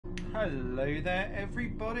Hello there,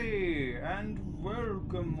 everybody, and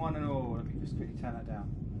welcome one and all. Let me just quickly turn that down.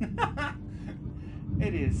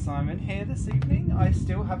 It is Simon here this evening. I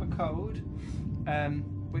still have a cold,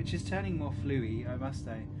 which is turning more flu-y, I must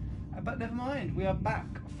say. But never mind, we are back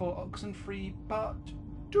for Oxenfree Part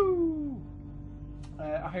 2.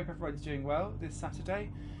 I hope everyone's doing well this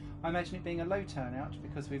Saturday. I imagine it being a low turnout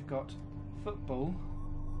because we've got football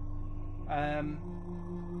and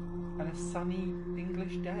a sunny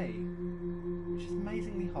English day, which is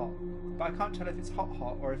amazingly hot. But I can't tell if it's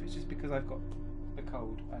hot or if it's just because I've got a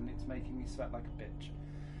cold and it's making me sweat like a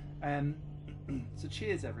bitch. So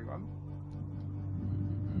cheers, everyone.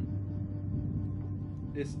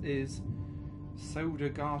 This is Soda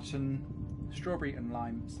Garten Strawberry and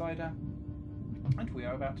Lime Cider, and we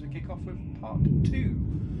are about to kick off with Part 2,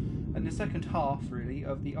 and the second half, really,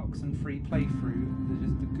 of the Oxenfree playthrough. That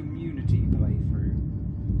is the community playthrough.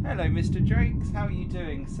 Hello, Mr. Drakes. How are you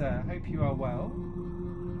doing, sir? Hope you are well.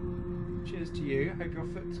 Cheers to you. Hope your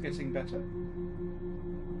foot's getting better.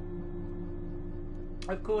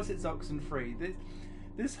 Of course, it's Oxenfree.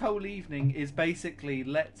 This whole evening is basically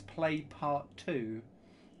let's play Part 2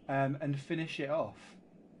 and finish it off.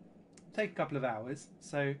 Take a couple of hours,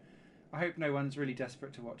 so I hope no one's really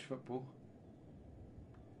desperate to watch football.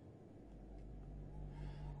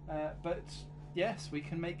 But yes, we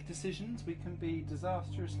can make decisions. We can be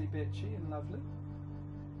disastrously bitchy and lovely.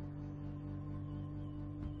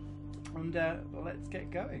 And well, let's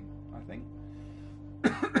get going, I think.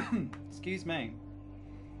 Excuse me.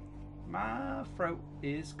 My throat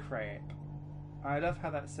is crap. I love how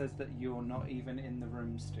that says that you're not even in the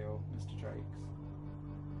room still, Mr. Drakes.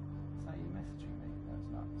 Is that you messaging me? That's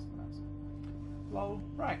nuts. Lol.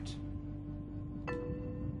 Right.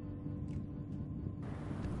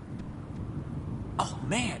 Oh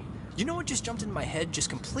man, you know what just jumped into my head just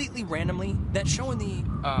completely randomly? That show in the,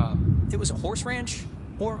 it was a horse ranch?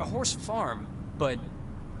 Or a horse farm, but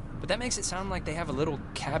that makes it sound like they have a little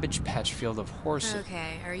cabbage patch field of horses.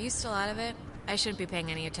 Okay, are you still out of it? I shouldn't be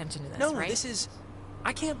paying any attention to this, no, right? This is...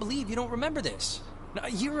 I can't believe you don't remember this.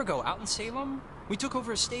 A year ago, out in Salem, we took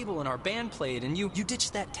over a stable and our band played, and you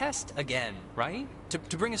ditched that test again, right?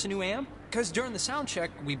 To bring us a new amp? Because during the sound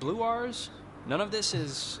check, we blew ours. None of this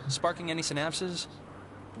is sparking any synapses.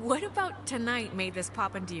 What about tonight made this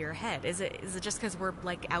pop into your head? Is it just because we're,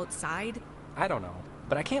 like, outside? I don't know,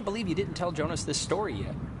 but I can't believe you didn't tell Jonas this story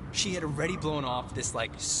yet. She had already blown off this,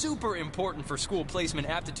 like, super important for school placement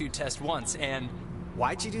aptitude test once, and...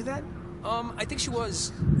 Why'd you do that? I think she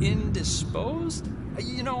was indisposed?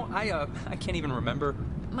 You know, I can't even remember.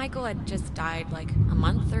 Michael had just died, like, a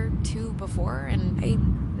month or two before, and I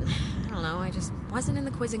don't know, I just wasn't in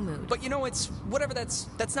the quizzing mood. But you know, it's... whatever,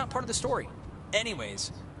 that's not part of the story.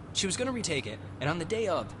 Anyways, she was gonna retake it, and on the day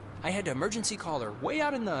of, I had to emergency call her way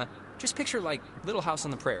out in the... just picture, like, Little House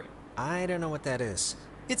on the Prairie. I don't know what that is.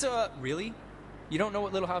 It's a... Really? You don't know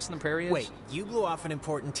what Little House on the Prairie is? Wait, you blew off an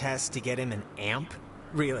important test to get him an amp?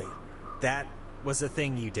 Really? That was a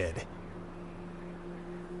thing you did?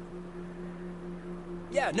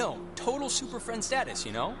 Yeah, no. Total super friend status,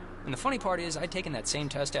 you know? And the funny part is, I'd taken that same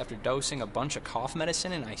test after dosing a bunch of cough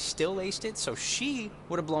medicine and I still aced it, so she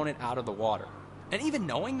would have blown it out of the water. And even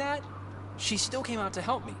knowing that, she still came out to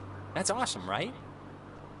help me. That's awesome, right?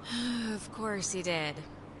 Of course he did.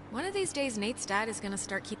 One of these days, Nate's dad is going to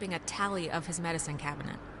start keeping a tally of his medicine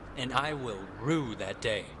cabinet. And I will rue that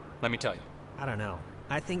day, let me tell you. I don't know.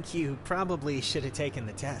 I think you probably should have taken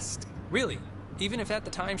the test. Really? Even if at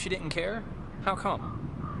the time she didn't care? How come?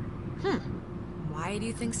 Why do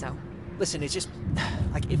you think so? Listen, it's just...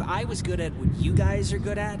 like, if I was good at what you guys are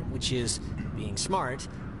good at, which is being smart,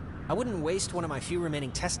 I wouldn't waste one of my few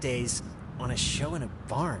remaining test days on a show in a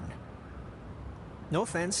barn. No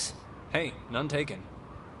offense. Hey, none taken.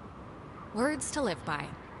 Words to live by.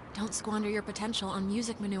 Don't squander your potential on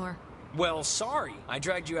music manure. Well, sorry. I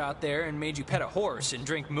dragged you out there and made you pet a horse and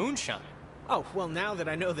drink moonshine. Oh, well, now that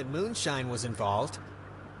I know that moonshine was involved...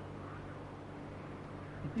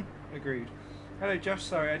 Agreed. Hello, Josh.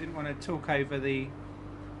 Sorry, I didn't want to talk over the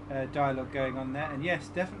dialogue going on there. And yes,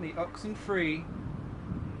 definitely Oxenfree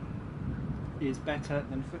is better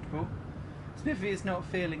than football. Smithy is not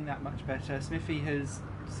feeling that much better. Smithy has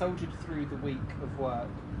soldiered through the week of work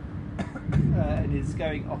and is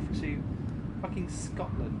going off to fucking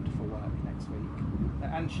Scotland for work next week.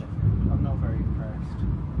 And Sheffield. I'm not very impressed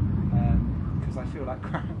because I feel like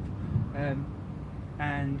crap.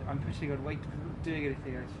 And I'm putting on weight doing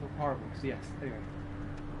anything. I just feel horrible. So yes, anyway.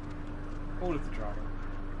 All of the drama.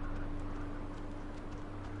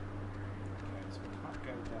 Okay, so we can't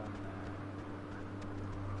go down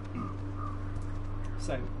there.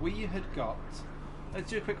 So we had got let's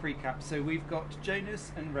do a quick recap. So we've got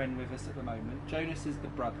Jonas and Ren with us at the moment. Jonas is the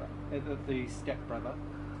brother, the step-brother.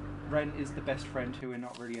 Ren is the best friend who we're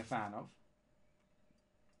not really a fan of.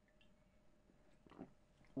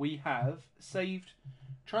 We have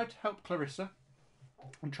tried to help Clarissa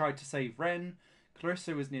and tried to save Ren.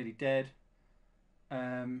 Clarissa was nearly dead.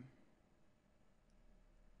 Yeah,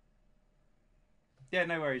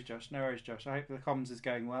 no worries, Josh. No worries, Josh. I hope the comms is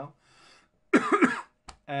going well.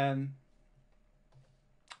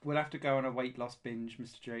 We'll have to go on a weight loss binge,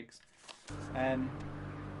 Mr. Jakes.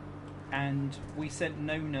 And we sent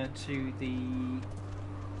Nona to the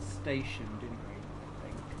station, didn't we?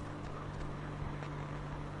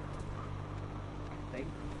 I think.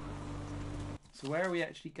 So where are we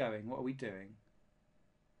actually going? What are we doing?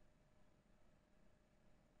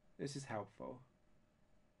 This is helpful.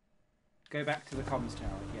 Go back to the comms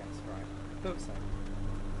tower. Yes, right. Thought so.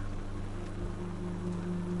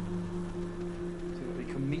 So that we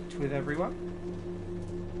can meet with everyone.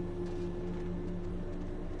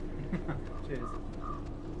 Cheers.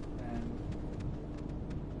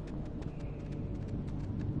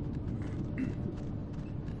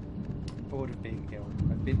 Bored of being ill.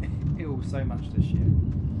 I've been ill so much this year.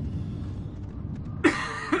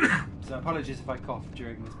 So apologies if I cough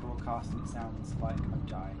during this broadcast and it sounds like I'm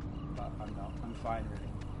dying, but I'm not. I'm fine, really.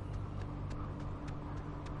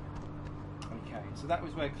 Okay, so that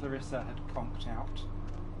was where Clarissa had conked out.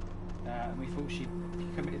 And we thought she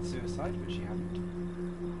committed suicide, but she hadn't.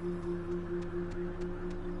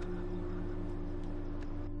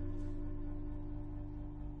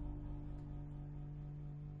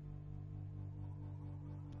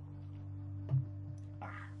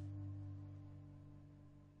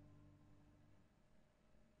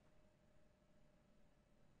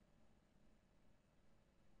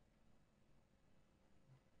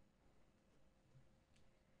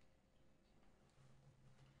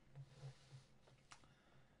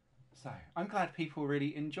 So, I'm glad people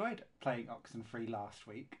really enjoyed playing Oxenfree last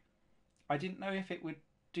week. I didn't know if it would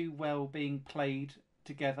do well being played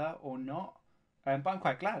together or not, but I'm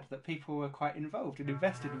quite glad that people were quite involved and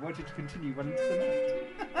invested and wanted to continue running to the match.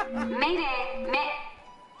 Mayday!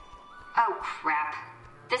 Oh crap.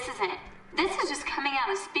 This is just coming out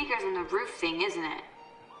of speakers and the roof thing, isn't it?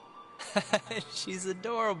 She's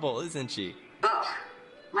adorable, isn't she? Ugh.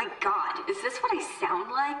 My god, is this what I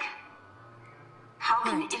sound like? How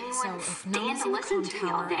can anyone stand to listen to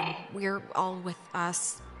me all day? We're all with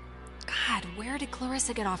us. God, where did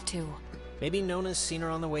Clarissa get off to? Maybe Nona's seen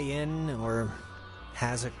her on the way in, or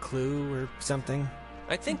has a clue or something.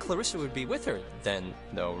 I think Clarissa would be with her then,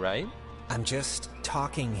 though, right? I'm just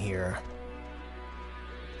talking here.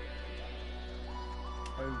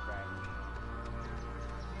 Oh,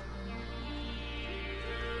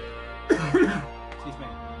 Ren. Excuse me.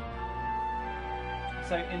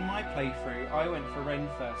 So in my playthrough, I went for Ren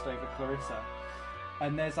first over Clarissa.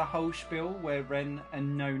 And there's a whole spiel where Ren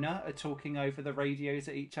and Nona are talking over the radios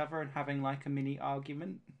at each other and having like a mini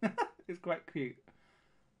argument. It's quite cute.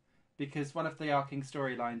 Because one of the arcing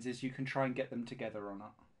storylines is you can try and get them together or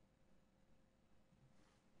not.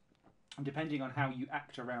 And depending on how you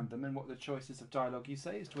act around them and what the choices of dialogue you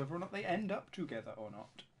say as to whether or not they end up together or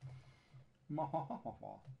not.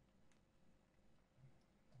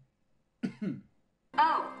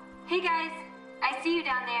 Oh, hey guys. I see you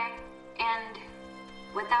down there. And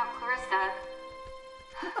without Clarissa.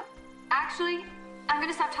 Actually, I'm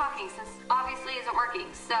gonna stop talking since obviously isn't working.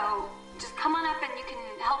 So just come on up and you can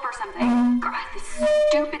help or something. God, this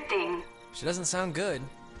stupid thing. She doesn't sound good,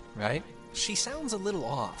 right? She sounds a little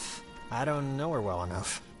off. I don't know her well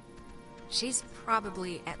enough. She's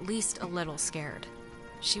probably at least a little scared.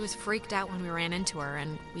 She was freaked out when we ran into her,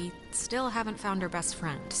 and we still haven't found her best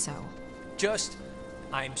friend, so...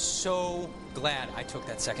 I'm so glad I took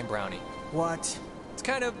that second brownie. What? It's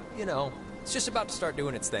kind of, it's just about to start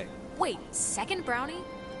doing its thing. Wait, second brownie?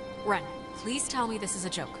 Ren, please tell me this is a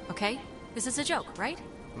joke, okay? This is a joke, right?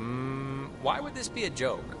 Why would this be a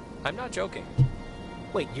joke? I'm not joking.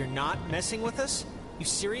 Wait, you're not messing with us? You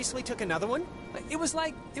seriously took another one? It was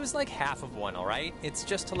like half of one, all right? It's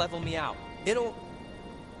just to level me out. It'll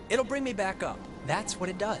bring me back up. That's what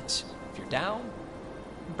it does. If you're down,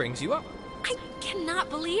 it brings you up. I cannot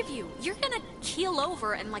believe you. You're gonna keel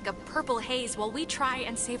over in like a purple haze while we try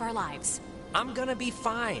and save our lives. I'm gonna be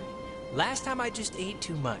fine. Last time I just ate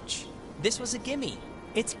too much. This was a gimme.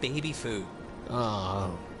 It's baby food.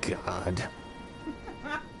 Oh, God.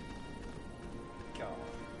 God.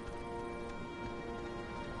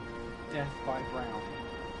 Death by Brown.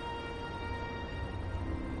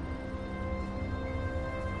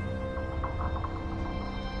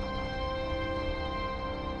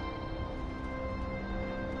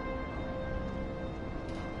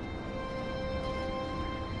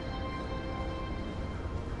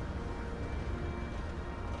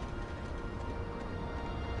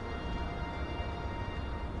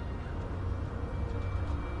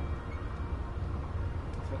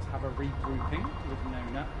 let's have a regrouping with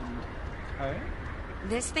Nona and Co.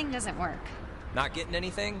 This thing doesn't work. Not getting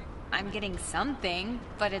anything? I'm getting something,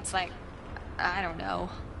 but it's like, I don't know.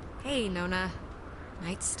 Hey, Nona.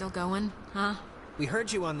 Night's still going, huh? We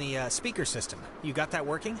heard you on the speaker system. You got that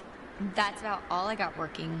working? That's about all I got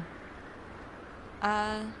working.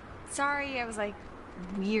 Sorry I was like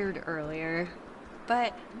weird earlier.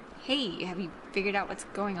 But hey, have you figured out what's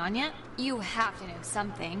going on yet? You have to know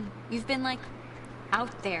something. You've been like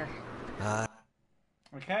out there.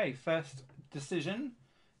 Okay, first decision.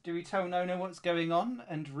 Do we tell Nona what's going on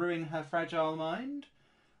and ruin her fragile mind?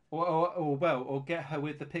 Or get her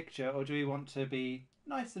with the picture, or do we want to be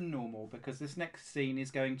nice and normal? Because this next scene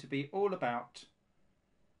is going to be all about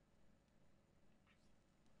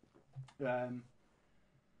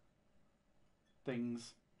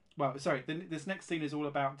things. Well, sorry, this next scene is all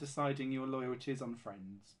about deciding your loyalties on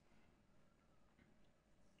friends.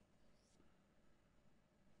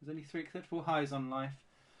 There's only 3 acceptable highs on life: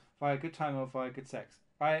 via good time or via good sex.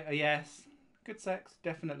 Yes, good sex,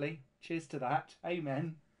 definitely. Cheers to that.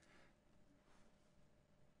 Amen.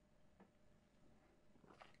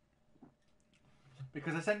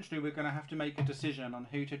 Because essentially we're going to have to make a decision on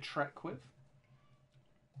who to trek with.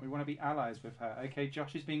 We want to be allies with her. Okay,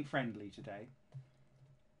 Josh is being friendly today.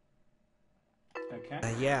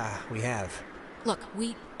 Okay. Yeah, we have. Look,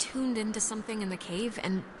 we tuned into something in the cave,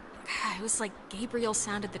 and it was like Gabriel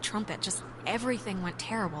sounded the trumpet. Just everything went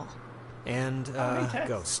terrible. And,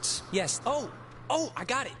 ghosts. Yes. Oh, I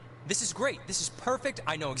got it. This is great. This is perfect.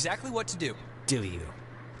 I know exactly what to do. Do you?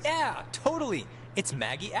 Yeah, totally. It's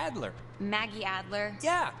Maggie Adler. Maggie Adler?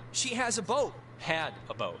 Yeah, she has a boat. Had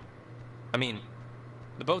a boat. I mean,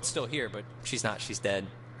 the boat's still here, but she's not. She's dead.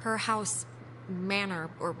 Her house,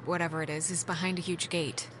 manor, or whatever it is behind a huge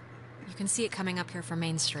gate. You can see it coming up here from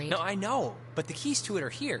Main Street. No, I know, but the keys to it are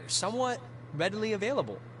here, somewhat readily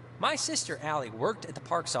available. My sister, Allie, worked at the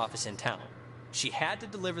parks office in town. She had to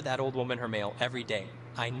deliver that old woman her mail every day.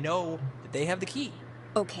 I know that they have the key.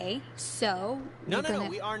 Okay, so... No,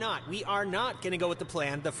 we are not. We are not going to go with the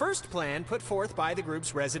plan. The first plan put forth by the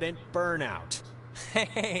group's resident Burnout.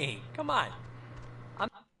 Hey, come on.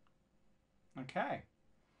 Okay.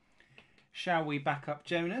 Shall we back up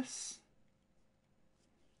Jonas?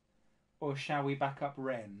 Or shall we back up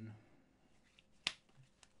Ren?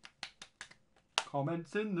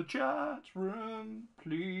 Comments in the chat room,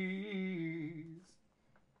 please.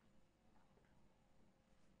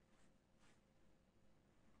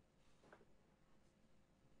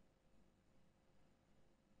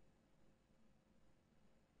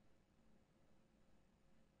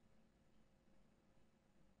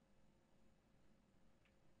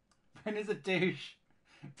 Ren is a douche.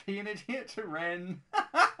 Be an idiot to Ren.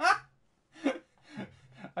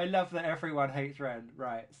 I love that everyone hates Ren.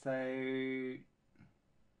 Right, so...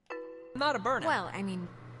 Not a burnout. Well, I mean,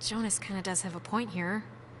 Jonas kind of does have a point here.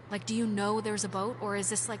 Like, do you know there's a boat, or is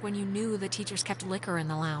this like when you knew the teachers kept liquor in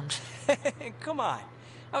the lounge? Come on.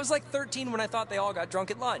 I was like 13 when I thought they all got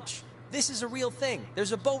drunk at lunch. This is a real thing.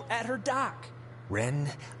 There's a boat at her dock. Ren,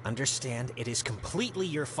 understand it is completely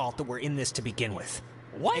your fault that we're in this to begin with.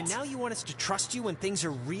 What? And now you want us to trust you when things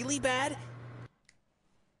are really bad?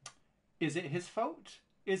 Is it his fault?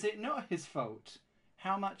 Is it not his fault?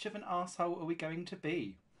 How much of an asshole are we going to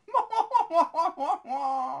be?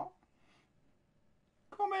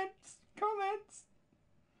 Comments.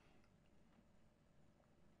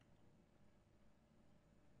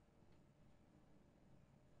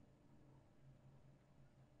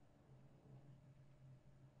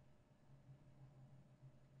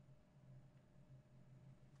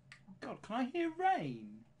 God, can I hear rain?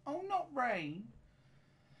 Oh, not rain.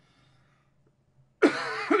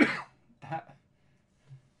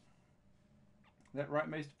 That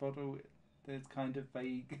rightmost bottle is kind of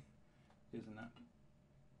vague, isn't it?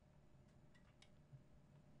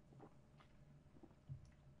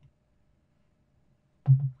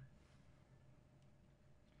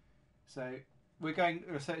 So we're going.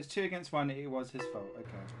 So it's 2 against 1. It was his fault. Okay.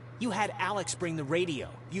 You had Alex bring the radio.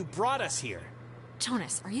 You brought us here.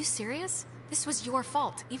 Jonas, are you serious? This was your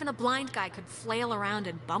fault. Even a blind guy could flail around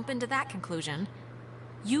and bump into that conclusion.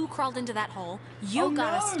 You crawled into that hole. You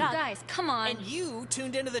got us stuck. Guys, come on. And you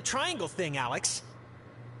tuned into the triangle thing, Alex.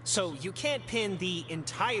 So you can't pin the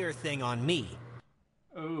entire thing on me.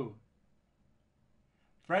 Oh.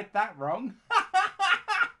 Read that wrong.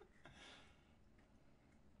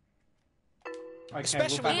 Okay,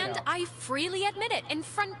 Especially- we'll back And out. I freely admit it, in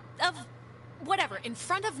front of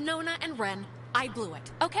Nona and Ren, I blew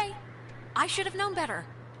it, okay? I should have known better.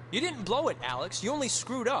 You didn't blow it, Alex. You only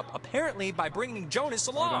screwed up, apparently by bringing Jonas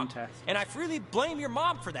along. Test. And I freely blame your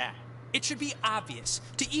mom for that. It should be obvious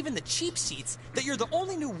to even the cheap seats that you're the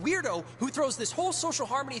only new weirdo who throws this whole social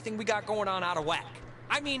harmony thing we got going on out of whack.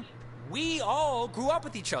 I mean, we all grew up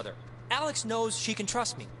with each other. Alex knows she can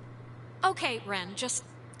trust me. Okay, Ren, just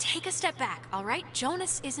take a step back, all right?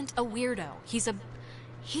 Jonas isn't a weirdo. He's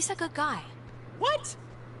a good guy. What?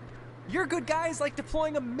 Your good guy is like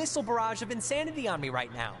deploying a missile barrage of insanity on me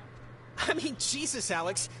right now. I mean, Jesus,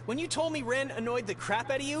 Alex. When you told me Ren annoyed the crap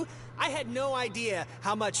out of you, I had no idea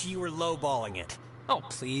how much you were lowballing it. Oh,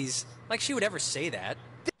 please. Like she would ever say that.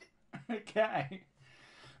 Okay.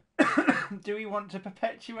 Do we want to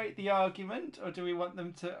perpetuate the argument, or do we want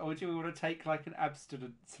to take like an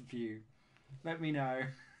abstinence view? Let me know.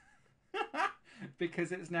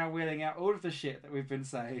 Because it's now wheeling out all of the shit that we've been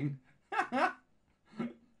saying.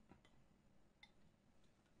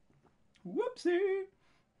 Whoopsie.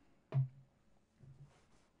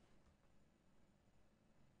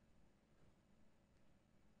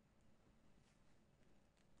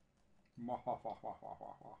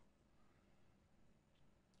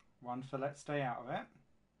 One for let's stay out of it.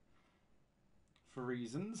 For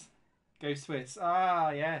reasons. Go Swiss.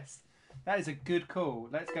 Ah, yes. That is a good call.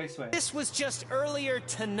 Let's go Swiss. This was just earlier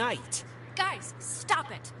tonight. Guys,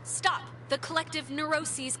 stop it. Stop. The collective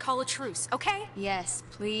neuroses call a truce, okay? Yes,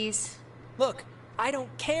 please. Look, I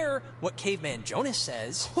don't care what Caveman Jonas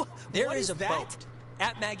says. There What is a is that? boat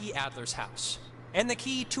at Maggie Adler's house. And the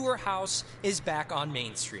key to her house is back on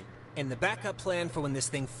Main Street. And the backup plan for when this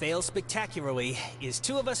thing fails spectacularly is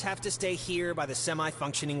two of us have to stay here by the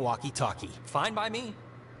semi-functioning walkie-talkie. Fine by me.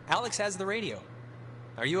 Alex has the radio.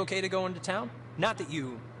 Are you okay to go into town? Not that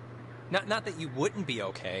you wouldn't be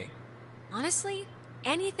okay. Honestly,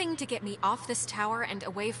 anything to get me off this tower and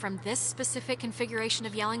away from this specific configuration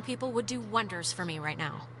of yelling people would do wonders for me right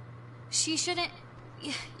now. You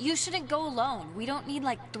shouldn't go alone. We don't need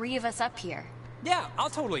like 3 of us up here. Yeah, I'll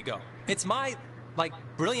totally go. It's my,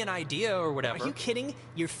 brilliant idea or whatever. Are you kidding?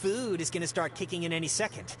 Your food is going to start kicking in any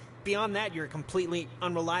second. Beyond that, you're a completely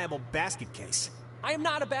unreliable basket case. I am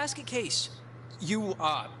not a basket case. You,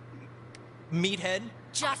 meathead.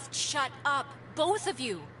 Just shut up, both of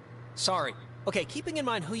you. Sorry. Okay, keeping in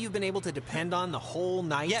mind who you've been able to depend on the whole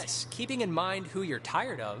night. Yes, keeping in mind who you're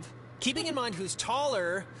tired of. Keeping in mind who's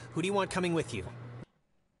taller, who do you want coming with you?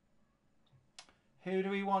 Who do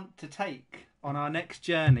we want to take on our next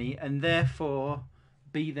journey and therefore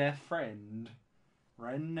be their friend?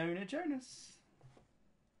 Ren, Nona, Jonas.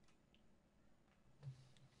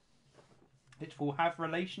 It will have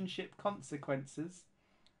relationship consequences.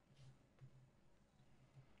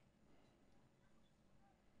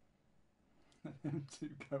 Let them two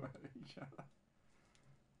go at each other.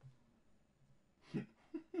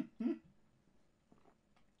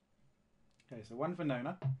 Okay, so one for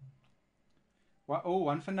Nona.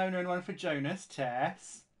 One for Nona and one for Jonas.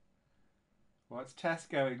 Tess. What's Tess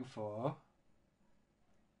going for?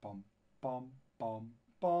 Bom, bom, bom,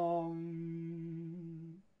 bom.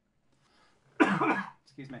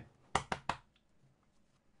 Excuse me.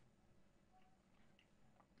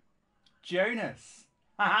 Jonas.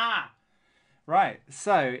 Haha. Right,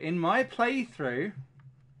 so in my playthrough,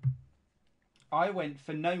 I went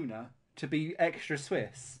for Nona to be extra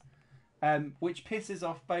Swiss, which pisses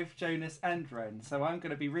off both Jonas and Ren. So I'm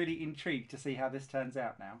going to be really intrigued to see how this turns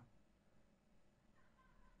out now.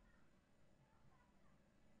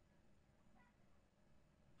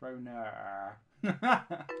 Rona.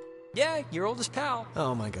 Yeah, your oldest pal.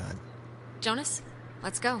 Oh my god. Jonas,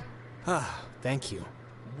 let's go. Ah, thank you.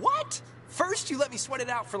 What? First you let me sweat it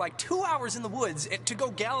out for 2 hours in the woods to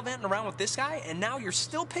go gallivanting around with this guy, and now you're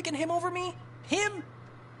still picking him over me? Him?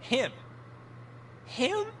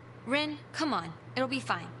 Ren, come on. It'll be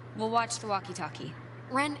fine. We'll watch the walkie-talkie.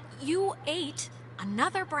 Ren, you ate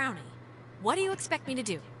another brownie. What do you expect me to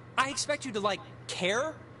do? I expect you to,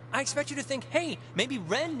 care. I expect you to think, hey, maybe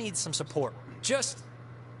Ren needs some support. Just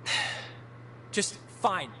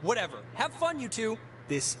fine, whatever. Have fun, you two.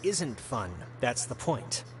 This isn't fun. That's the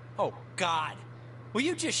point. Oh, God. Will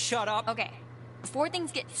you just shut up? Okay, before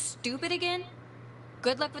things get stupid again,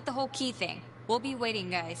 good luck with the whole key thing. We'll be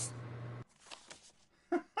waiting, guys.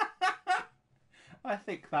 I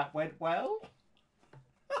think that went well.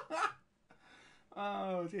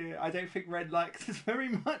 Oh dear, I don't think Red likes us very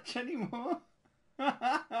much anymore.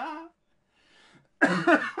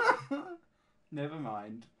 Never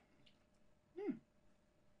mind.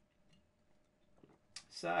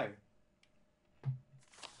 So,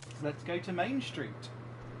 let's go to Main Street.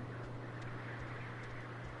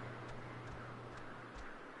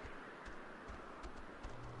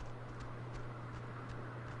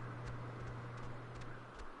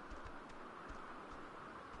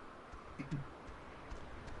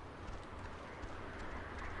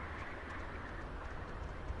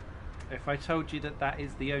 if I told you that that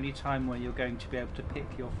is the only time where you're going to be able to pick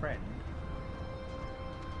your friend,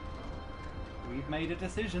 we've made a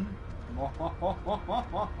decision.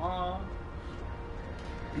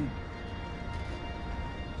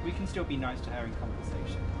 We can still be nice to her in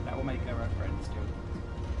conversation. That will make her our friend still.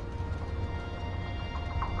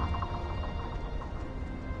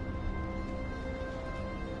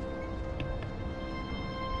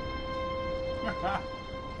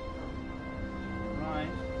 Right.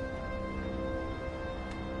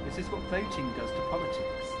 This is what voting does to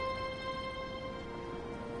politics.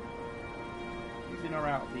 Who's in or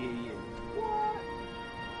out of the EU? What?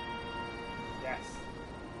 Yes.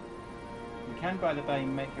 You can, by the way,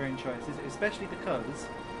 make your own choices, especially because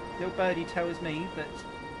little birdie tells me that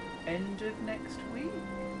end of next week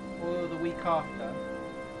or the week after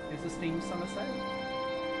is the Steam Summer Sale.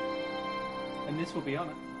 And this will be on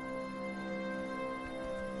it.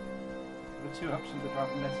 The two options are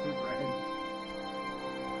rather less with rain.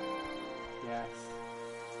 Yes.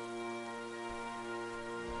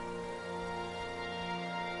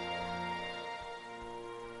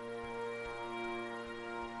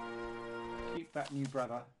 Keep that new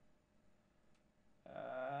brother.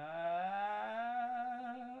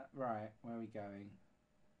 Right, where are we going?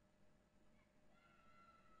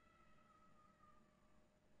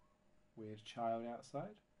 Weird child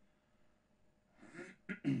outside.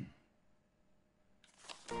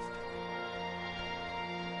 So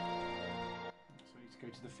we need to go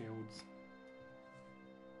to the fields.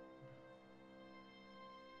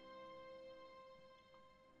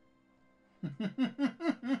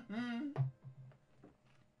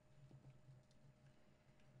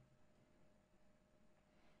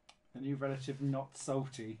 The new relative not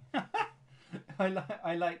salty.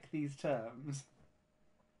 I like these terms.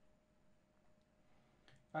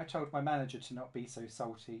 I told my manager to not be so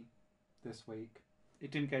salty this week. It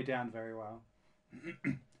didn't go down very well.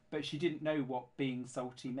 But she didn't know what being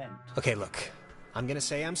salty meant. Okay, look. I'm gonna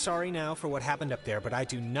say I'm sorry now for what happened up there, but I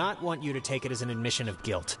do not want you to take it as an admission of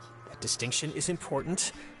guilt. That distinction is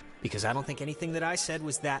important, because I don't think anything that I said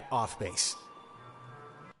was that off base.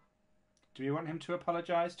 Do you want him to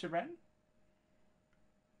apologise to Ren?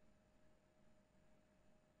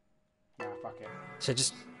 Nah, fuck it. So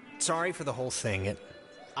just sorry for the whole thing.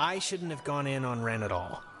 I shouldn't have gone in on Ren at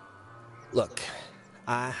all. Look,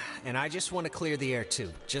 and I just want to clear the air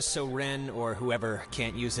too, just so Ren or whoever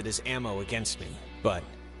can't use it as ammo against me. But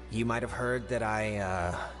you might have heard that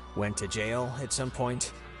I went to jail at some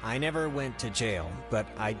point. I never went to jail, but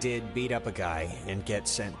I did beat up a guy and get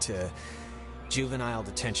sent to juvenile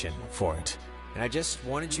detention for it. And I just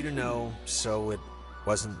wanted you to know so it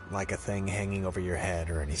wasn't like a thing hanging over your head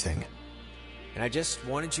or anything. And I just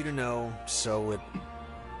wanted you to know so it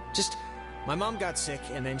just... My mom got sick,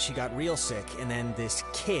 and then she got real sick, and then this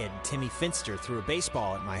kid, Timmy Finster, threw a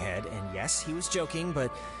baseball at my head, and yes, he was joking,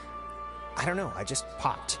 but I don't know, I just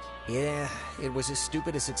popped. Yeah, it was as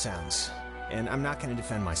stupid as it sounds, and I'm not going to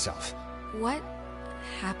defend myself. What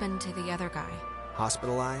happened to the other guy?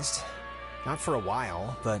 Hospitalized? Not for a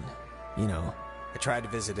while, but, you know, I tried to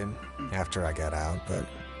visit him after I got out, but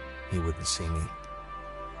he wouldn't see me.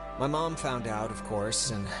 My mom found out, of course,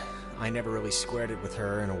 and I never really squared it with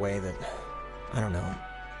her in a way that... I don't know.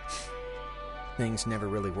 Things never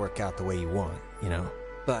really work out the way you want, you know?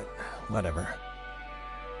 But, whatever.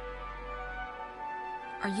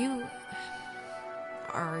 Are you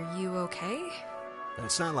okay?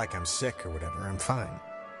 It's not like I'm sick or whatever, I'm fine.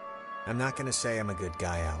 I'm not gonna say I'm a good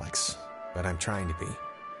guy, Alex, but I'm trying to be.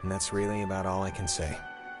 And that's really about all I can say.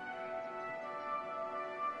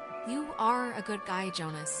 You are a good guy,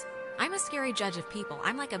 Jonas. I'm a scary judge of people.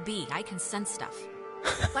 I'm like a bee. I can sense stuff.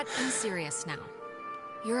 But I'm serious now.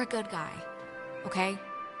 You're a good guy, okay?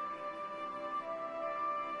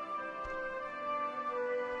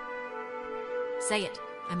 Say it.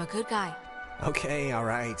 I'm a good guy. Okay,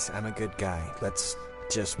 alright, I'm a good guy. Let's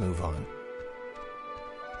just move on.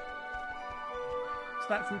 So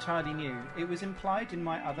that's entirely new. It was implied in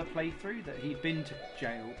my other playthrough that he'd been to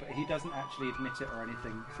jail, but he doesn't actually admit it or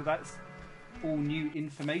anything. So that's all new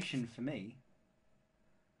information for me.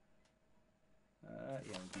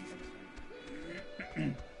 Yeah, we can go this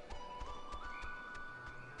way.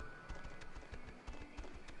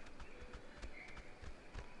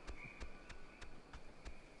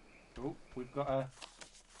 Oh, we've got a...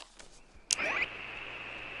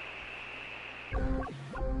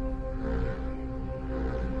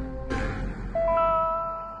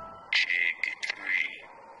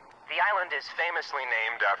 The island is famously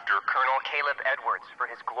named after Colonel Caleb Edwards for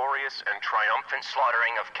his glorious and triumphant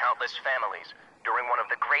slaughtering of countless families during one of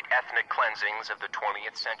the great ethnic cleansings of the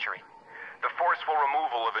 20th century. The forceful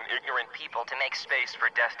removal of an ignorant people to make space for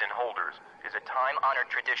destined holders is a time-honored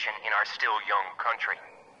tradition in our still young country.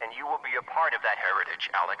 And you will be a part of that heritage,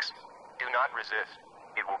 Alex. Do not resist.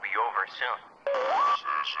 It will be over soon.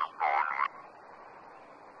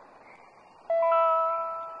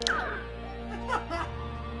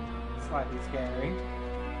 Slightly scary.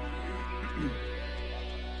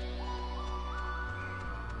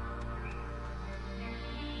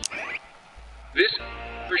 This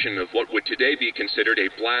version of what would today be considered a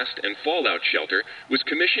blast and fallout shelter was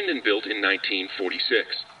commissioned and built in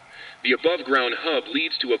 1946. The above-ground hub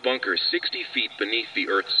leads to a bunker 60 feet beneath the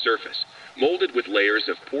Earth's surface, molded with layers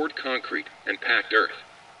of poured concrete and packed earth.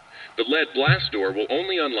 The lead blast door will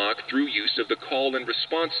only unlock through use of the call and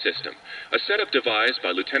response system, a setup devised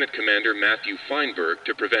by Lieutenant Commander Matthew Feinberg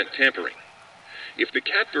to prevent tampering. If the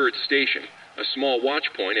Catbird Station, a small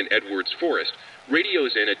watch point in Edwards Forest,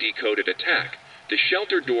 radios in a decoded attack, the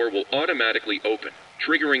shelter door will automatically open,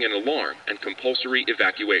 triggering an alarm and compulsory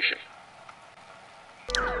evacuation.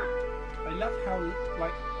 I love how,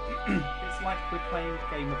 like, it's like we're playing a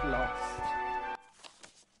game of Lost.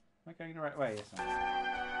 Am I going the right way? Yes, I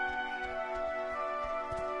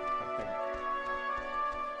think.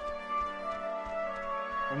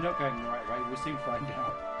 I'm not going the right way. We'll soon find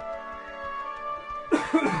out.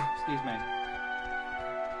 Excuse me.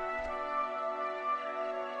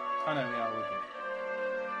 Oh no, we are. We're good.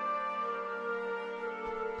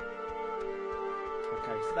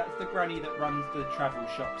 Okay, so that's the granny that runs the travel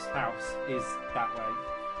shop's house, is that way.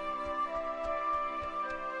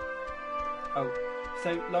 Oh, so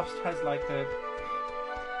Lost has like a...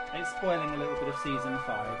 It's spoiling a little bit of season 5,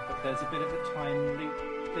 but there's a bit of a time loop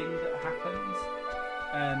thing that happens.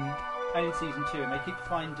 And in season 2, and they keep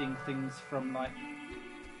finding things from like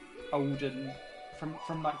olden...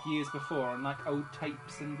 From like years before, on like old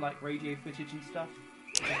tapes and like radio footage and stuff.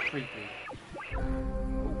 It's creepy. Oh,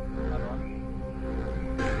 another one.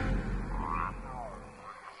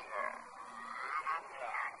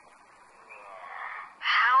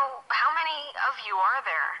 How many of you are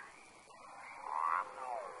there?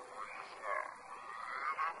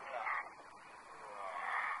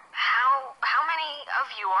 How many of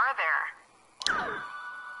you are there?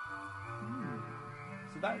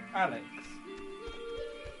 So that's Alex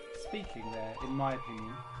speaking there, in my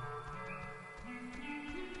opinion.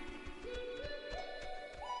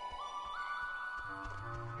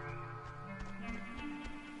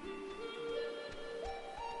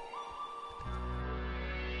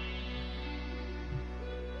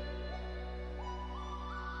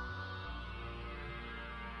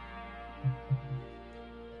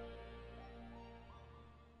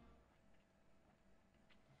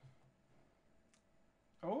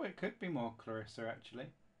 Oh, it could be more Clarissa, actually.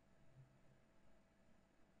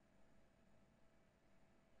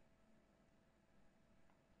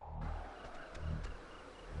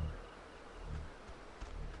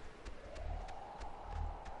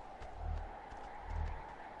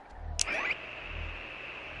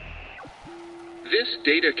 This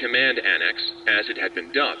Data Command Annex, as it had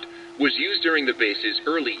been dubbed, was used during the base's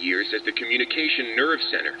early years as the communication nerve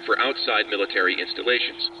center for outside military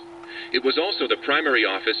installations. It was also the primary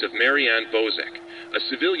office of Marianne Bozek, a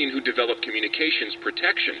civilian who developed communications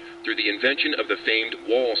protection through the invention of the famed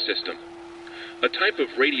WAL system. A type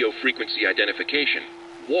of radio frequency identification,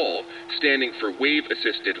 WAL, standing for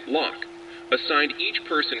Wave-Assisted Lock, assigned each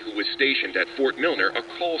person who was stationed at Fort Milner a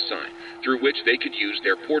call sign through which they could use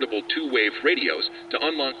their portable two-wave radios to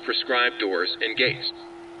unlock prescribed doors and gates.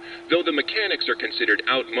 Though the mechanics are considered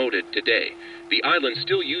outmoded today, the island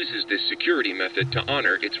still uses this security method to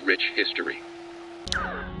honor its rich history.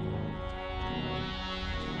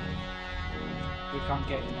 We can't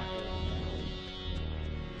get in that.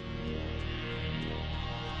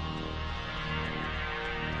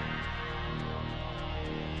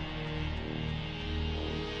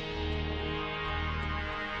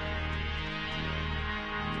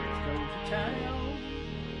 Let's go to town.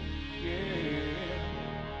 Yeah.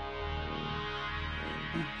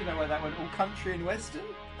 You know where that went all country and western?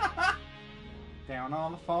 Down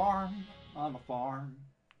on the farm, on the farm.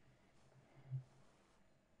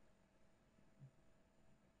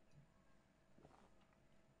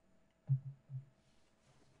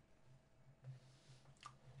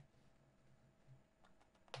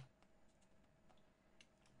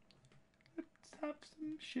 Let's have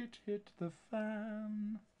some shit hit the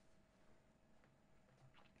fan.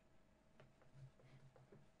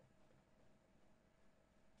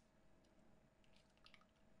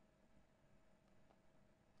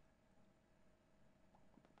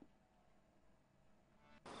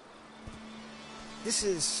 This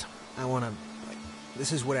is... I wanna...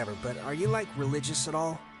 this is whatever, but are you, like, religious at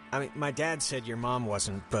all? I mean, my dad said your mom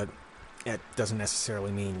wasn't, but it doesn't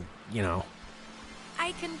necessarily mean, you know.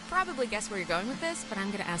 I can probably guess where you're going with this, but I'm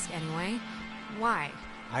gonna ask anyway. Why?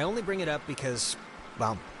 I only bring it up because,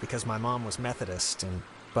 well, because my mom was Methodist,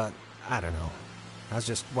 but I don't know. I was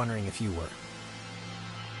just wondering if you were.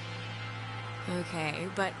 Okay,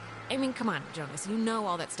 but, I mean, come on, Jonas, you know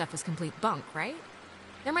all that stuff is complete bunk, right?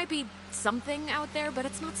 There might be something out there, but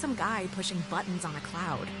it's not some guy pushing buttons on a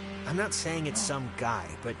cloud. I'm not saying it's some guy,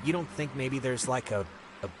 but you don't think maybe there's like a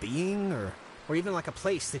being, or even like a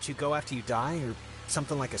place that you go after you die, or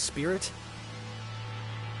something like a spirit?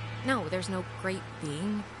 No, there's no great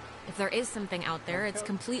being. If there is something out there, it's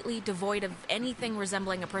completely devoid of anything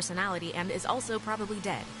resembling a personality and is also probably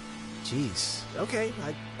dead. Jeez. Okay,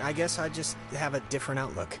 I guess I just have a different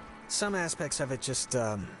outlook. Some aspects of it just,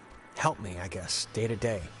 help me, I guess, day to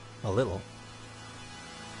day. A little.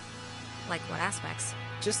 Like what aspects?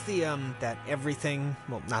 Just the, that everything,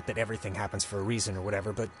 well, not that everything happens for a reason or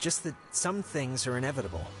whatever, but just that some things are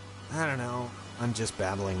inevitable. I don't know, I'm just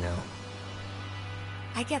babbling now.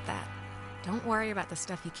 I get that. Don't worry about the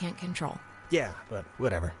stuff you can't control. Yeah, but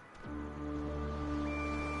whatever.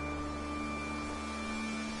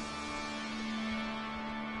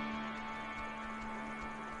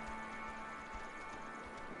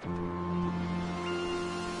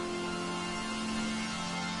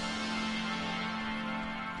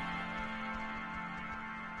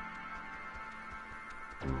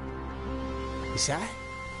 Is that?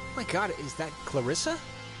 Oh my God, is that Clarissa?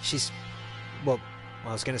 She's... Well,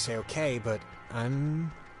 I was gonna say okay, but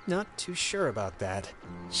I'm not too sure about that.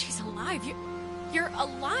 She's alive. You're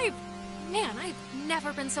alive! Man, I've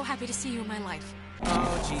never been so happy to see you in my life.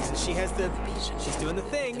 Oh, Jesus, she has the... She's doing the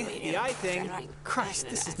thing, the eye thing. Christ,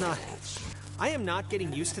 this is not... I am not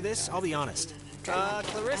getting used to this, I'll be honest.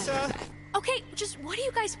 Clarissa? Okay, just what do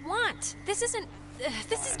you guys want? This isn't...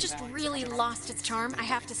 this is just really lost its charm, I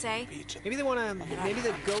have to say. Maybe they wanna... Maybe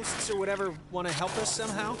the ghosts or whatever wanna help us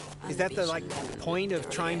somehow? Is that the, like, point of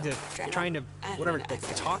trying to... whatever,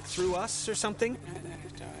 like, talk through us or something?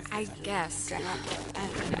 I guess.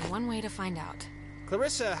 One way to find out.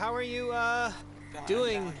 Clarissa, how are you,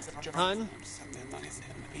 doing, hun?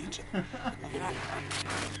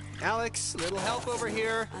 Alex, little help over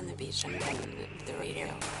here. On the beach, the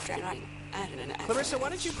radio. Clarissa, why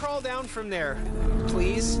don't you crawl down from there,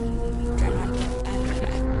 please?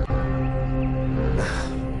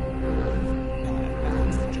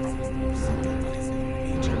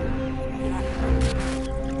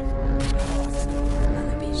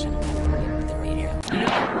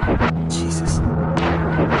 Jesus.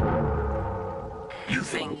 You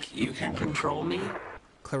think you can control me?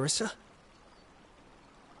 Clarissa?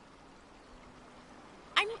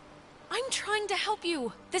 I'm trying to help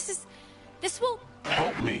you. This will...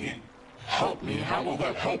 Help me? Help me? How will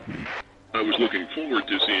that help me? I was looking forward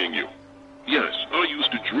to seeing you. Yes, I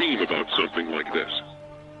used to dream about something like this.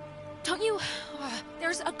 Don't you...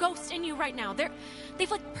 there's a ghost in you right now.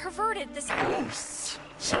 They've, like, perverted this... Ghosts?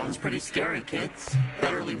 Sounds pretty scary, kids.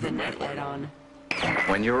 Better leave the nightlight on.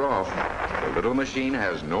 When you're off, the little machine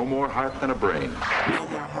has no more heart than a brain. No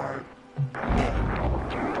more heart.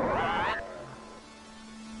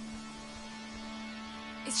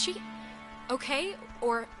 Is she okay,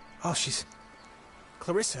 or... Oh, she's...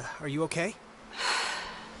 Clarissa, are you okay?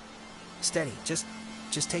 Steady, just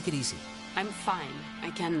take it easy. I'm fine.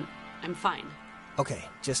 I'm fine. Okay,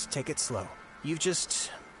 just take it slow. You've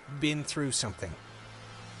just been through something.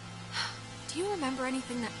 Do you remember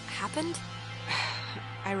anything that happened?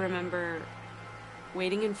 I remember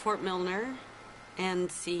waiting in Fort Milner and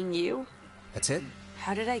seeing you. That's it?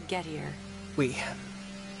 How did I get here?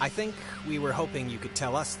 I think we were hoping you could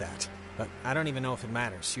tell us that, but I don't even know if it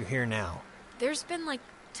matters. You're here now. There's been, like,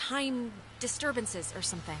 time disturbances or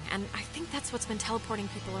something, and I think that's what's been teleporting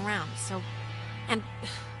people around, so... And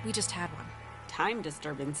we just had one. Time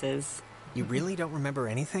disturbances? You really don't remember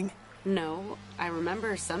anything? No, I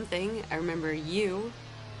remember something. I remember you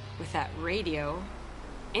with that radio.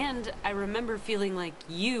 And I remember feeling like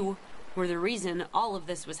you were the reason all of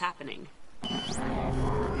this was happening.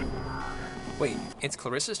 Wait, it's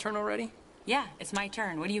Clarissa's turn already? Yeah, it's my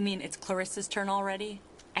turn. What do you mean it's Clarissa's turn already?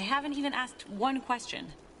 I haven't even asked one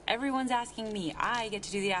question. Everyone's asking me. I get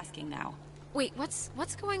to do the asking now. Wait, what's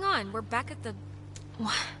going on? We're back at the...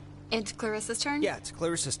 It's Clarissa's turn? Yeah, it's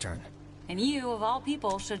Clarissa's turn. And you, of all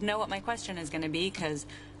people, should know what my question is going to be, because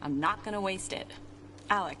I'm not going to waste it.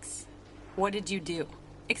 Alex, what did you do?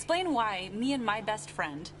 Explain why me and my best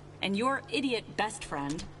friend, and your idiot best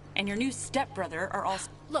friend, and your new stepbrother are all...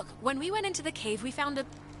 Look, when we went into the cave, we found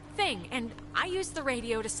thing, and I used the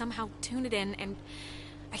radio to somehow tune it in, and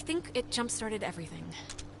I think it jump-started everything.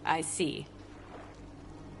 I see.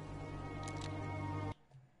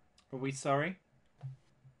 Are we sorry?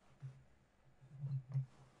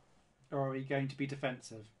 Or are we going to be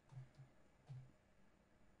defensive?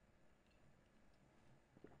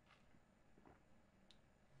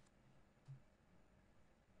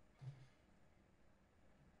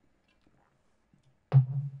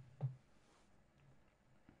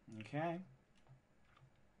 Okay.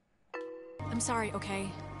 I'm sorry, okay?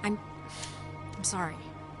 I'm sorry.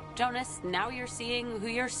 Jonas, now you're seeing who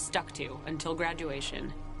you're stuck to until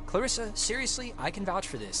graduation. Clarissa, seriously, I can vouch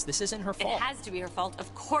for this. This isn't her fault. It has to be her fault.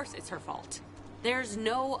 Of course it's her fault. There's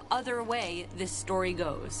no other way this story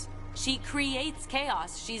goes. She creates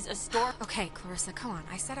chaos. She's a story. Okay, Clarissa, come on.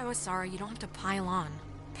 I said I was sorry. You don't have to pile on.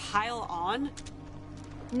 Pile on?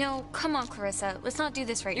 No, come on, Clarissa. Let's not do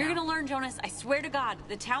this right You're now. gonna learn, Jonas. I swear to God.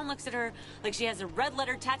 The town looks at her like she has a red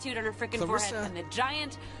letter tattooed on her frickin' forehead. And the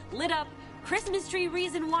giant, lit up Christmas tree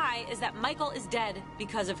reason why is that Michael is dead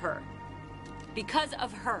because of her. Because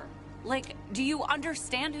of her. Like, do you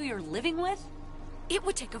understand who you're living with? It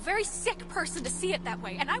would take a very sick person to see it that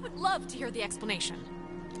way, and I would love to hear the explanation.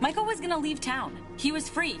 Michael was gonna leave town. He was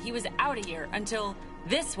free. He was out of here until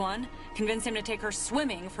this one convinced him to take her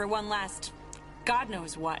swimming for one last God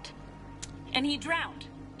knows what. And he drowned.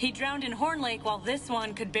 He drowned in Horn Lake while this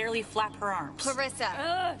one could barely flap her arms.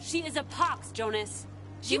 Clarissa. She is a pox, Jonas.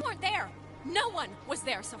 You weren't there. No one was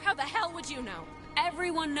there, so how the hell would you know?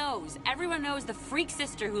 Everyone knows. Everyone knows the freak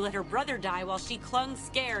sister who let her brother die while she clung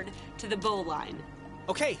scared to the bow line.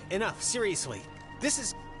 Okay, enough. Seriously.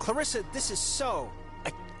 Clarissa, this is so...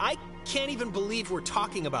 I can't even believe we're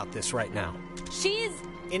talking about this right now. She's...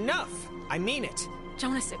 Enough! I mean it.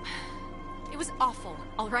 Jonas, it was awful,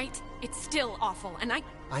 all right? It's still awful, and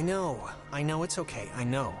I know, it's okay, I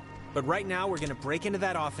know. But right now, we're gonna break into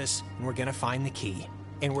that office, and we're gonna find the key.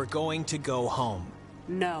 And we're going to go home.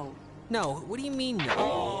 No. No, what do you mean no?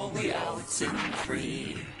 All the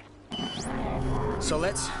Oxenfree. So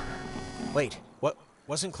let's... Wait, what?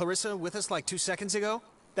 Wasn't Clarissa with us like 2 seconds ago?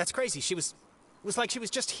 That's crazy, it was like she was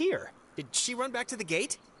just here. Did she run back to the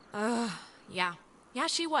gate? yeah. Yeah,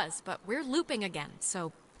 she was, but we're looping again,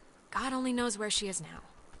 so God only knows where she is now.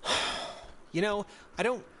 You know, I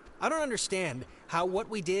don't understand how what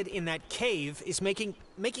we did in that cave is making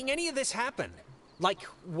any of this happen. Like,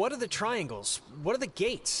 what are the triangles? What are the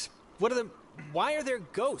gates? Why are there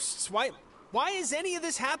ghosts? Why is any of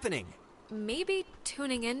this happening? Maybe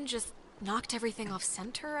tuning in just knocked everything off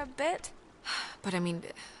center a bit? But I mean,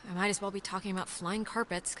 I might as well be talking about flying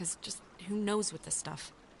carpets, because just who knows with this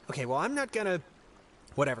stuff. Okay, well, I'm not gonna...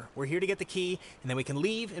 Whatever, we're here to get the key, and then we can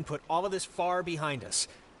leave and put all of this far behind us.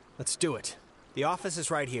 Let's do it. The office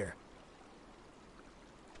is right here.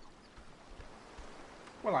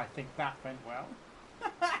 Well, I think that went well.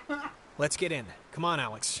 Let's get in. Come on,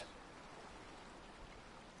 Alex.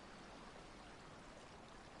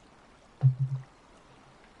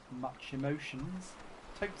 Much emotions.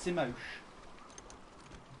 Totes emotion.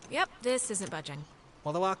 Yep, this isn't budging.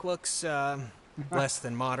 Well, the lock looks, less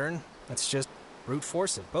than modern. Let's just brute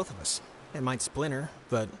force it, both of us. It might splinter,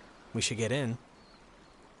 but we should get in.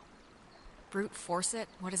 Brute force it?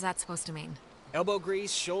 What is that supposed to mean? Elbow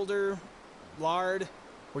grease, shoulder, lard.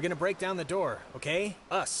 We're gonna break down the door, okay?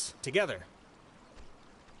 Us, together.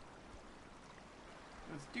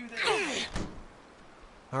 Let's do this.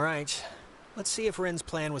 All right. Let's see if Ren's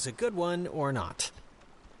plan was a good one or not.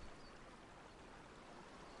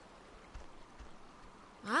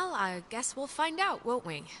 Well, I guess we'll find out, won't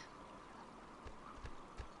we?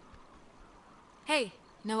 Hey,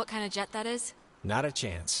 know what kind of jet that is? Not a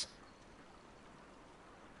chance.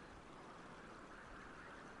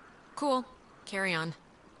 Cool. Carry on.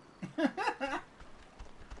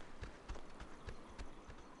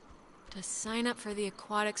 To sign up for the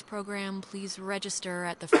aquatics program, please register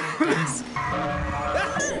at the front desk.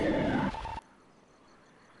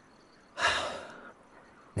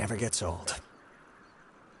 Never gets old.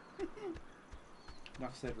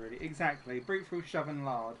 Enough said, really. Exactly. Brute through shoving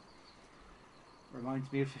lard.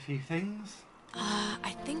 Reminds me of a few things.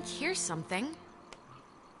 I think here's something.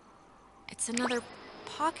 It's another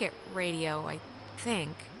pocket radio, I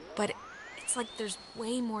think. But it's like there's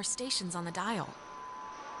way more stations on the dial.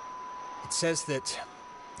 It says that...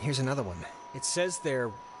 Here's another one. It says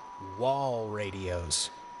they're wall radios.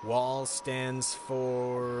 WAL stands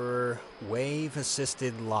for...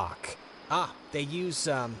 Wave-Assisted Lock. Ah, they use,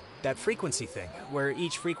 that frequency thing, where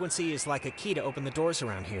each frequency is like a key to open the doors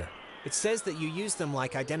around here. It says that you use them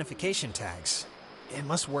like identification tags. It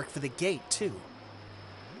must work for the gate, too.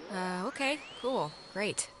 Okay, cool,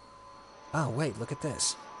 great. Oh, wait, look at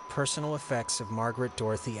this. Personal effects of Margaret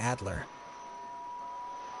Dorothy Adler.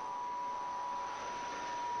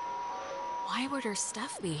 Why would her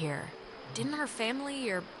stuff be here? Didn't her family,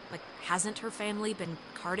 or, like, hasn't her family been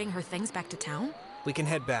carting her things back to town? We can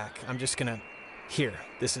head back. I'm just gonna... Here,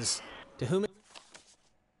 this is... To whom...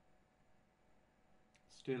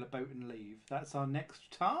 Steal a boat and leave. That's our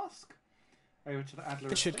next task. Over to the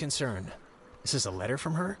Adler It should estate. concern. This is a letter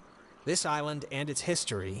from her? This island and its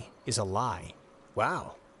history is a lie.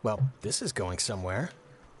 Wow. Well, this is going somewhere.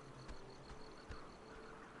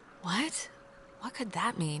 What? What could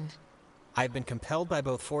that mean? I've been compelled by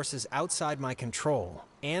both forces outside my control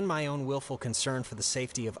and my own willful concern for the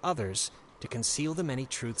safety of others to conceal the many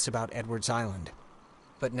truths about Edwards Island.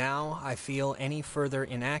 But now I feel any further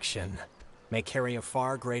inaction may carry a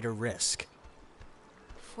far greater risk.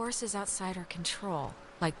 Forces outside our control.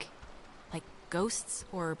 Like ghosts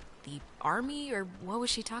or the army, or what was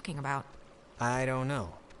she talking about? I don't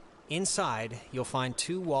know. Inside, you'll find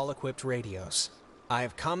 2 wall-equipped radios. I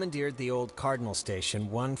have commandeered the old Cardinal Station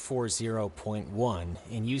 140.1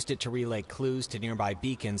 and used it to relay clues to nearby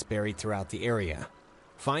beacons buried throughout the area.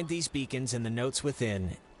 Find these beacons in the notes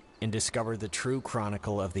within and discover the true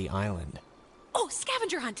chronicle of the island. Oh,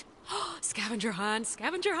 scavenger hunt! Scavenger hunt,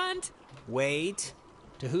 scavenger hunt! Wait.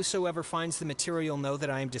 To whosoever finds the material, know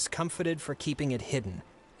that I am discomfited for keeping it hidden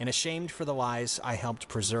and ashamed for the lies I helped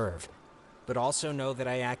preserve. But also know that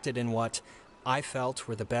I acted in what I felt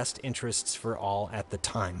were the best interests for all at the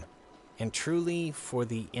time. And truly for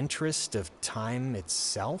the interest of time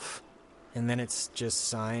itself? And then it's just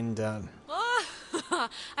signed, I've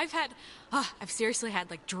seriously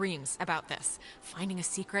had, like, dreams about this. Finding a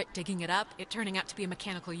secret, digging it up, it turning out to be a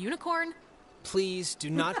mechanical unicorn. Please do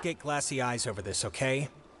not get glassy eyes over this, okay?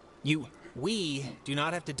 We do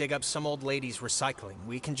not have to dig up some old lady's recycling.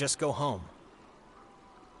 We can just go home.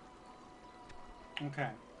 Okay.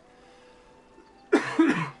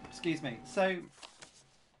 Excuse me. So,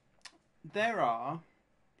 there are...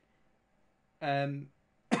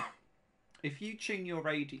 if you tune your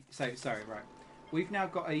radio... Sorry, right. We've now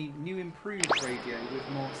got a new improved radio with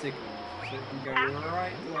more signals. So it can go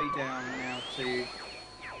right the way down now to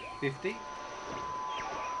 50.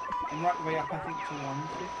 And right the way up, I think, to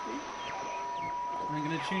 150. And I'm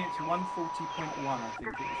going to tune it to 140.1, I think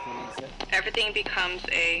it was what he said. Everything becomes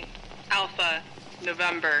a Alpha,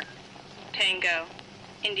 November, Tango,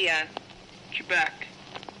 India, Quebec,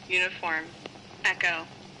 Uniform, Echo,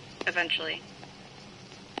 eventually.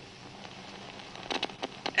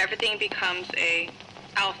 Everything becomes a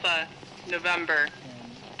Alpha, November,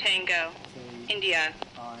 Tango, India,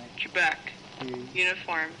 Quebec,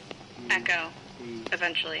 Uniform, Echo,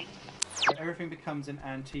 eventually. So everything becomes an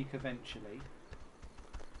antique eventually.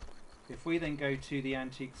 If we then go to the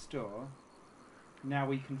antique store, now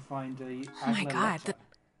we can find the Oh my god,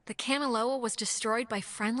 the Kamiloa was destroyed by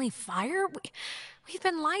friendly fire? We've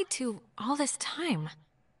been lied to all this time.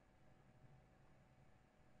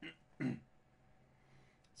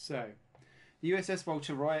 So, the USS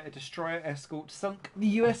Walter Roy, a destroyer escort, sunk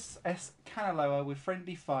the USS Kanaloa with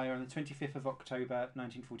friendly fire on the 25th of October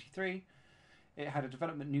 1943. It had a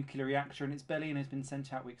development nuclear reactor in its belly and has been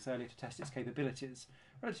sent out weeks earlier to test its capabilities.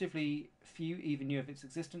 Relatively few even knew of its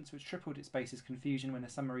existence, which tripled its base's confusion when the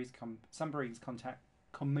submarine's contact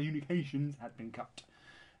communications had been cut.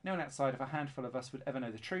 No one outside of a handful of us would ever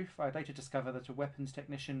know the truth. I later discovered that a weapons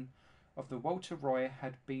technician of the Walter Roy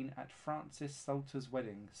had been at Francis Salter's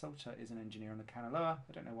wedding. Salter is an engineer on the Kanaloa.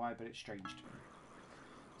 I don't know why, but it's strange to me.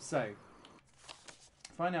 So,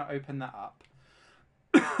 if I now open that up,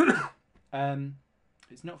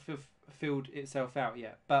 it's not filled itself out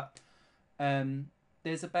yet, but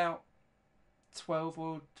there's about 12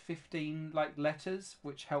 or 15 letters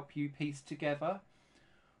which help you piece together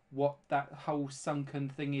what that whole sunken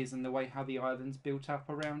thing is and the way how the island's built up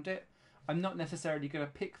around it. I'm not necessarily going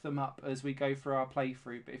to pick them up as we go through our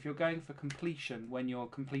playthrough, but if you're going for completion when you're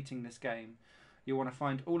completing this game, you'll want to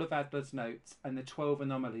find all of Adler's notes and the 12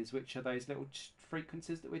 anomalies, which are those little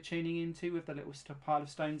frequencies that we're tuning into with the little pile of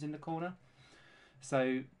stones in the corner.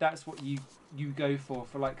 So that's what you go for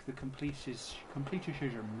like the completisms.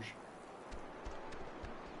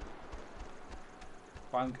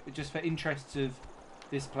 But just for interests of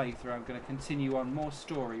this playthrough, I'm going to continue on more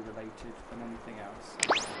story related than anything else.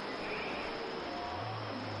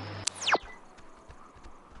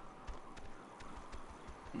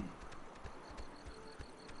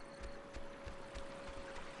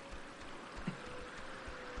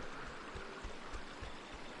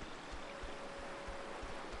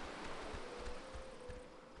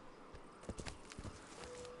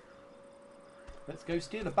 Let's go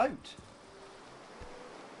steal a boat.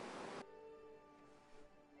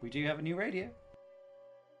 do have a new radio.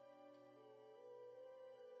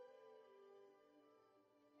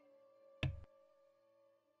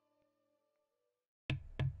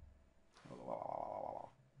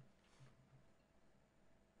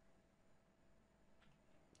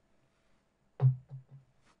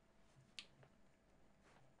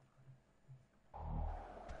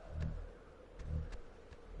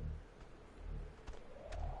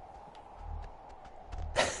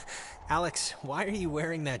 Alex, why are you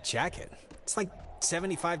wearing that jacket? It's like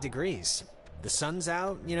 75 degrees. The sun's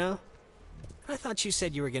out, you know? I thought you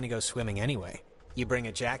said you were going to go swimming anyway. You bring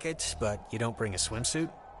a jacket, but you don't bring a swimsuit?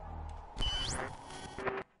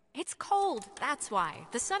 It's cold, that's why.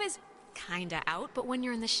 The sun is kinda out, but when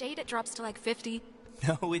you're in the shade, it drops to like 50.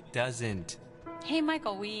 No, it doesn't. Hey,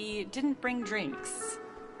 Michael, we didn't bring drinks.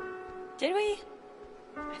 Did we?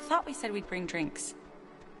 I thought we said we'd bring drinks.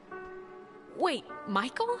 Wait,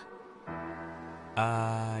 Michael?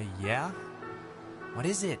 Yeah? What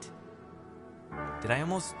is it? Did I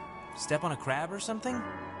almost step on a crab or something?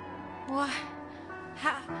 What?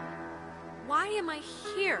 Why am I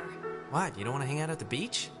here? What, you don't want to hang out at the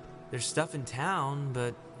beach? There's stuff in town,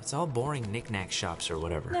 but it's all boring knick-knack shops or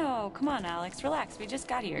whatever. No, come on, Alex, relax. We just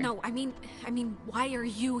got here. No, I mean, why are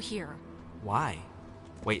you here? Why?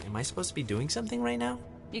 Wait, am I supposed to be doing something right now?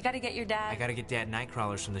 You gotta get your dad... I gotta get Dad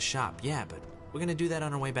nightcrawlers from the shop, yeah, but we're gonna do that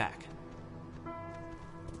on our way back.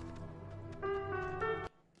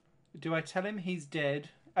 Do I tell him he's dead?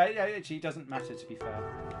 Actually, it doesn't matter, to be fair.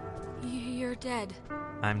 You're dead.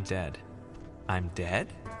 I'm dead. I'm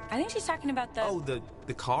dead? I think she's talking about the... Oh,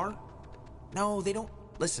 the car? No, they don't...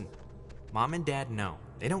 Listen, Mom and Dad know.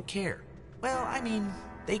 They don't care. Well, I mean,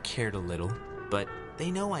 they cared a little, but they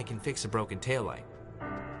know I can fix a broken taillight.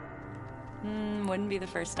 Wouldn't be the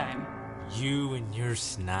first time. You and your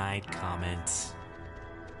snide comments.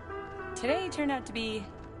 Today turned out to be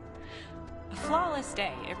a flawless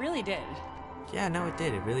day. It really did. Yeah, no, it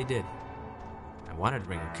did. It really did. I wanted to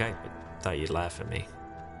bring a kite, but thought you'd laugh at me.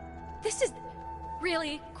 This is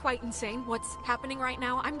really quite insane what's happening right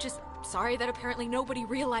now. I'm just sorry that apparently nobody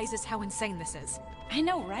realizes how insane this is. I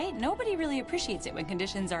know, right? Nobody really appreciates it when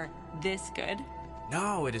conditions are this good.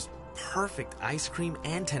 No, it is perfect ice cream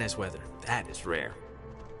and tennis weather. That is rare.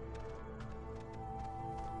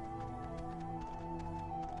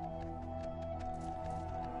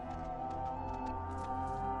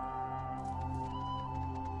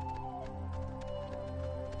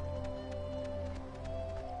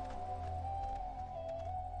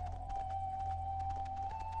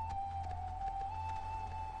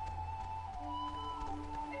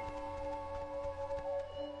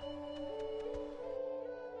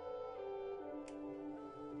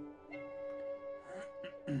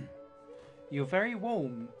 You're very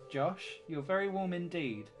warm, Josh. You're very warm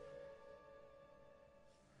indeed.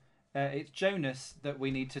 It's Jonas that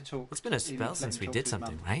we need to talk. It's been a spell since we did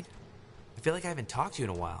something, right? I feel like I haven't talked to you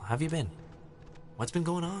in a while. How have you been? What's been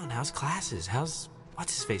going on? How's classes? How's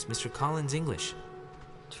what's-his-face, Mr. Collins' English?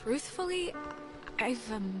 Truthfully, I've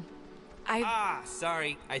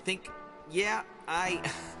sorry. I think, yeah, I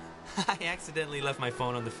accidentally left my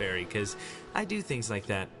phone on the ferry, because I do things like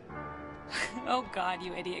that. Oh God,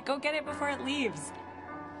 you idiot. Go get it before it leaves.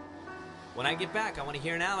 When I get back, I want to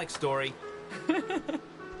hear an Alex story.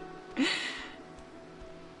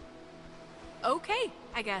 Okay,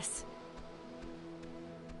 I guess.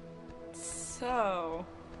 So...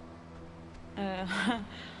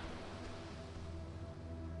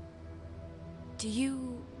 Do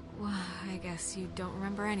you... Well, I guess you don't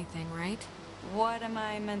remember anything, right? What am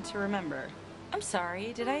I meant to remember? I'm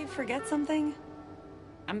sorry, did I forget something?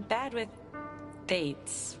 I'm bad with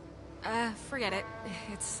dates. Forget it.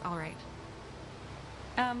 It's alright.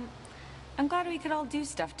 I'm glad we could all do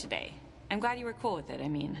stuff today. I'm glad you were cool with it, I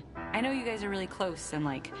mean. I know you guys are really close, and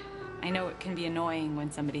like, I know it can be annoying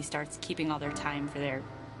when somebody starts keeping all their time for their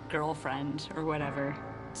girlfriend or whatever.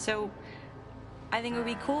 So, I think it would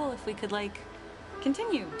be cool if we could, like,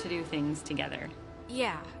 continue to do things together.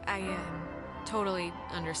 Yeah, I, totally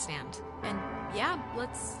understand. And yeah,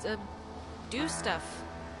 let's, do stuff.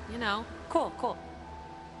 You know. Cool, cool.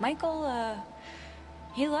 Michael,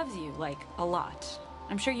 he loves you, like, a lot.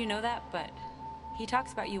 I'm sure you know that, but he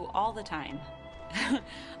talks about you all the time.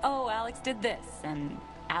 Oh, Alex did this, and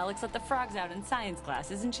Alex let the frogs out in science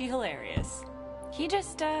class. Isn't she hilarious? He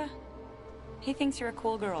just, he thinks you're a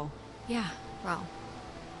cool girl. Yeah, well,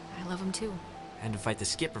 I love him too. I had to fight the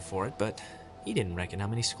skipper for it, but he didn't reckon how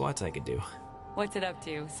many squats I could do. What's it up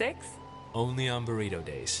to, 6? Only on burrito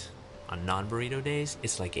days. On non-burrito days,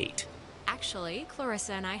 it's like 8. Actually,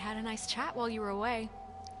 Clarissa and I had a nice chat while you were away.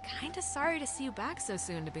 Kinda sorry to see you back so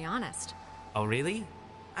soon, to be honest. Oh, really?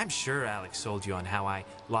 I'm sure Alex sold you on how I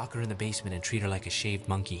lock her in the basement and treat her like a shaved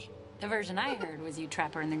monkey. The version I heard was you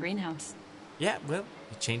trap her in the greenhouse. Yeah, well,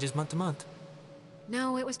 it changes month to month.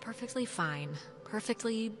 No, it was perfectly fine.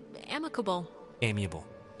 Perfectly amicable. Amiable.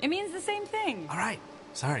 It means the same thing. All right.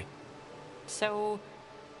 Sorry. So,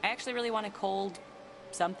 I actually really want a cold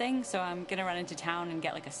something, so I'm gonna run into town and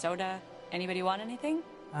get like a soda. Anybody want anything?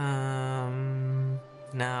 Nah,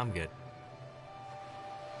 I'm good.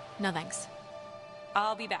 No thanks.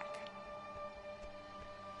 I'll be back.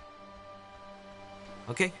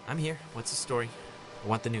 Okay, I'm here. What's the story? I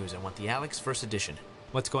want the news. I want the Alex first edition.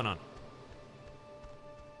 What's going on?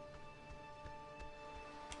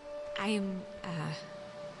 I'm,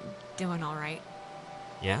 doing all right.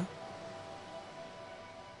 Yeah?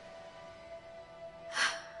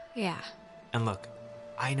 Yeah. And look,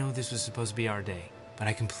 I know this was supposed to be our day, but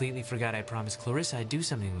I completely forgot I promised Clarissa I'd do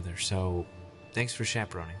something with her, so thanks for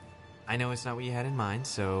chaperoning. I know it's not what you had in mind,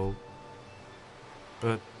 so...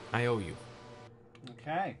 but I owe you.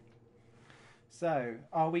 Okay. So,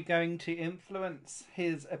 are we going to influence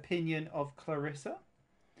his opinion of Clarissa?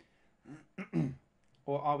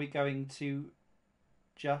 Or are we going to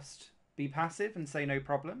just be passive and say no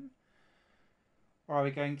problem? Or are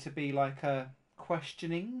we going to be like a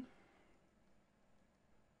questioning?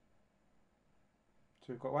 So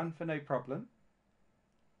we've got one for no problem.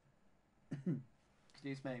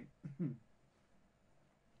 Excuse me.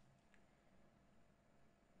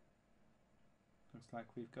 Looks like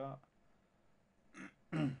we've got...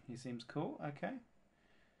 He seems cool, okay.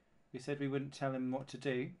 We said we wouldn't tell him what to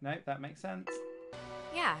do. Nope, that makes sense.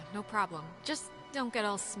 Yeah, no problem. Just don't get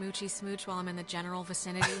all smoochy smooch while I'm in the general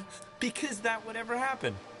vicinity. Because that would ever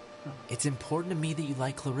happen. It's important to me that you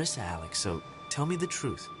like Clarissa, Alex, so tell me the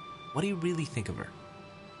truth. What do you really think of her?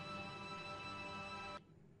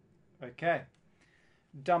 Okay.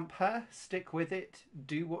 Dump her, stick with it,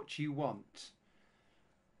 do what you want.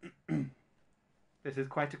 This is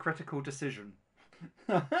quite a critical decision.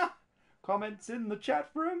 Comments in the chat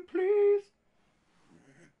room, please.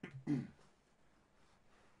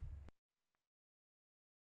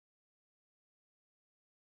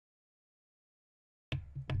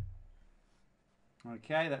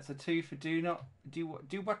 Okay, that's a 2 for do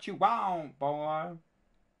what you want, boy.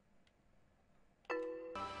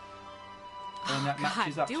 And that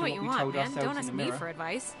matches up do to what what you we want, told man. ourselves Don't in ask the me mirror. for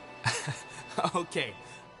advice. Okay,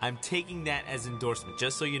 I'm taking that as endorsement,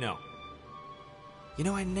 just so you know. You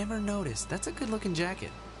know, I never noticed. That's a good-looking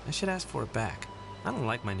jacket. I should ask for it back. I don't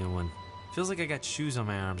like my new one. Feels like I got shoes on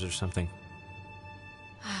my arms or something.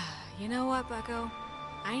 You know what, Bucko?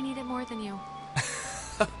 I need it more than you.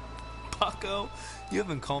 Bucko? You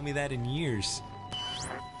haven't called me that in years.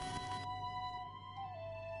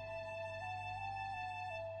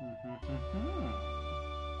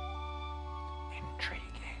 Intriguing.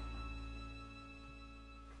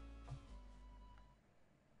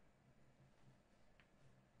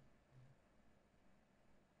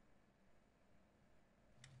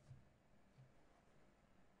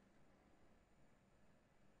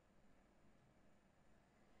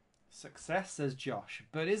 Success, says Josh,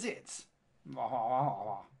 but is it?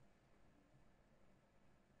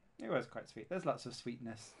 It was quite sweet. There's lots of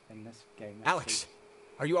sweetness in this game. Alex,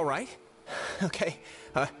 are you all right? Okay.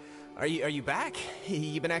 Are you back?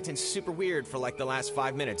 You've been acting super weird for like the last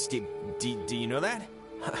 5 minutes. Do you know that?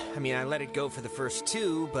 I mean, I let it go for the first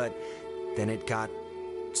 2, but then it got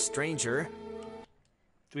stranger.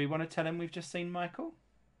 Do we want to tell him we've just seen Michael?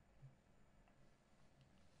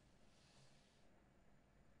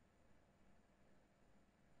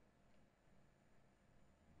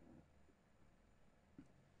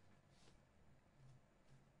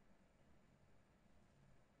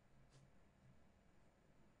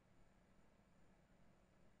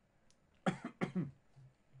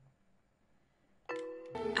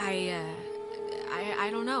 I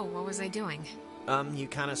don't know. What was I doing? You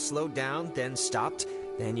kind of slowed down, then stopped.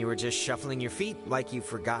 Then you were just shuffling your feet like you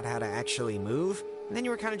forgot how to actually move. And then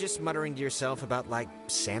you were kind of just muttering to yourself about, like,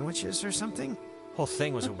 sandwiches or something. Whole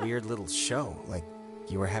thing was a weird little show. Like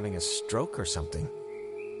you were having a stroke or something.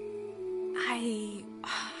 I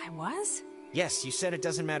was? Yes, you said it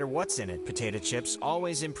doesn't matter what's in it. Potato chips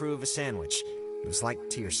always improve a sandwich. It was like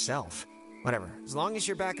to yourself. Whatever. As long as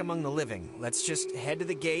you're back among the living, let's just head to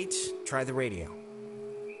the gate, try the radio.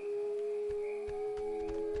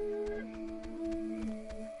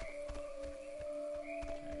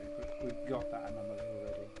 We've got that anomaly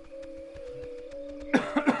already.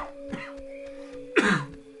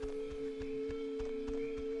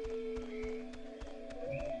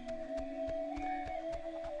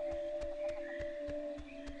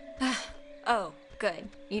 Oh, good.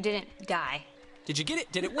 You didn't die. Did you get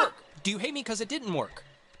it? Did it work? Do you hate me because it didn't work?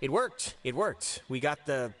 It worked. It worked. We got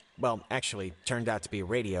the... Well, actually, turned out to be a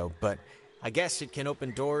radio, but I guess it can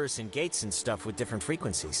open doors and gates and stuff with different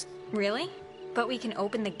frequencies. Really? But we can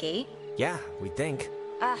open the gate? Yeah, we think.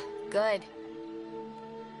 Ah, good.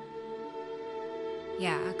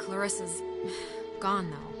 Yeah, Clarissa's gone,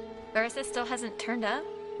 though. Clarissa still hasn't turned up?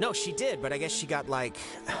 No, she did, but I guess she got, like...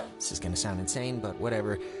 This is gonna sound insane, but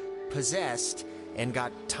whatever. Possessed and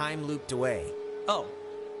got time-looped away. Oh.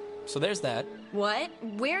 So there's that. What?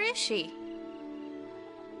 Where is she?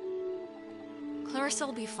 Clarissa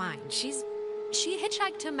will be fine. She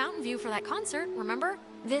hitchhiked to Mountain View for that concert, remember?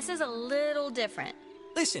 This is a little different.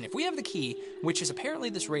 Listen, if we have the key, which is apparently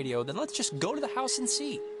this radio, then let's just go to the house and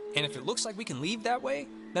see. And if it looks like we can leave that way,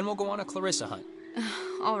 then we'll go on a Clarissa hunt.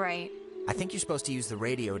 All right. I think you're supposed to use the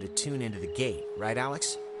radio to tune into the gate, right,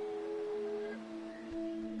 Alex?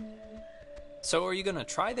 So are you gonna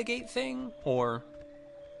try the gate thing, or...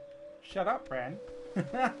 Shut up, Bran.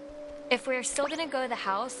 If we're still gonna go to the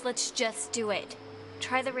house, let's just do it.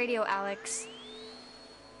 Try the radio, Alex.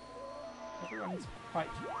 Everyone's quite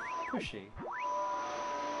pushy.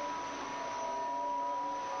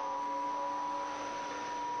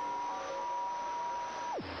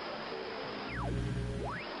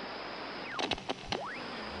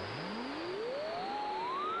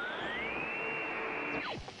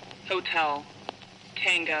 Hotel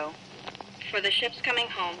Tango. For the ships coming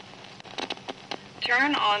home,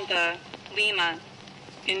 turn on the Lima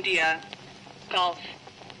India Golf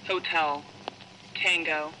Hotel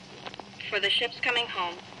Tango. For the ships coming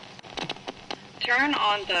home, turn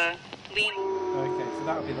on the Lima... Okay, so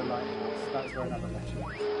that would be the lighthouse. That's where another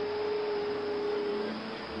letter is.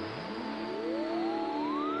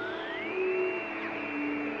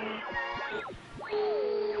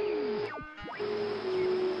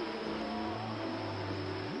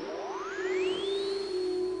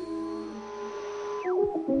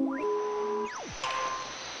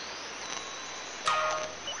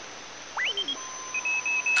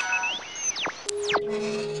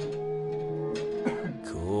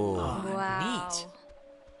 Cool. Wow. Neat.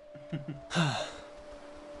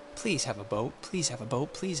 Please have a boat. Please have a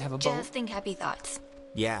boat. Please have a boat. Just think happy thoughts.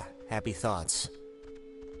 Yeah, happy thoughts.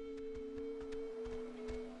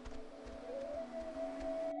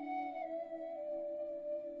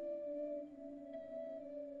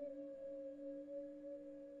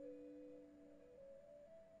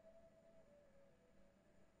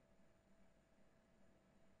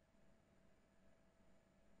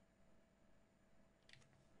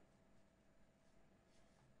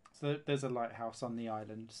 So there's a lighthouse on the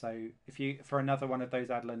island. So if you, for another one of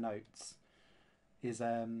those Adler notes, is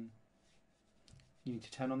you need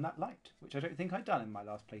to turn on that light, which I don't think I'd done in my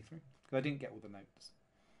last playthrough because I didn't get all the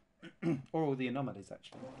notes or all the anomalies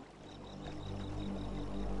actually.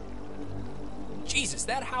 Jesus,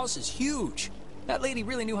 that house is huge. That lady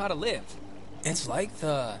really knew how to live. It's like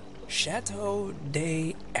the Chateau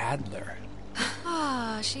de Adler.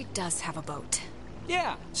 Ah, she does have a boat.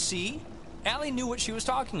 Yeah, see? Allie knew what she was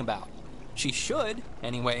talking about. She should,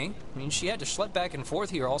 anyway. I mean, she had to schlep back and forth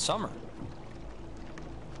here all summer.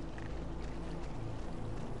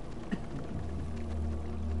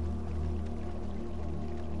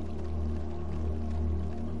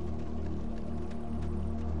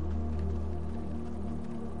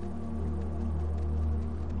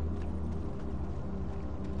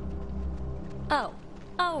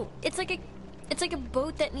 Oh, it's like a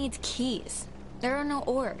boat that needs keys. There are no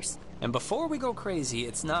oars. And before we go crazy,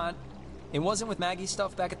 it wasn't with Maggie's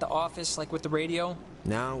stuff back at the office, like with the radio?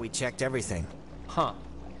 No, we checked everything. Huh.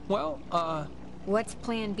 Well, What's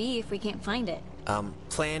plan B if we can't find it?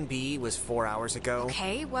 Plan B was 4 hours ago.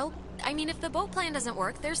 Okay, well, I mean, if the boat plan doesn't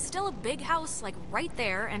work, there's still a big house, like, right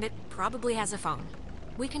there, and it probably has a phone.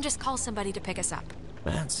 We can just call somebody to pick us up.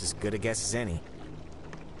 That's as good a guess as any.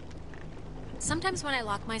 Sometimes when I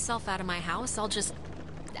lock myself out of my house,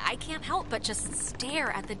 I can't help but just stare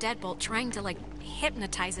at the deadbolt, trying to, like,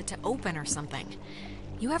 hypnotize it to open or something.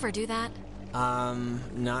 You ever do that?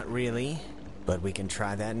 Not really. But we can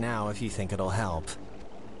try that now if you think it'll help.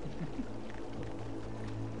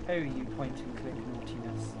 Oh, you point and click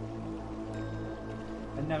naughtiness.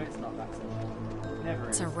 And no, it's not that simple. Never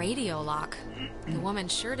It's is. a radio lock. The woman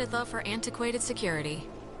sure did love her antiquated security.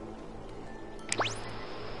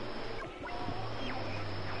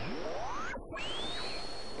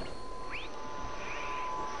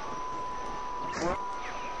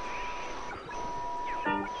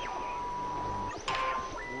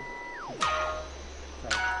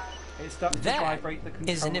 It starts to That vibrate the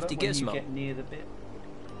controller is a nifty when gizmo. you get near the bit.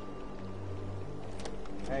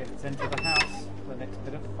 Okay, let's enter the house for the next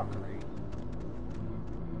bit of fuckery.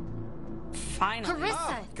 Finally. Clarissa,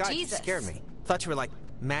 Oh, God, Jesus. you scared me. Thought you were like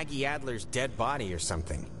Maggie Adler's dead body or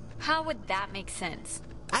something. How would that make sense?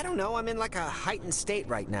 I don't know, I'm in like a heightened state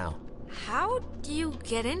right now. How do you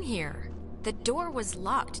get in here? The door was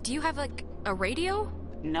locked. Do you have, like, a radio?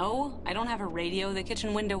 No, I don't have a radio. The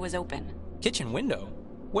kitchen window was open. Kitchen window?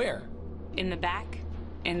 Where? In the back?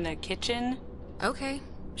 In the kitchen? Okay,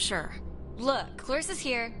 sure. Look, Clarissa's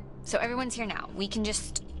here, so everyone's here now. We can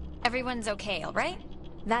just... Everyone's okay, all right?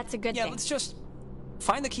 That's a good Yeah, thing. let's just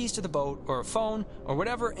find the keys to the boat or a phone or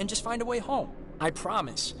whatever and just find a way home. I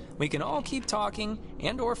promise. We can all keep talking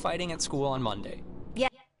and or fighting at school on Monday. Yeah.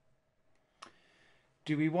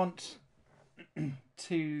 Do we want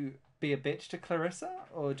to be a bitch to Clarissa,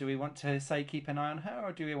 or do we want to say keep an eye on her,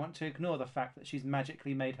 or do we want to ignore the fact that she's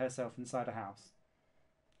magically made herself inside a house?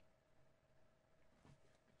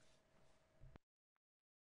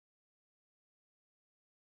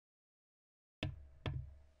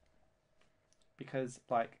 Because,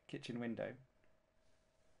 like, kitchen window.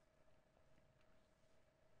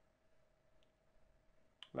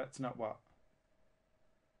 Let's not what?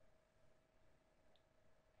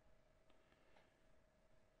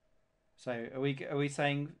 So are we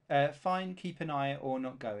saying fine, keep an eye, or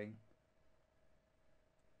not going?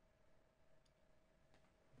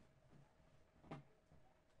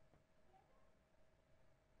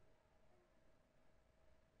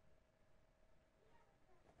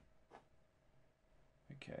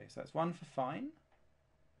 Okay, so that's one for fine.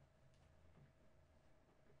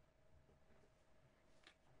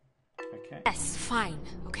 Okay. Yes, fine.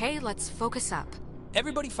 Okay, let's focus up.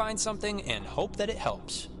 Everybody find something and hope that it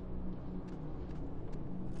helps.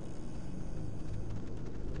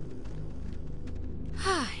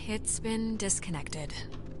 It's been disconnected.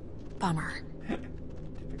 Bummer.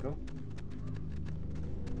 Typical.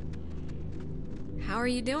 How are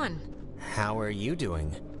you doing? How are you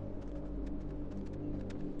doing?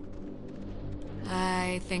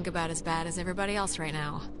 I think about as bad as everybody else right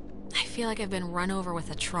now. I feel like I've been run over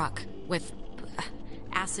with a truck with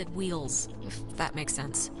acid wheels, if that makes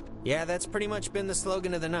sense. Yeah, that's pretty much been the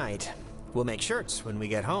slogan of the night. We'll make shirts when we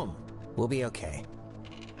get home. We'll be okay.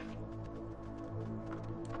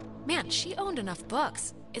 Man, she owned enough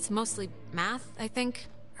books. It's mostly math, I think,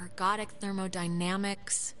 ergodic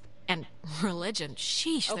thermodynamics, and religion.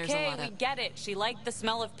 Sheesh, there's a lot Okay, of... we get it. She liked the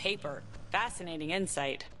smell of paper. Fascinating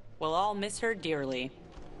insight. We'll all miss her dearly.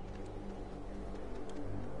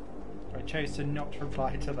 I chose to not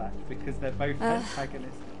reply to that because they're both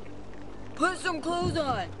antagonistic. Put some clothes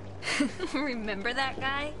on. Remember that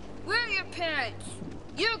guy? Where are your parents?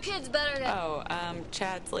 Your kid's better than... Oh,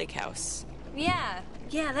 Chad's Lake House. Yeah,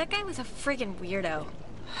 that guy was a friggin' weirdo.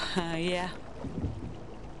 Yeah.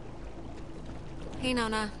 Hey,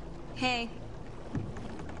 Nona. Hey.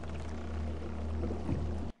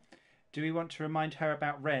 Do we want to remind her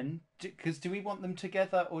about Ren? Because do we want them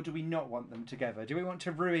together or do we not want them together? Do we want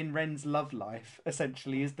to ruin Ren's love life,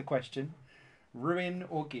 essentially, is the question. Ruin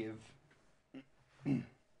or give?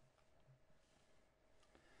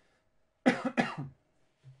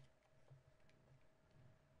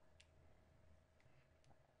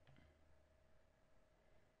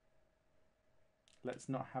 Let's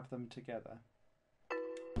not have them together.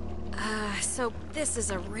 So this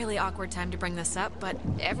is a really awkward time to bring this up, but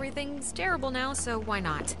everything's terrible now, so why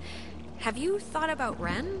not? Have you thought about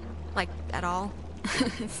Ren? Like, at all?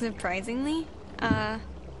 Surprisingly, a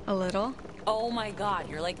little. Oh my god,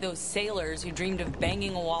 you're like those sailors who dreamed of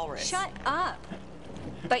banging a walrus. Shut up!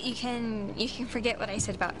 But you can forget what I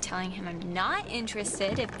said about telling him I'm not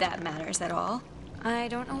interested, if that matters at all. I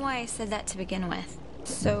don't know why I said that to begin with.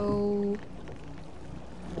 So...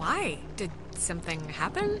 Why? Did something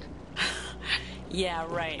happen? Yeah,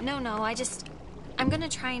 right. No, I'm gonna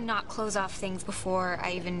try and not close off things before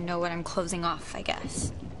I even know what I'm closing off, I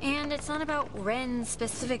guess. And it's not about Ren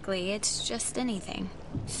specifically, it's just anything.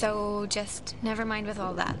 So just never mind with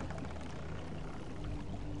all that.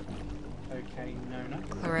 Okay, Nona.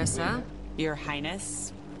 Clarissa? Your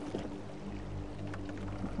Highness?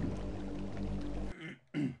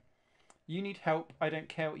 You need help. I don't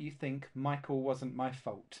care what you think. Michael wasn't my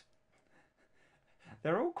fault.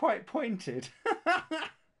 They're all quite pointed.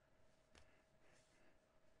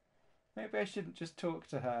 Maybe I shouldn't just talk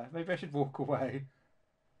to her. Maybe I should walk away.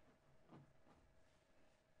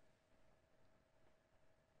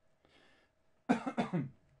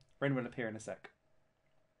 Ren will appear in a sec.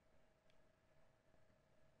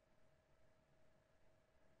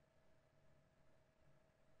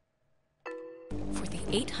 For the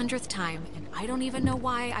 800th time, and I don't even know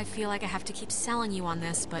why I feel like I have to keep selling you on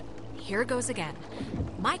this, but here goes again.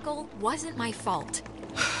 Michael wasn't my fault.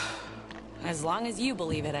 As long as you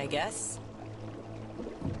believe it, I guess.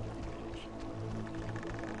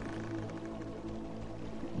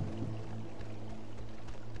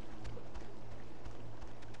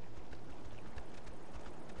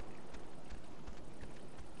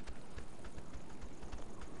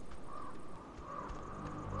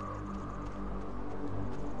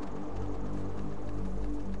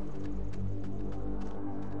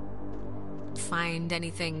 find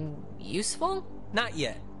anything useful? Not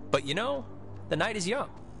yet. But you know, the night is young.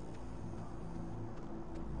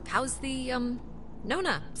 How's the,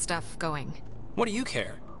 Nona stuff going? What do you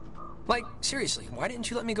care? Like, seriously, why didn't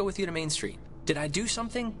you let me go with you to Main Street? Did I do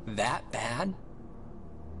something that bad?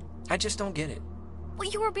 I just don't get it. Well,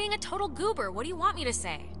 you were being a total goober. What do you want me to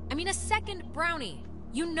say? I mean, a second brownie.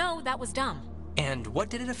 You know that was dumb. And what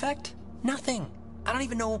did it affect? Nothing. I don't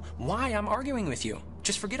even know why I'm arguing with you.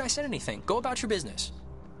 Just forget I said anything. Go about your business.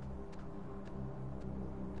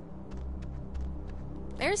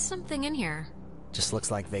 There's something in here. Just looks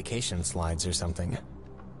like vacation slides or something.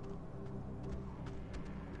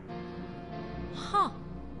 Huh.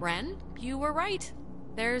 Ren, you were right.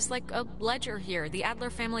 There's like a ledger here. The Adler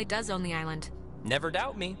family does own the island. Never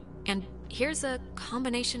doubt me. And here's a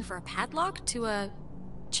combination for a padlock to a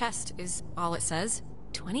chest is all it says.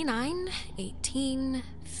 29, 18,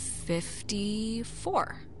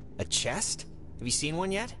 54. A chest? Have you seen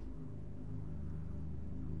one yet?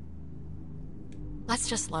 Let's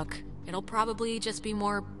just look. It'll probably just be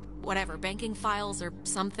more, whatever, banking files or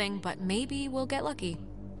something, but maybe we'll get lucky.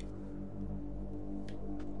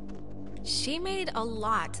 She made a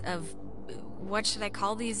lot of, what should I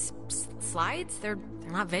call these slides? They're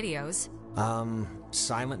not videos.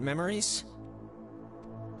 Silent memories?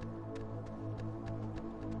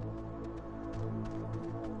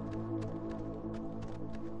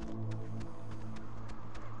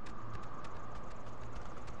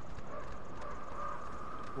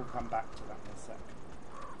 We'll come back to that in a sec.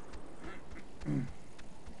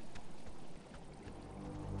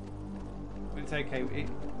 It's okay.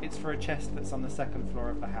 It's for a chest that's on the second floor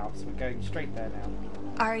of the house. We're going straight there now.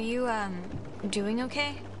 Are you, doing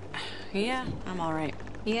okay? Yeah, I'm alright.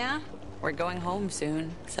 Yeah? We're going home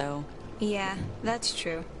soon, so... Yeah, that's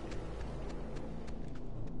true.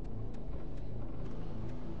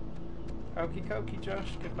 Okie dokie,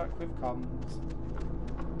 Josh. Good luck with comms.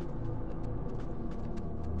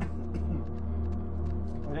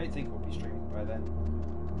 I don't think we'll be streaming by then.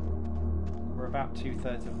 We're about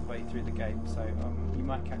 2/3 of the way through the game, so you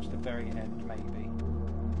might catch the very end, maybe.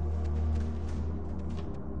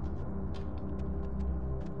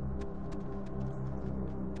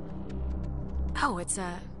 Oh, it's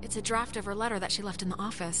a draft of her letter that she left in the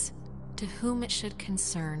office. To whom it should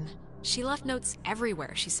concern. She left notes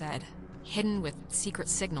everywhere, she said. Hidden with secret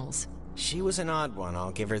signals. She was an odd one,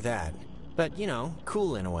 I'll give her that. But, you know,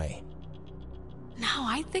 cool in a way. No,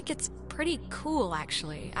 I think it's pretty cool,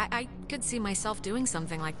 actually. I could see myself doing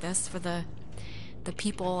something like this for the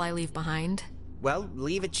people I leave behind. Well,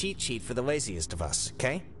 leave a cheat sheet for the laziest of us,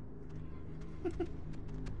 okay?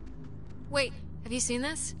 Wait, have you seen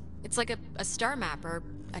this? It's like a star map or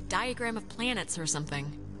a diagram of planets or something.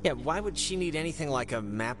 Yeah, why would she need anything like a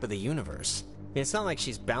map of the universe? It's not like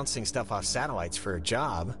she's bouncing stuff off satellites for a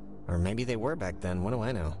job. Or maybe they were back then, what do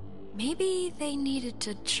I know? Maybe they needed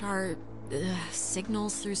to chart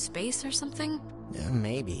signals through space or something? Yeah,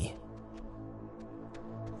 maybe.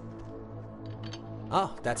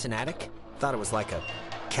 Oh, that's an attic? Thought it was like a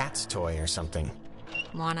cat's toy or something.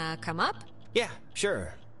 Wanna come up? Yeah,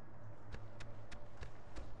 sure.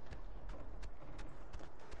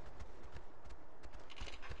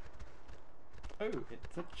 Oh,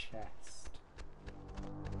 it's a chest.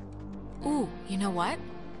 Ooh, you know what?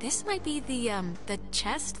 This might be the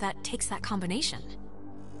chest that takes that combination.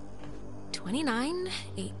 29,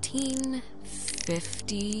 18,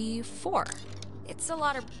 54. It's a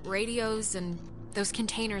lot of radios and those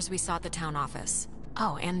containers we saw at the town office.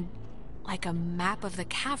 Oh, and like a map of the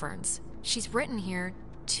caverns. She's written here,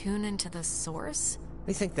 tune into the source? What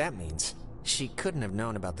do you think that means? She couldn't have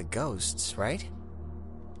known about the ghosts, right?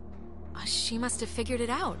 She must have figured it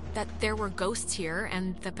out, that there were ghosts here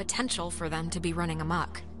and the potential for them to be running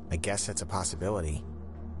amok. I guess that's a possibility.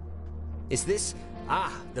 Is this...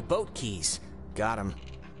 Ah, the boat keys. Got 'em.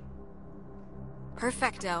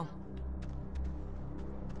 Perfecto.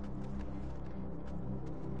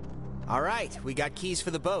 All right, we got keys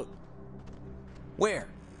for the boat. Where?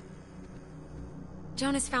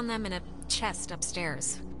 Jonas found them in a chest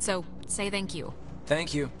upstairs, so say thank you.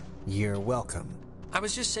 Thank you. You're welcome. I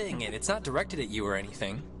was just saying it. It's not directed at you or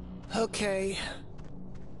anything. Okay.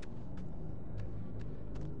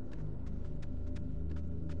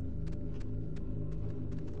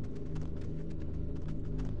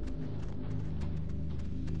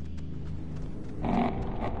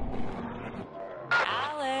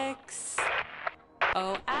 Alex!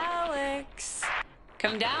 Oh, Alex!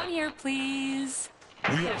 Come down here, please.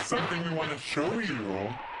 We have something we want to show you.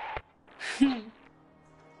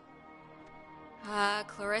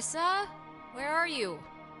 Clarissa? Where are you?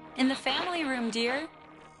 In the family room, dear.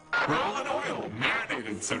 We're all in oil,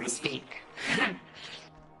 marinated, so to speak.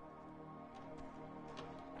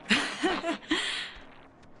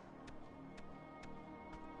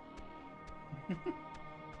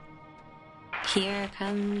 Here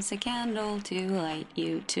comes a candle to light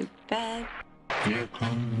you to bed. Here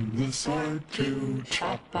comes the sword to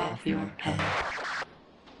chop off your head.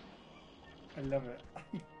 I love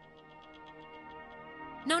it.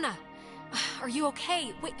 Nona, are you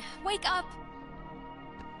okay? Wake up!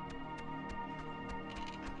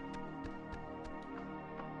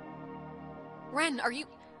 Ren, are you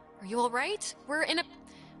all right? We're in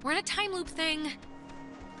a time loop thing.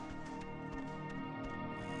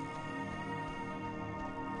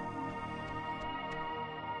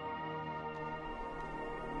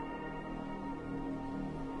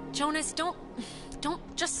 Jonas, don't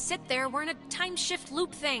just sit there. We're in a time shift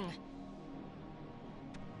loop thing.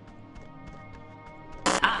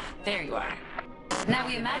 Ah, there you are. Now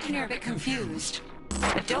we imagine you're a bit confused.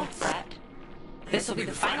 But don't fret. This will be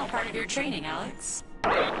the final part of your training, Alex.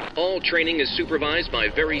 All training is supervised by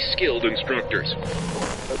very skilled instructors.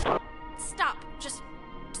 Stop. Just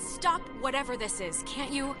stop whatever this is.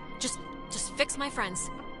 Can't you? Just fix my friends.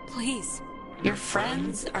 Please. Your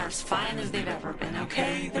friends are as fine as they've ever been,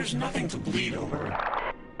 okay? There's nothing to bleed over.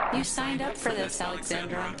 You signed up for this,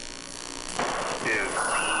 Alexandra. Is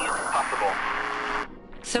possible.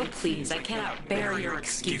 So please, I cannot bear your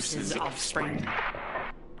excuses, offspring.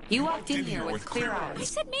 You walked in here with clear eyes. I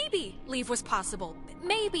said maybe leave was possible.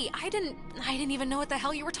 Maybe. I didn't even know what the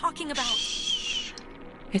hell you were talking about.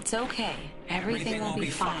 It's okay. Everything will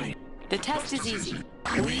be fine. The test is easy.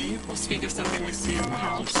 We will speak of something we see in the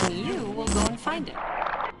house. And you will go and find it.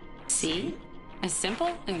 See? As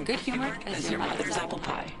simple and good-humored as your mother's apple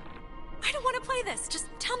pie. I don't want to play this. Just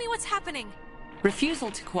tell me what's happening.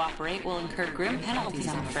 Refusal to cooperate will incur grim penalties,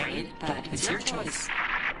 I'm afraid, but it's your choice.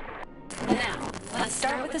 Now, let's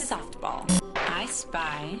start with the softball. I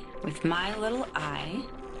spy, with my little eye,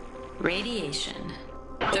 radiation.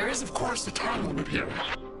 There is, of course, a time limit here.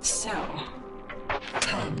 So,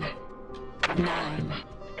 10, 9,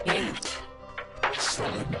 8,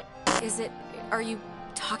 7. Are you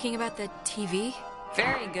talking about the TV?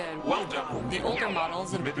 Very good. Well done. The older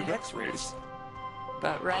models emitted X-rays.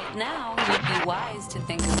 But right now, you'd be wise to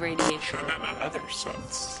think of radiation. In another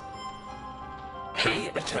sense. Pay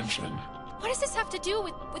attention. What does this have to do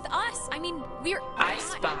with us? I mean, I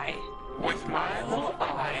spy. With my little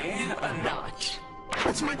eye, a notch.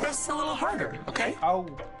 Let's make this a little harder, okay? Oh,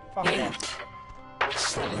 fuck 8,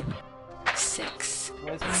 7, 6.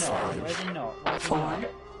 Where's the knot? Where's the knot? 4,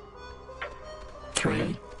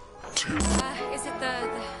 3, 2. Is it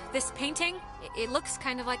this painting? It looks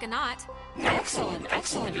kind of like a knot. Excellent,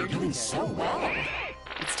 excellent. You're doing so well.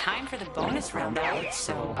 It's time for the bonus round, Alex,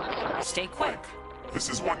 so stay quick. This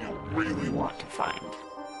is what you'll really want to find.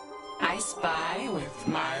 I spy with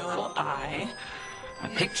my little eye a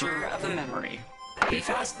picture of a memory. Be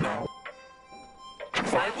fast now.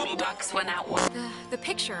 5 little ducks went out one. The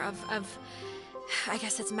picture of I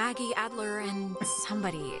guess it's Maggie, Adler, and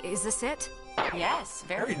somebody. Is this it? Yes,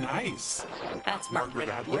 Very nice. That's Margaret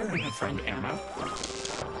Adler and her friend Anna.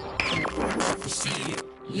 See,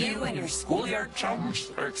 you and your schoolyard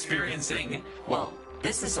chums are experiencing, well,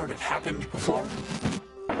 this has sort of happened before.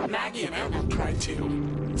 Maggie and Anna tried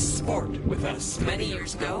to sport with us many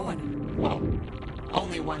years ago, and, well,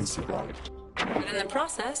 only one survived. But in the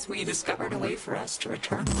process, we discovered a way for us to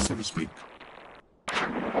return, so to speak.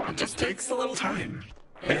 It just takes a little time,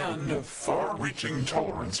 and a far-reaching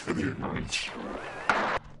tolerance for the ignorant.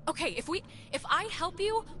 Okay, if I help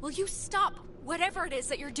you, will you stop whatever it is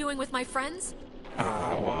that you're doing with my friends?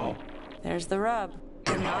 Well, there's the rub.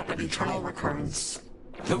 they're not an eternal recurrence.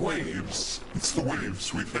 The waves, it's the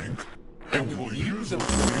waves, we think. And we will use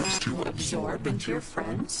those waves to absorb into your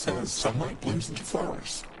friends as sunlight blooms into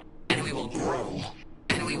flowers. And we will grow,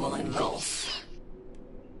 and we will engulf.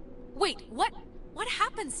 Wait, what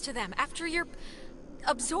happens to them after you're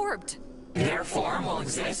absorbed? Their form will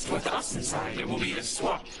exist with us inside. It will be a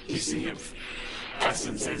swap, you see, of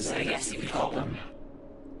essences, I guess you could call them.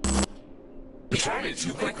 We tried it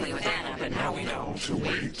too quickly with Anna, but now we know to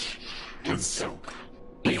wait and soak.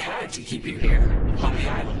 We had to keep you here, on the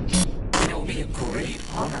island. And it will be a great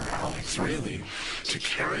honor, Alex, really, to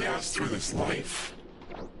carry us through this life.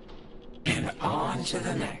 And on to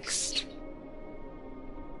the next.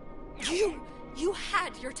 You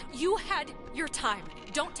had your time.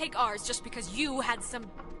 Don't take ours just because you had some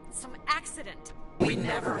accident. We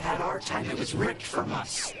never had our time. It was ripped from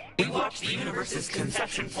us. We watched the universe's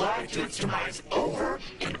conception fly to its demise over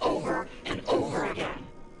and over and over again.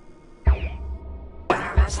 When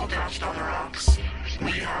our vessel dashed on the rocks,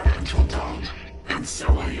 We have until dawn, and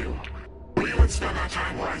so will you. We would spend our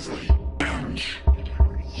time wisely, and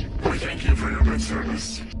we thank you for your good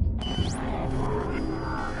service.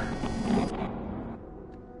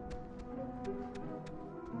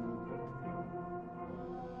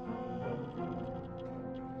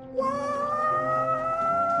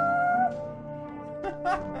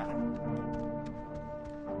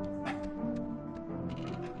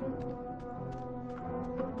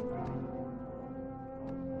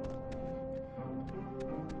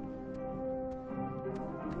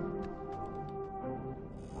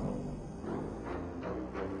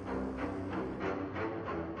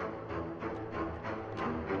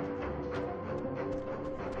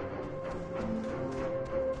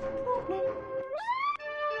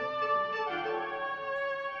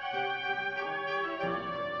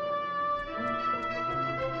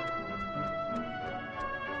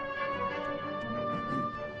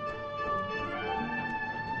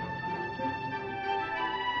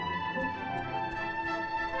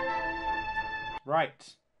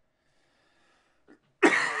 Right.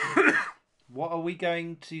 What are we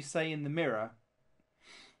going to say in the mirror?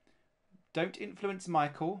 Don't influence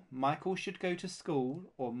Michael. Michael should go to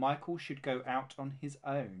school, or Michael should go out on his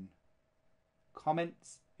own.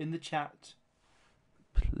 Comments in the chat,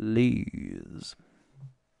 please.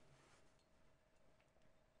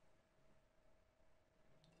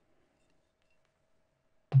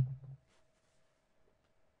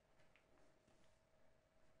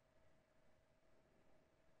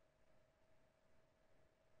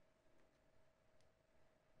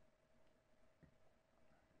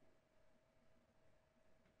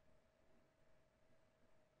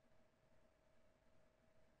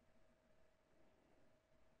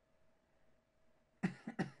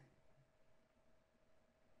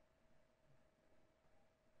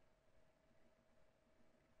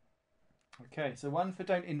 Okay, so one for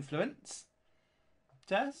don't influence.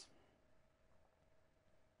 Jazz?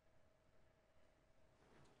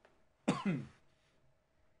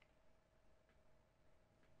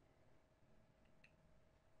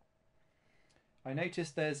 I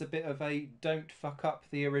noticed there's a bit of a don't fuck up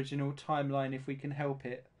the original timeline if we can help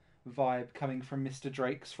it vibe coming from Mr.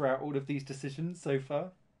 Drakes throughout all of these decisions so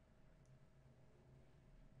far.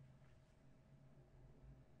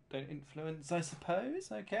 Don't influence, I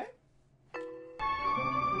suppose. Okay.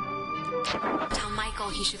 Tell Michael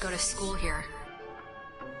he should go to school here.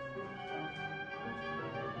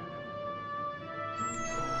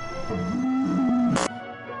 So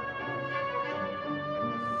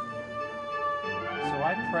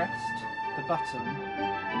I pressed the button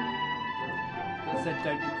that said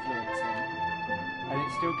don't influence him, and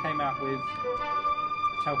it still came out with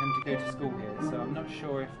tell him to go to school here. So I'm not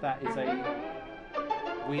sure if that is a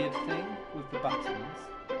weird thing with the buttons.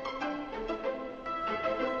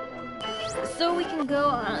 So we can go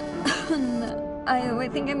on. I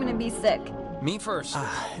think I'm gonna be sick. Me first.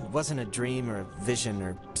 It wasn't a dream or a vision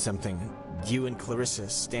or something. You and Clarissa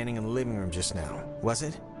standing in the living room just now, was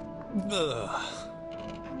it? No.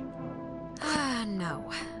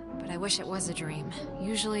 But I wish it was a dream.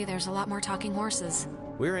 Usually there's a lot more talking horses.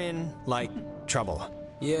 We're in, like, trouble.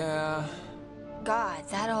 Yeah. God,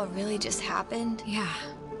 that all really just happened? Yeah,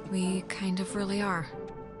 we kind of really are.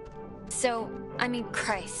 So, I mean,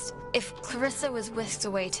 Christ. If Clarissa was whisked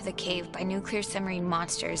away to the cave by nuclear submarine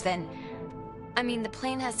monsters, then... I mean, the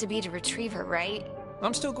plan has to be to retrieve her, right?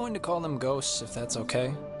 I'm still going to call them ghosts, if that's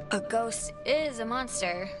okay. A ghost is a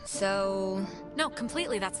monster, so... No,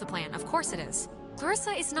 completely that's the plan. Of course it is.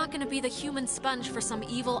 Clarissa is not going to be the human sponge for some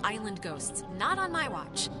evil island ghosts. Not on my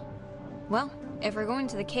watch. Well, if we're going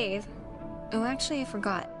to the cave... Oh, actually, I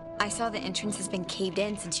forgot. I saw the entrance has been caved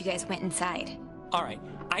in since you guys went inside. Alright,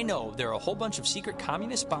 I know there are a whole bunch of secret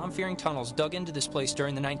communist bomb-fearing tunnels dug into this place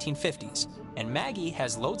during the 1950s. And Maggie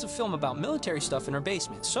has loads of film about military stuff in her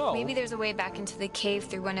basement, so... Maybe there's a way back into the cave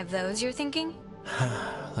through one of those, you're thinking?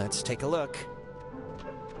 Let's take a look.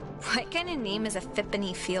 What kind of name is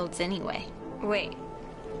Epiphany Fields anyway? Wait,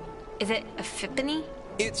 is it Epiphany?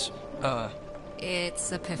 It's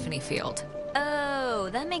Epiphany Field. Oh,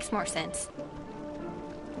 that makes more sense.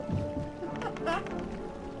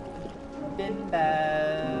 Bimbo.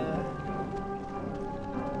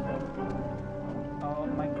 Oh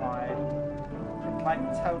my god. It's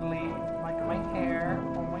like totally like my hair.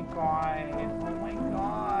 Oh my god. Oh my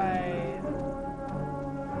god.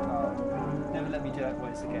 Oh, never let me do that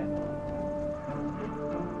voice again.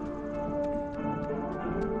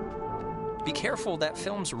 Be careful, that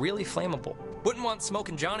film's really flammable. Wouldn't want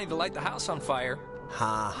Smokin' Johnny to light the house on fire.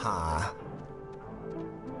 Ha ha.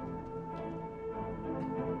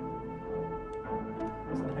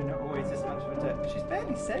 So not always this much of a dick. She's big.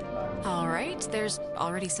 He said no. All right, there's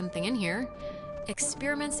already something in here.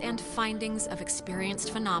 Experiments and findings of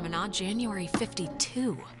experienced phenomena, January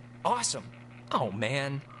 52. Awesome. Oh,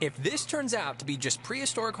 man. If this turns out to be just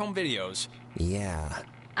prehistoric home videos... Yeah.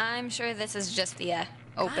 I'm sure this is just the,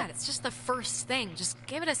 open. God, it's just the first thing. Just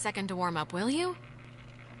give it a second to warm up, will you?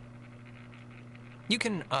 You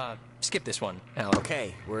can, skip this one, Alex.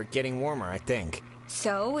 Okay, we're getting warmer, I think.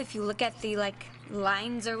 So, if you look at the,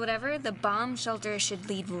 lines or whatever, the bomb shelter should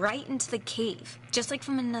lead right into the cave. Just like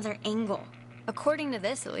from another angle. According to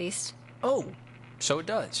this, at least. Oh, so it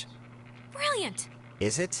does. Brilliant!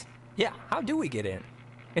 Is it? Yeah, how do we get in?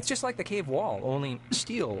 It's just like the cave wall, only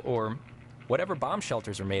steel or whatever bomb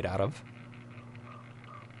shelters are made out of.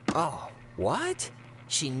 Oh, what?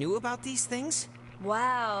 She knew about these things?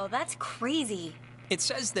 Wow, that's crazy. It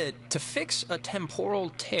says that to fix a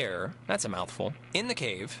temporal tear, that's a mouthful, in the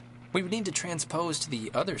cave, we would need to transpose to the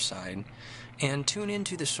other side and tune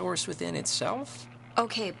into the source within itself?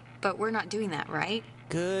 Okay, but we're not doing that, right?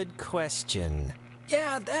 Good question.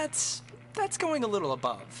 Yeah, that's going a little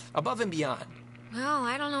above and beyond. Well,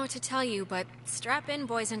 I don't know what to tell you, but strap in,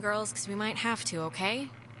 boys and girls, because we might have to, okay?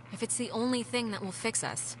 If it's the only thing that will fix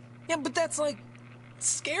us. Yeah, but that's,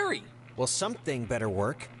 scary. Well, something better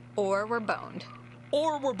work. Or we're boned.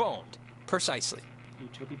 Or we're boned. Precisely. You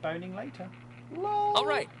two will be boning later. All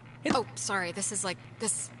right. Oh, sorry,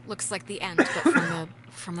 this looks like the end, but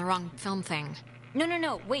from the wrong film thing.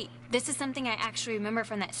 No, wait. This is something I actually remember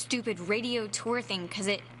from that stupid radio tour thing, because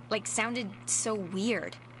it, sounded so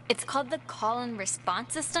weird. It's called the call and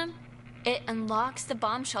response system. It unlocks the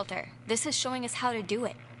bomb shelter. This is showing us how to do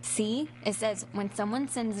it. See? It says, when someone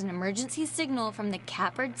sends an emergency signal from the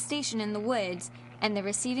Capard station in the woods, and the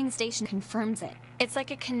receiving station confirms it. It's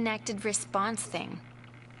like a connected response thing.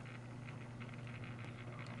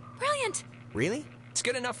 Brilliant! Really? It's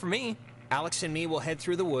good enough for me. Alex and me will head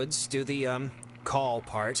through the woods, do the, call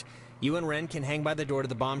part. You and Ren can hang by the door to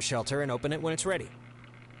the bomb shelter and open it when it's ready.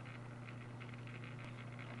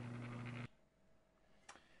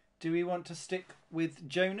 Do we want to stick with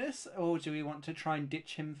Jonas, or do we want to try and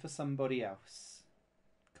ditch him for somebody else?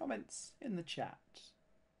 Comments in the chat.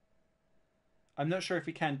 I'm not sure if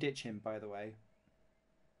we can ditch him, by the way.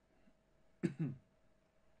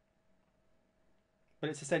 But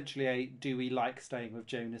it's essentially a, do we like staying with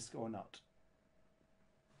Jonas or not?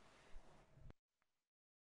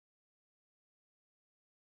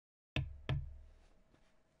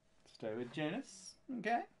 Stay with Jonas.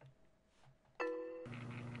 Okay.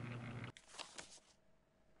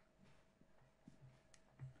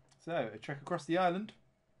 So, a trek across the island.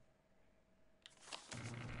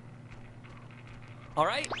 All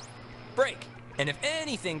right, break. And if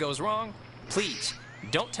anything goes wrong, please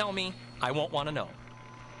don't tell me. I won't want to know.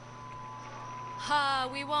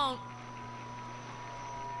 We won't.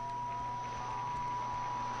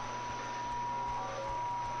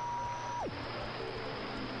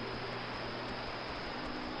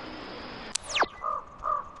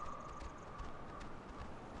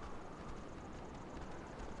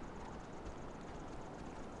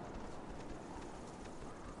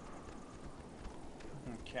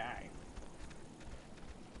 Okay.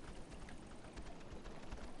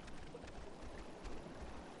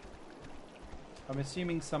 I'm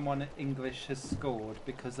assuming someone English has scored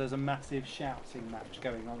because there's a massive shouting match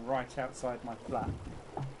going on right outside my flat.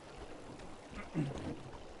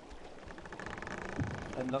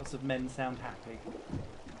 And lots of men sound happy.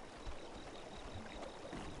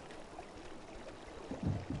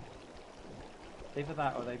 Either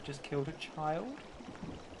that or they've just killed a child.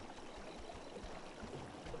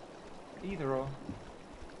 Either or.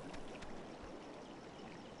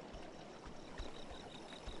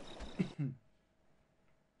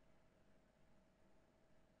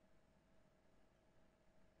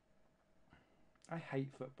 I hate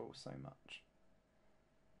football so much.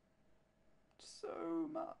 So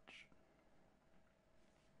much.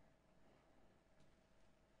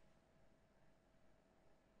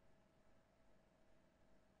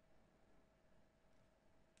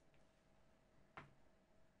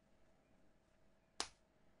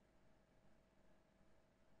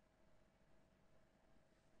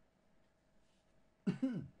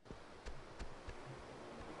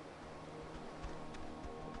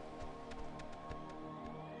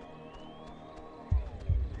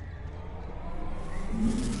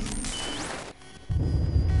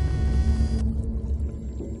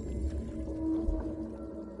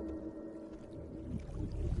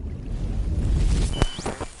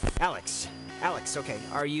 Alex, okay,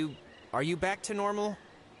 are you back to normal?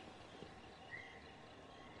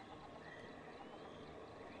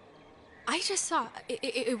 I just saw,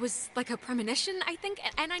 it was like a premonition, I think,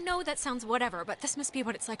 and I know that sounds whatever, but this must be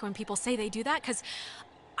what it's like when people say they do that, because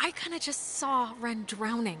I kind of just saw Ren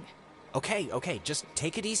drowning. Okay, just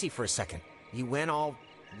take it easy for a second. You went all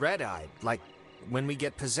red-eyed, like when we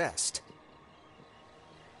get possessed.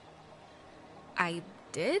 I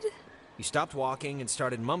did? You stopped walking and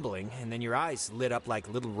started mumbling, and then your eyes lit up like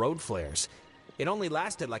little road flares. It only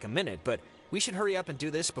lasted like a minute, but we should hurry up and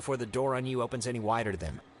do this before the door on you opens any wider to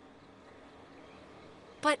them.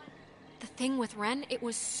 But the thing with Ren, it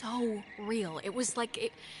was so real. It was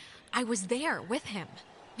like I was there with him.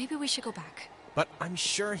 Maybe we should go back. But I'm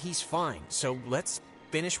sure he's fine, so let's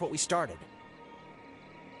finish what we started.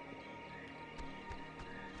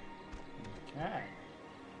 Okay.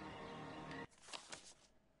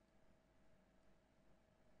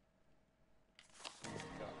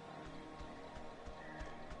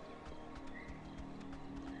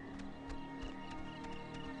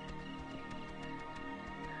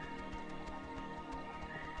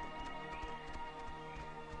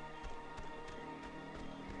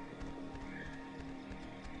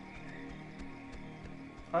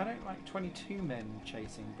 I don't like 22 men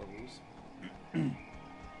chasing balls.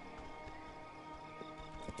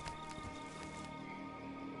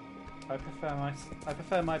 I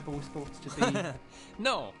prefer my ball sports to be.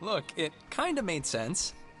 No, look, it kind of made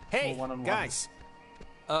sense. Hey, one-on-one. guys.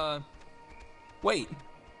 Wait.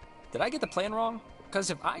 Did I get the plan wrong? Because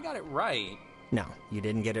if I got it right... No, you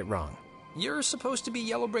didn't get it wrong. You're supposed to be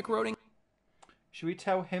yellow brick roading... Should we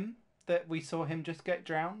tell him that we saw him just get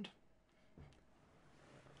drowned?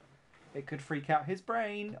 It could freak out his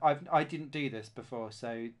brain. I didn't do this before,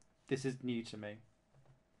 so this is new to me.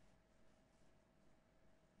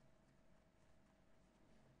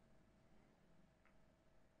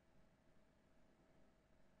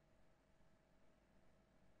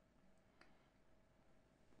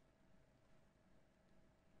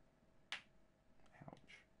 Ouch.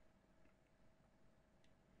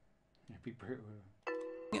 It'd be brutal.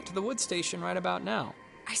 Get to the wood station right about now.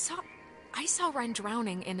 I saw Ren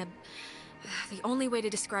drowning in a... The only way to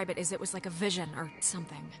describe it is it was like a vision or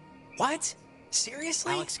something. What?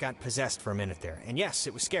 Seriously? Alex got possessed for a minute there. And yes,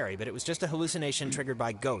 it was scary, but it was just a hallucination triggered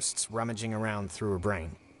by ghosts rummaging around through her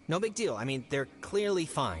brain. No big deal. I mean, they're clearly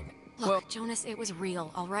fine. Look, Jonas, it was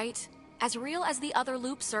real, all right? As real as the other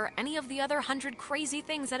loops or any of the other 100 crazy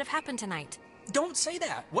things that have happened tonight. Don't say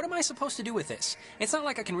that. What am I supposed to do with this? It's not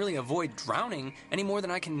like I can really avoid drowning any more than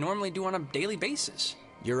I can normally do on a daily basis.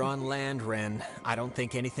 You're on land, Ren. I don't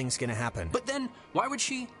think anything's gonna happen. But then, why would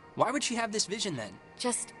she have this vision then?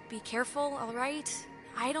 Just be careful, all right?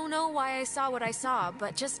 I don't know why I saw what I saw,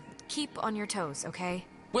 but just keep on your toes, okay?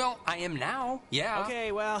 Well, I am now, yeah.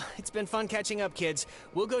 Okay, well, it's been fun catching up, kids.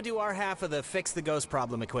 We'll go do our half of the fix the ghost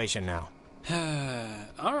problem equation now.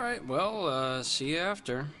 All right, well, see you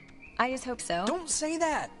after. I just hope so. Don't say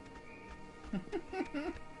that!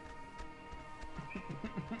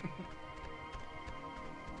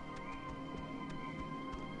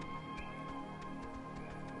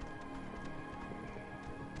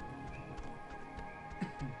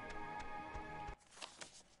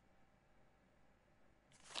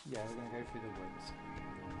 Yeah, we're going to go through the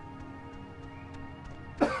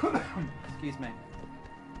woods. Excuse me.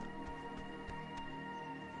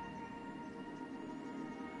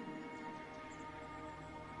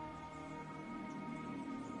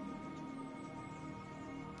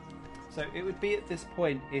 So it would be at this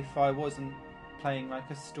point if I wasn't playing like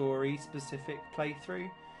a story-specific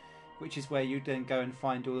playthrough, which is where you'd then go and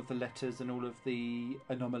find all of the letters and all of the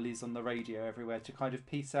anomalies on the radio everywhere to kind of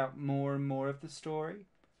piece out more and more of the story.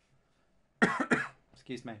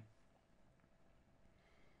 Excuse me.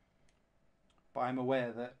 But I'm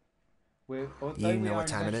aware that although You know we are what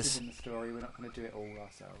time it is? invested in the story, we're not going to do it all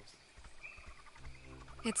ourselves.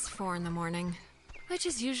 It's 4 in the morning, which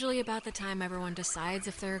is usually about the time everyone decides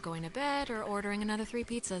if they're going to bed or ordering another 3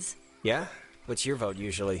 pizzas. Yeah? What's your vote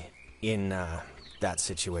usually in, that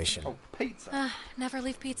situation? Oh, pizza! Never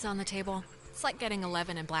leave pizza on the table. It's like getting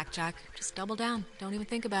 11 in blackjack. Just double down. Don't even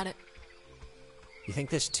think about it. You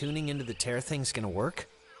think this tuning into the tear thing's gonna work?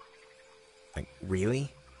 Like,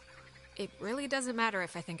 really? It really doesn't matter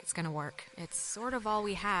if I think it's gonna work. It's sort of all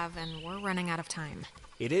we have, and we're running out of time.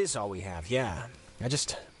 It is all we have, yeah. I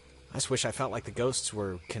just wish I felt like the ghosts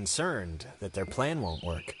were concerned that their plan won't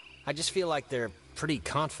work. I just feel like they're pretty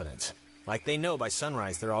confident. Like they know by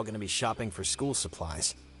sunrise they're all gonna be shopping for school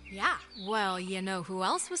supplies. Yeah, well, you know who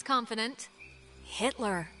else was confident?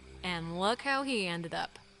 Hitler. And look how he ended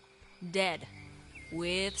up. Dead.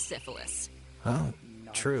 With syphilis. Oh,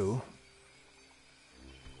 true.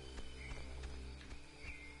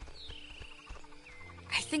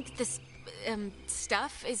 I think this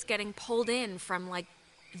stuff is getting pulled in from, like,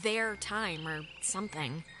 their time or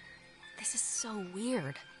something. This is so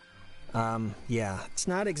weird. Yeah, it's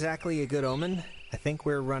not exactly a good omen. I think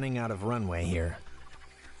we're running out of runway here.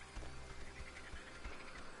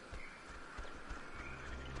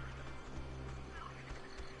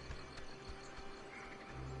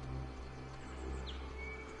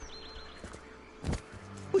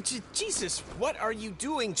 Jesus, what are you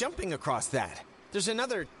doing jumping across that? There's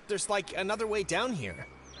like another way down here.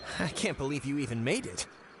 I can't believe you even made it.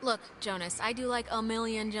 Look, Jonas, I do like a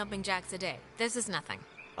million jumping jacks a day. This is nothing.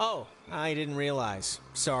 Oh, I didn't realize.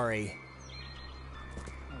 Sorry.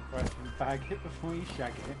 Bag it before you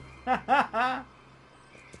shag it.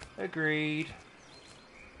 Agreed.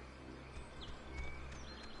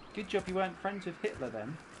 Good job you weren't friends with Hitler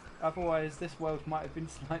then. Otherwise, this world might have been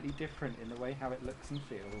slightly different in the way how it looks and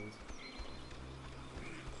feels.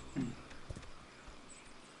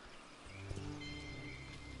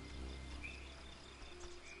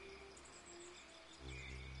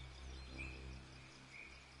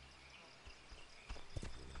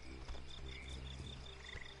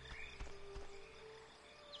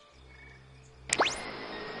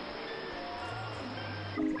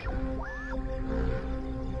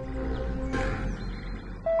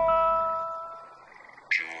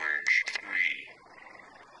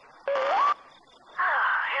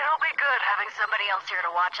 Somebody else here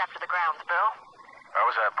to watch after the grounds, Bill? I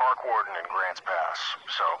was at Park Warden in Grants Pass,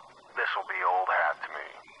 so this'll be old hat to me.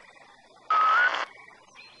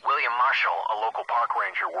 William Marshall, a local park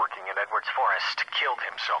ranger working in Edwards Forest, killed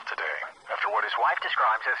himself today after what his wife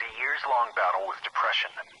describes as a years-long battle with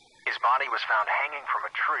depression. His body was found hanging from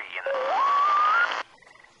a tree in the...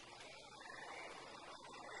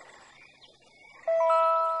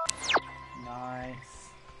 Nice.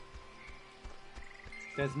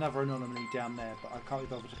 There's another anomaly down there, but I can't be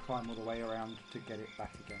bothered to climb all the way around to get it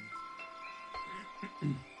back again.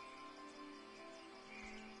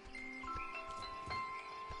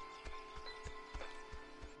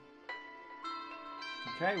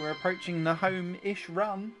 Okay, we're approaching the home-ish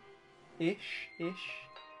run. Ish.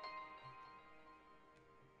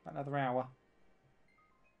 Another hour.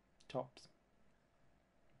 Tops.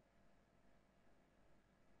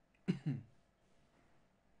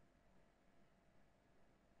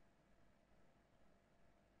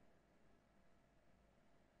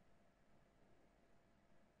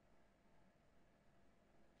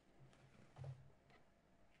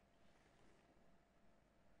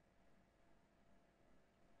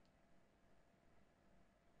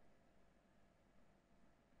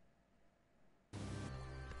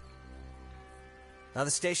 Now the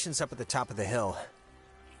station's up at the top of the hill.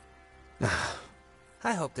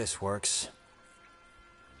 I hope this works.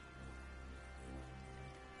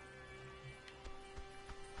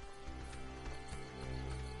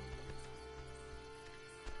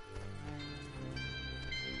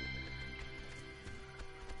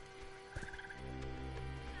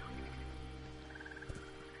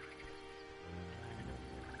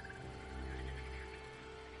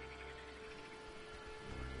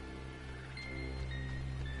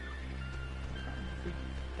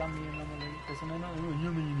 Done the anomaly. There's an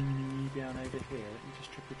anomaly down over here. Let me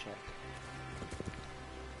just triple check.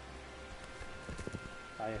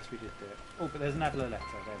 Ah, yes, we did do it. Oh, but there's an Adler letter.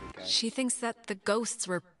 There we go. She thinks that the ghosts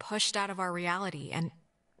were pushed out of our reality and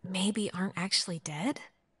maybe aren't actually dead?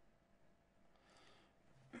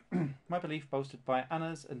 My belief, bolstered by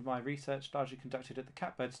Anna's and my research largely conducted at the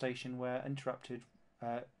Catbird station where interruptions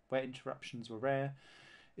were rare,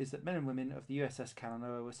 is that men and women of the USS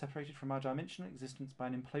Kalanoa were separated from our dimensional existence by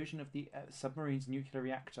an implosion of the submarine's nuclear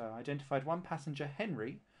reactor. I identified one passenger,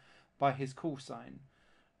 Henry, by his call sign,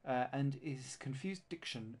 and his confused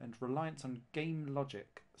diction and reliance on game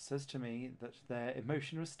logic says to me that their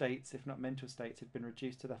emotional states, if not mental states, had been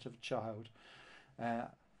reduced to that of a child. I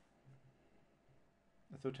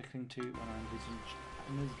thought I cling to when I envisaged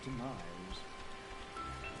Anna's demise.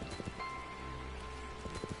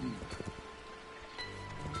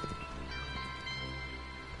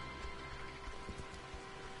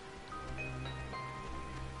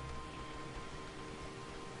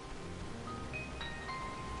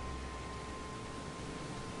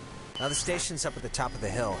 Now the station's up at the top of the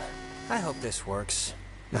hill. I hope this works.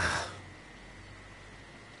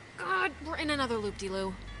 God, we're in another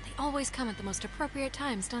loop-de-loo. They always come at the most appropriate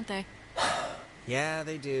times, don't they? Yeah,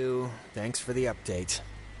 they do. Thanks for the update.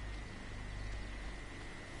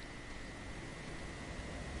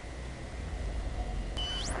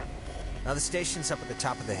 Now the station's up at the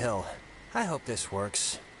top of the hill. I hope this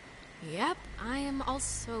works. Yep, I am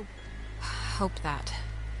also... hope that.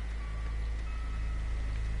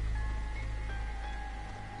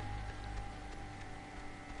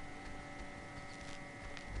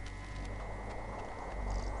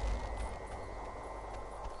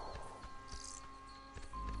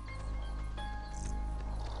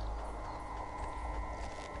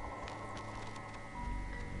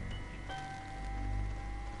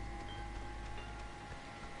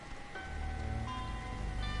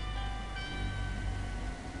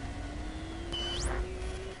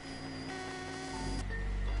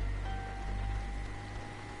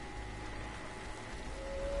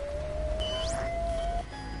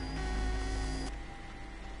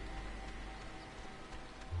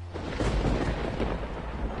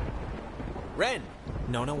 Ren!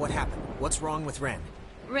 Nona, what happened? What's wrong with Ren?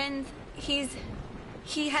 Ren, he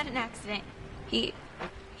had an accident. He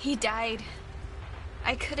died.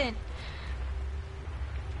 I couldn't.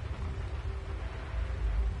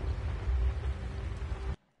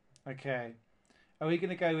 Okay. Are we going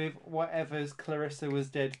to go with whatever's Clarissa was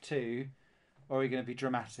dead too? Or are we going to be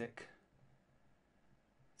dramatic?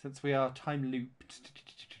 Since we are time looped.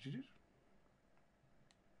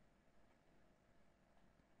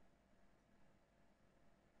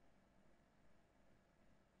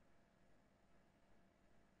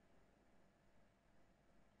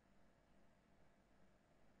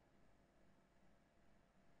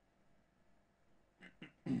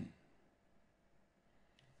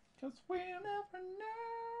 Because we'll never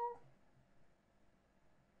know.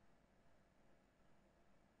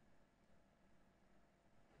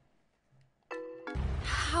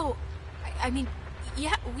 How? I mean,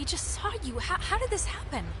 yeah, we just saw you. How did this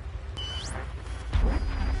happen?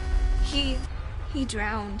 He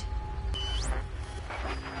drowned.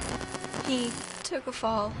 He took a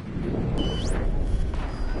fall.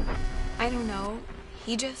 I don't know.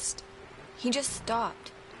 He just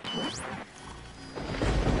stopped.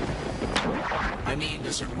 I mean,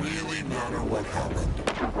 does it really matter what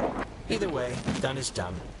happened? Either way, done is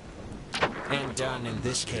done. And done in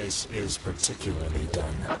this case is particularly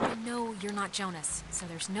done. I know you're not Jonas, so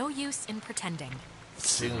there's no use in pretending.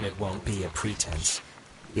 Soon it won't be a pretense.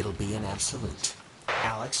 It'll be an absolute.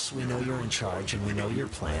 Alex, we know you're in charge and we know your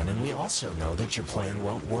plan, and we also know that your plan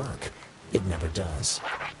won't work. It never does.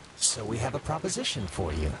 So we have a proposition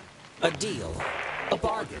for you. A deal. A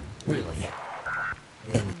bargain, really.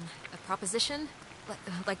 And A proposition?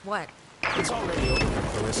 Like what? it's already over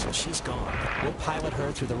for Clarissa. She's gone. We'll pilot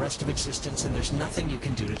her through the rest of existence, and there's nothing you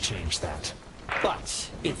can do to change that. But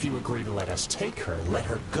if you agree to let us take her, let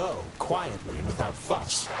her go, quietly and without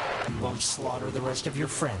fuss. You won't slaughter the rest of your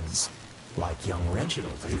friends, like young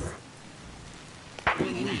Reginald here. We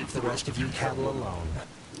leave the rest of you cattle alone.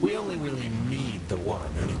 We only really need the one,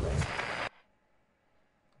 anyway.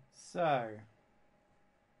 So,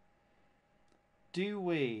 do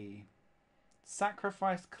we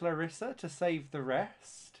sacrifice Clarissa to save the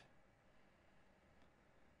rest?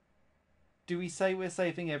 Do we say we're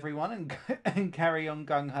saving everyone and carry on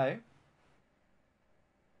gung-ho?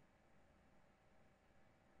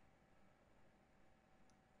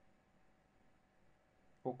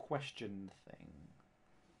 Or question the thing?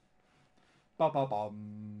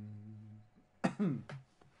 Ba-ba-bum.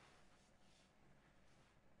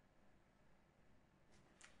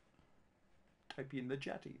 Type in the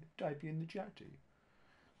chatty. Type in the chatty.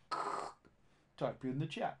 Type in the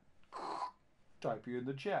chat. Type in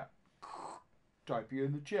the chat. Type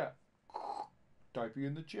in the chat. Type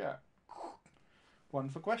in the chat. One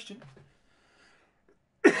for question.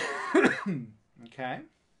 Okay.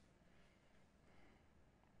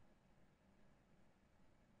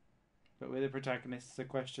 But we're the protagonists. A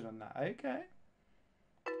question on that. Okay.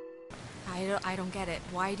 I don't get it.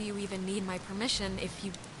 Why do you even need my permission if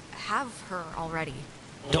you have her already?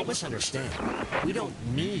 Don't misunderstand. We don't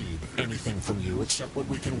need anything from you except what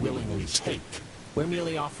we can willingly take. We're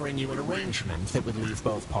merely offering you an arrangement that would leave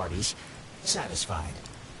both parties satisfied.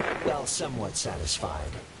 Well, somewhat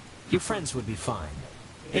satisfied. Your friends would be fine.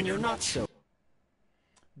 And you're not so...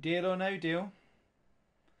 Deal or no deal?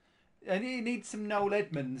 And you need some Noel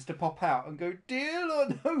Edmonds to pop out and go, deal or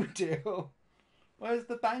no deal? Where's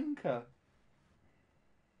the banker?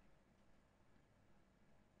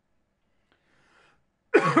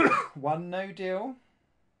 One no deal.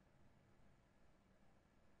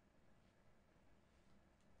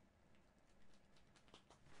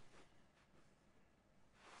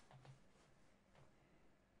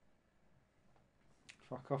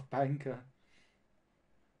 Fuck off, banker.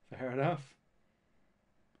 Fair enough.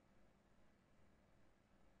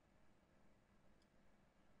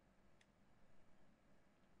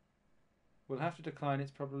 We'll have to decline.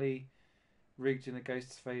 It's probably rigged in the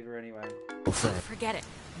ghost's favour anyway. Forget it.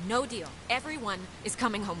 No deal. Everyone is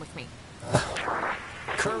coming home with me.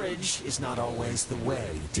 Courage is not always the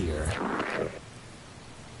way, dear.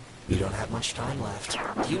 You don't have much time left.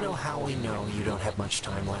 Do you know how we know you don't have much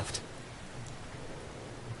time left?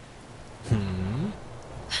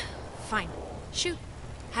 Fine. Shoot.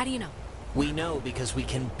 How do you know? We know because we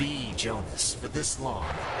can be Jonas for this long,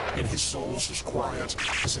 and his soul's as quiet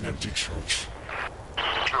as an empty church.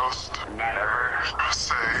 Just never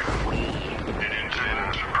say we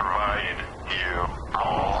didn't provide you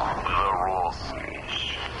all the rules.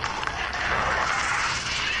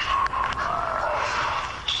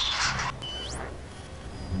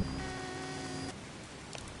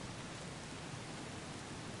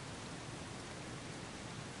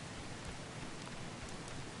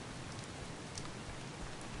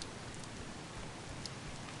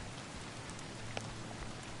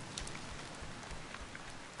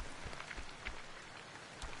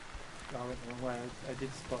 I went the wrong way. I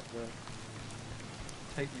did spot the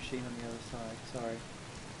tape machine on the other side. Sorry.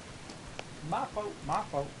 My fault. My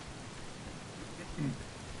fault.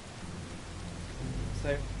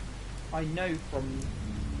 So, I know from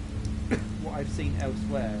what I've seen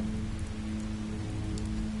elsewhere.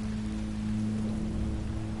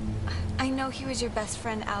 I know he was your best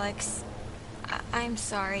friend, Alex. I'm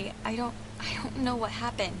sorry. I don't know what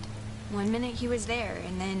happened. One minute he was there,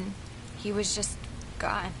 and then he was just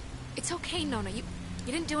gone. It's okay, Nona. You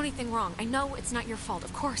didn't do anything wrong. I know it's not your fault.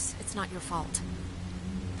 Of course, it's not your fault.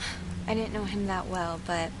 I didn't know him that well,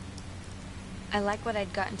 but I like what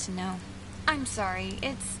I'd gotten to know. I'm sorry.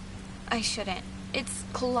 I shouldn't. It's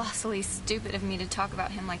colossally stupid of me to talk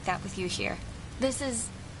about him like that with you here.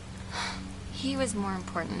 He was more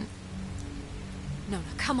important. Nona,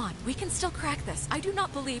 come on. We can still crack this. I do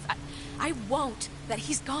not believe... I won't. That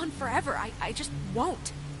he's gone forever. I just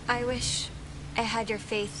won't. I wish I had your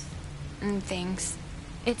faith in things.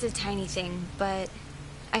 It's a tiny thing, but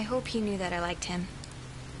I hope he knew that I liked him.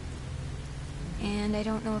 And I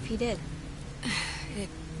don't know if he did. It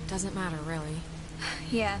doesn't matter, really.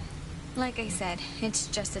 Yeah. Like I said, it's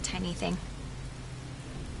just a tiny thing.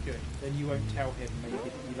 Good. Then you won't tell him maybe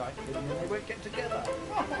that you like him and then they won't get together.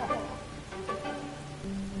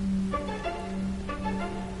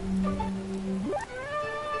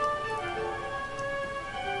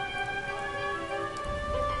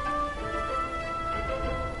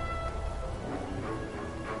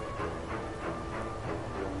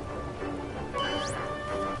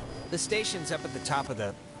 The station's up at the top of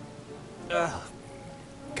the... Ugh.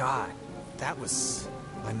 God, that was...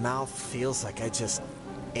 My mouth feels like I just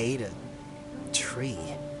ate a tree.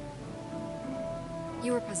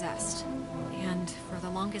 You were possessed. And for the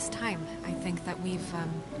longest time, I think that we've,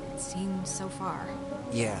 seen so far.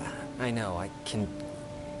 Yeah, I know. I can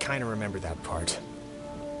kind of remember that part.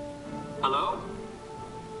 Hello?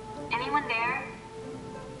 Anyone there?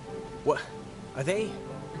 What? Are they...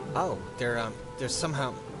 Oh, they're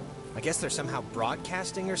somehow... I guess they're somehow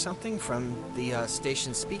broadcasting or something from the,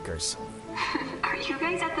 station speakers. Are you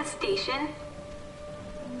guys at the station?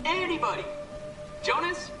 Anybody?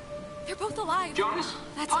 Jonas? They're both alive. Jonas?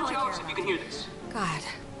 That's punch all I Alex care if you can hear this. God.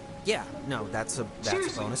 Yeah, no, that's a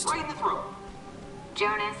Seriously, bonus. right in the throat.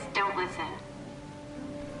 Jonas, don't listen.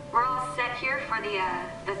 We're all set here for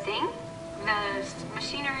the thing? The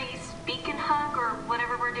machinery speak and hug or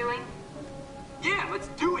whatever we're doing? Yeah, let's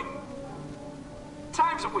do it.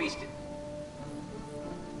 Time's wasted.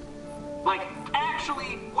 Like,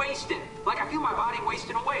 actually wasted. Like, I feel my body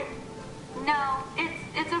wasting away. No,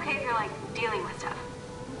 it's okay if you're, like, dealing with stuff.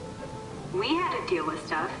 We had to deal with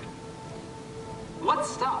stuff. What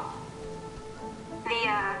stuff?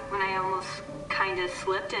 When I almost kinda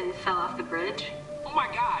slipped and fell off the bridge. Oh my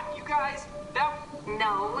god, you guys, that...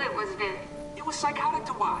 No, it was It was psychotic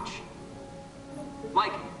to watch.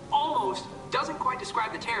 Like, almost doesn't quite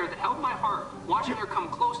describe the terror that held my heart watching her come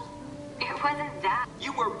close. It wasn't that.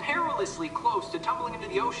 You were perilously close to tumbling into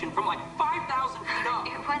the ocean from like 5,000 feet up.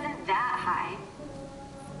 It wasn't that high.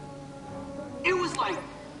 It was like...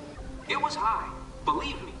 It was high.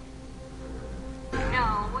 Believe me.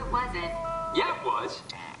 No, it wasn't. Yeah, it was.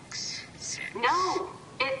 No!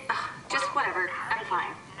 Just whatever. I'm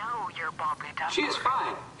fine. No, you're bumping up. She is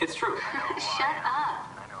fine. It's true. Shut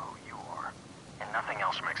up. I know you are. And nothing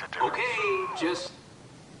else makes a difference. Okay, just...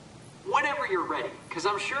 Whenever you're ready, because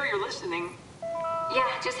I'm sure you're listening. Yeah,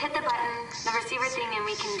 just hit the button, the receiver thing, and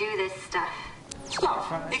we can do this stuff.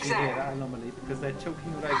 Stuff, I can't actually exactly. hear that anomaly because they're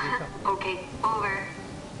talking about each other. Okay, over.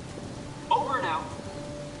 Over now.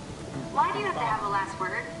 Why do you have to have the last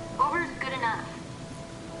word? Over's good enough.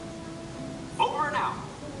 Over now.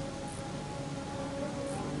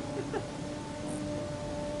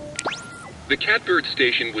 The Catbird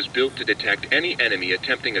station was built to detect any enemy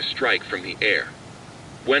attempting a strike from the air.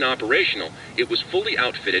 When operational, it was fully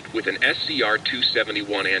outfitted with an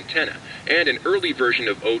SCR-271 antenna and an early version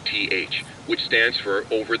of OTH, which stands for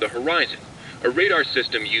Over the Horizon, a radar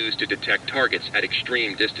system used to detect targets at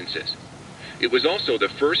extreme distances. It was also the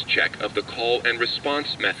first check of the call and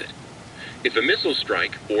response method. If a missile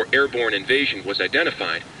strike or airborne invasion was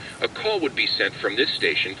identified, a call would be sent from this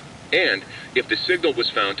station and, if the signal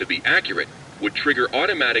was found to be accurate, would trigger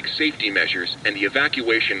automatic safety measures and the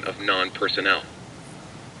evacuation of non-personnel.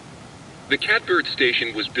 The Catbird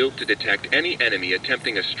station was built to detect any enemy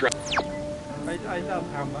attempting a strike. I love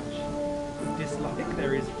how much dislike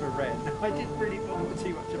there is for Ren. I didn't really bother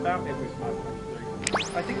too much about him with my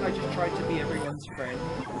playthrough. I think I just tried to be everyone's friend.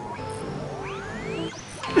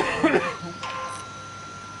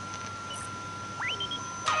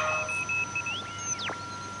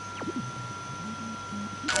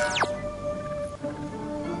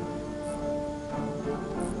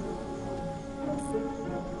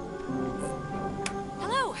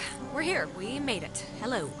 we're here. We made it.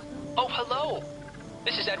 Hello. Oh, hello.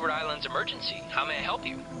 This is Edward Island's emergency. How may I help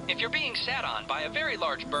you? If you're being sat on by a very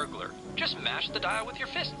large burglar, just mash the dial with your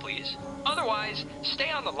fist, please. Otherwise, stay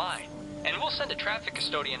on the line, and we'll send a traffic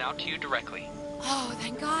custodian out to you directly. Oh,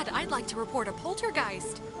 thank God. I'd like to report a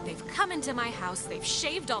poltergeist. They've come into my house. They've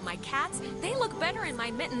shaved all my cats. They look better in my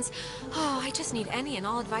mittens. Oh, I just need any and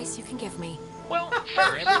all advice you can give me. Well,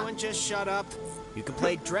 first... Everyone just shut up. You can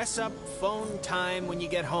play dress-up phone time when you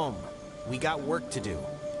get home. We got work to do.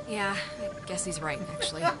 Yeah, I guess he's right,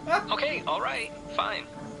 actually. Okay, all right. Fine.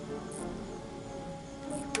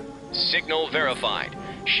 Signal verified.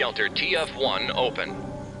 Shelter TF1 open.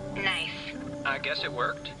 Nice. I guess it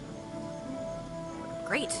worked.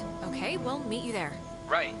 Great. Okay, we'll meet you there.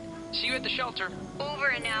 Right. See you at the shelter. Over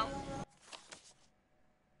and out.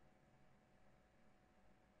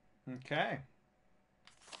 Okay.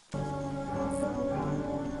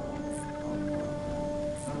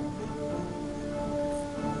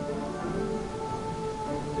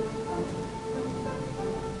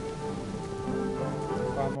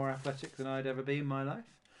 Far more athletic than I'd ever be in my life.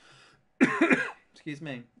 Excuse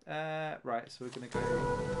me. Right, so we're going to go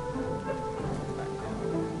back down.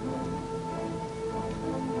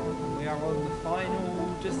 We are on the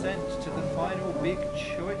final descent to the final big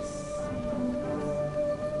choice.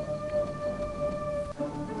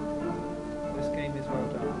 This game is well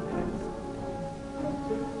done. It is.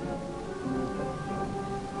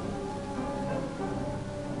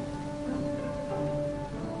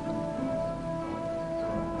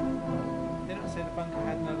 Didn't say the bunker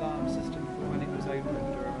had an alarm system for when it was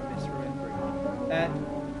opened, or am I misremembering?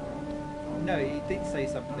 No, he did say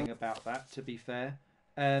something about that, to be fair.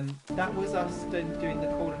 That was us then doing the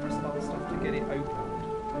call and response stuff to get it opened.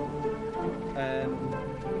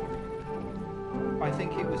 I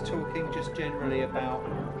think it was talking just generally about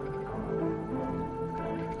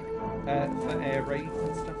for air raids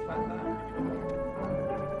and stuff like that.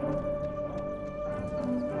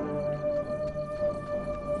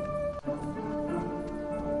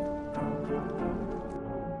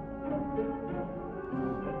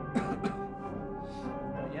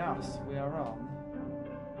 Yes, we are on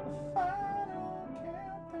the final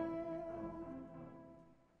countdown.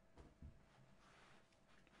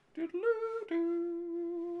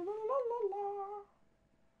 Doodaloo-doo, la-la-la-la.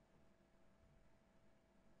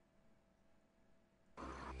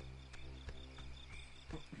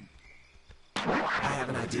 I have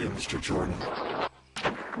an idea, Mr. Jordan.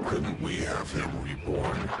 Couldn't we have him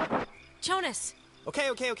reborn? Jonas!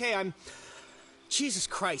 Okay, I'm... Jesus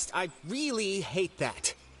Christ, I really hate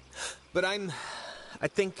that. But I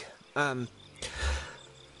think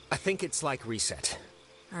it's like reset.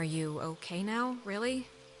 Are you okay now? Really?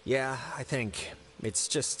 Yeah, I think. It's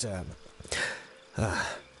just, look,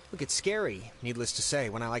 it's scary, needless to say,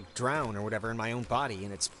 when I, like, drown or whatever in my own body,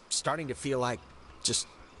 and it's starting to feel like, just,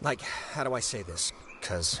 like, how do I say this?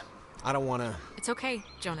 'Cause I don't want to... It's okay,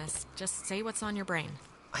 Jonas. Just say what's on your brain.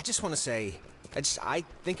 I just want to say, I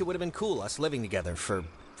think it would have been cool, us living together for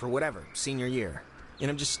whatever, senior year. And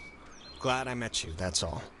I'm just glad I met you, that's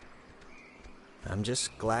all. I'm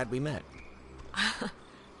just glad we met.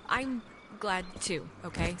 I'm glad too,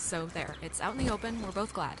 okay? So there, it's out in the open, we're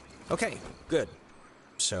both glad. Okay, good.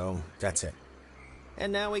 So, that's it.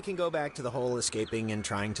 And now we can go back to the whole escaping and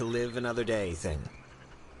trying to live another day thing.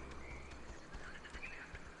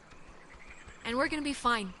 And we're gonna be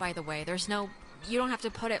fine, by the way. You don't have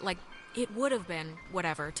to put it like it would have been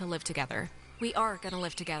whatever to live together. We are gonna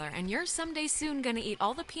live together, and you're someday soon gonna eat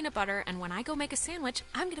all the peanut butter, and when I go make a sandwich,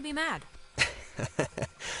 I'm gonna be mad.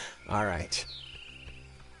 All right.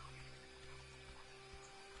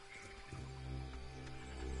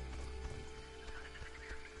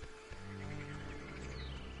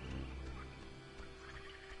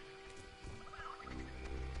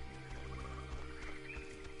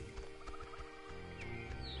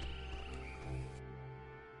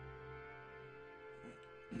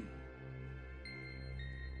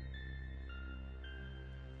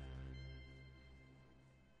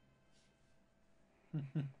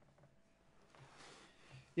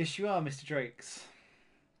 Yes, you are, Mr. Drakes.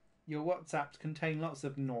 Your WhatsApps contain lots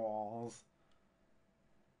of noise.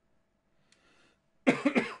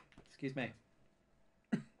 Excuse me.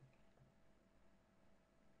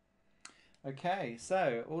 Okay,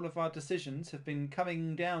 so all of our decisions have been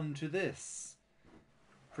coming down to this.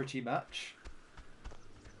 Pretty much.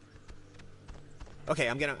 Okay,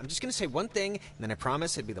 I'm just gonna say one thing, and then I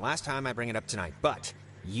promise it'd be the last time I bring it up tonight. But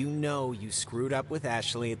you know you screwed up with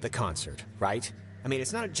Ashley at the concert, right? I mean,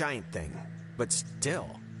 it's not a giant thing, but still.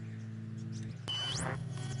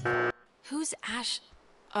 Who's Ash?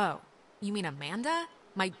 Oh, you mean Amanda?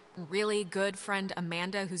 My really good friend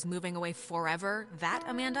Amanda, who's moving away forever? That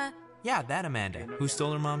Amanda? Yeah, that Amanda, who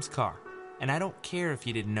stole her mom's car. And I don't care if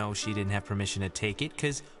you didn't know she didn't have permission to take it,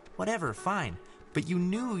 because whatever, fine. But you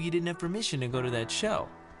knew you didn't have permission to go to that show.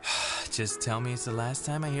 Just tell me it's the last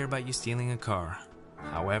time I hear about you stealing a car.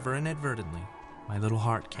 However inadvertently, my little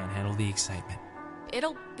heart can't handle the excitement.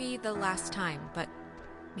 It'll be the last time, but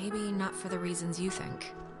maybe not for the reasons you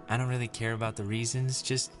think. I don't really care about the reasons,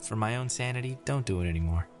 just for my own sanity, don't do it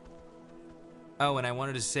anymore. Oh, and I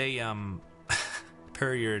wanted to say,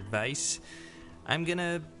 per your advice, I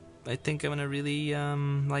think I'm gonna really,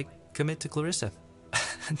 commit to Clarissa.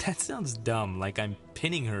 That sounds dumb, like I'm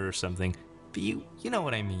pinning her or something, but you know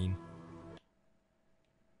what I mean.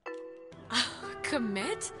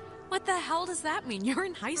 Commit? What the hell does that mean? You're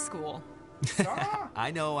in high school.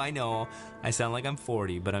 I know. I sound like I'm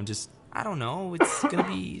 40, but I don't know.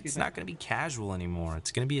 It's not gonna be casual anymore.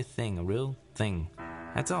 It's gonna be a thing, a real thing.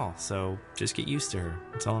 That's all. So just get used to her.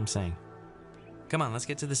 That's all I'm saying. Come on, let's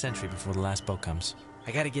get to the Sentry before the last boat comes.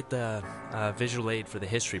 I gotta get the visual aid for the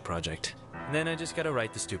history project. And then I just gotta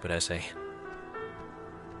write the stupid essay.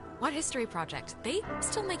 What history project? They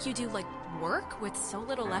still make you do, work with so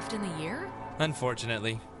little left in the year?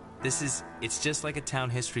 Unfortunately. It's just like a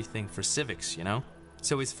town history thing for civics, you know?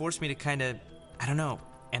 So it's forced me to I don't know.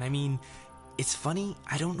 And I mean, it's funny,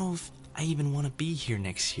 I don't know if I even want to be here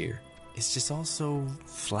next year. It's just all so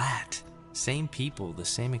flat. Same people, the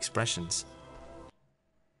same expressions.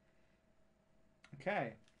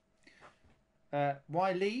 Okay.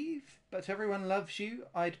 Why leave? But everyone loves you,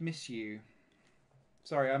 I'd miss you.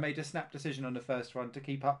 Sorry, I made a snap decision on the first one to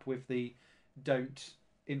keep up with the don't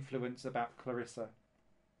influence about Clarissa.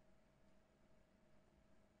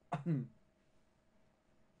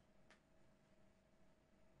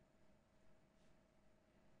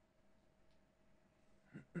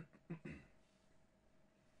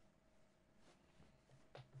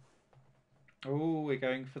 Oh, we're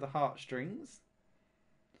going for the heartstrings.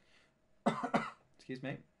 Excuse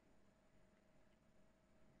me.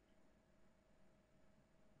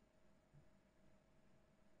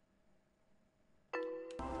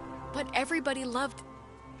 But everyone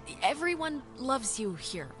loves you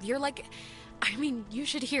here. You're you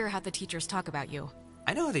should hear how the teachers talk about you.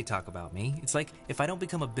 I know how they talk about me. It's like, if I don't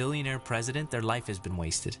become a billionaire president, their life has been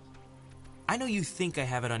wasted. I know you think I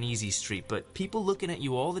have it on easy street, but people looking at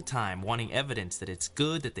you all the time, wanting evidence that it's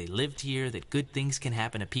good, that they lived here, that good things can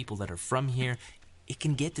happen to people that are from here, it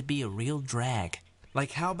can get to be a real drag.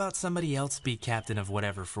 Like, how about somebody else be captain of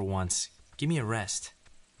whatever for once? Give me a rest.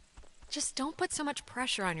 Just don't put so much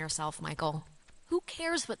pressure on yourself, Michael. Who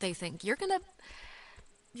cares what they think? You're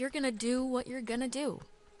gonna do what you're gonna do.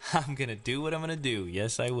 I'm gonna do what I'm gonna do.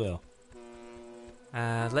 Yes, I will.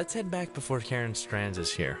 Let's head back before Karen Strands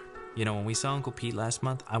is here. You know, when we saw Uncle Pete last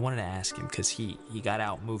month, I wanted to ask him, because he got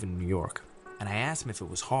out moving to New York. And I asked him if it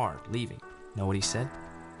was hard leaving. Know what he said?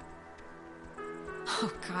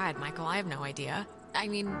 Oh, God, Michael, I have no idea. I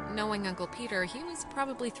mean, knowing Uncle Peter, he was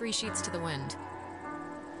probably 3 sheets to the wind.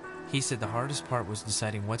 He said the hardest part was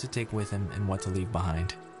deciding what to take with him and what to leave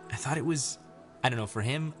behind. I thought it was, I don't know, for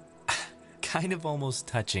him, kind of almost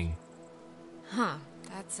touching. Huh,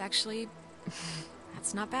 that's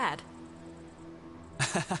not bad.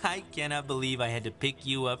 I cannot believe I had to pick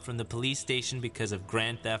you up from the police station because of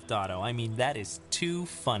Grand Theft Auto. I mean, that is too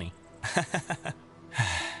funny.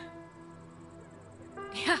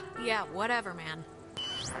 Yeah, whatever, man.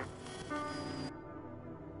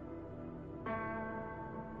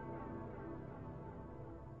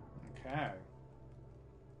 Okay.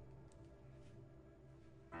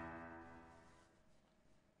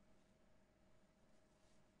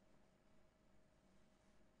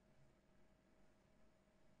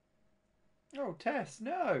 Oh, Tess,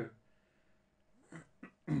 no.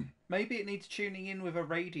 Maybe it needs tuning in with a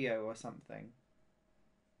radio or something.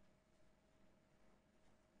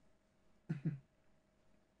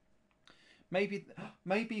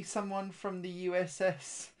 Maybe someone from the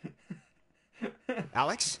USS.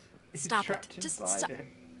 Alex? Stop it. Just stop.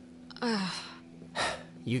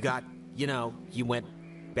 You went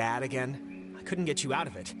bad again. I couldn't get you out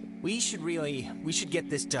of it. We should get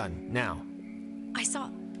this done now. I saw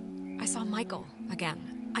Michael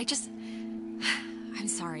again. I'm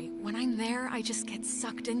sorry. When I'm there, I just get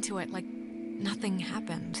sucked into it like nothing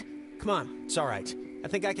happened. Come on, it's all right. I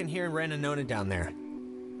think I can hear Ren and Nona down there.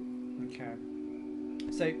 Okay.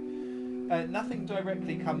 So, nothing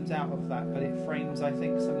directly comes out of that, but it frames, I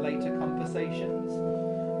think, some later conversations.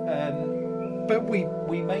 But we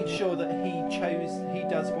made sure that he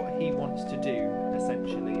does what he wants to do,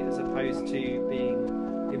 essentially, as opposed to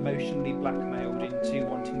being emotionally blackmailed into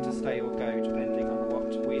wanting to stay or go, depending on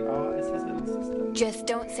what we are as his little system. Just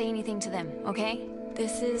don't say anything to them, okay?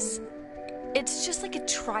 It's just like a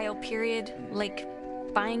trial period, like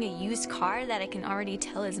buying a used car that I can already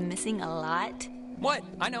tell is missing a lot. What?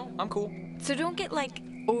 I know, I'm cool. So don't get, like,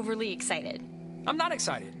 overly excited. I'm not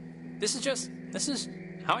excited. This is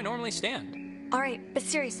how I normally stand. Alright, but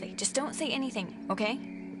seriously, just don't say anything, okay?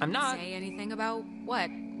 I'm not. Say anything about what?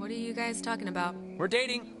 What are you guys talking about? We're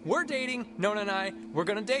dating. Nona and I, we're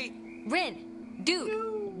gonna date. Rin,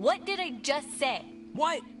 dude, what did I just say?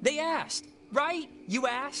 What? They asked, right? You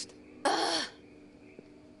asked? Ugh.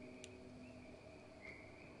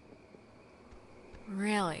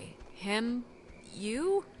 Really? Him?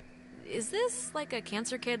 You? Is this like a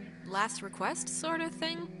cancer kid last request sort of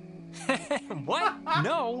thing? What?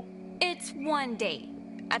 No. It's one date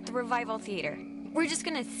at the Revival Theater. We're just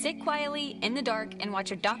gonna sit quietly in the dark and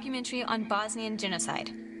watch a documentary on Bosnian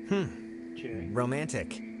genocide.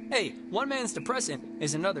 Romantic. Hey, one man's depressant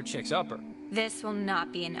is another chick's upper. This will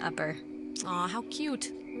not be an upper. Aw, how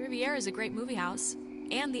cute. Riviera is a great movie house.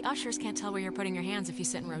 And the ushers can't tell where you're putting your hands if you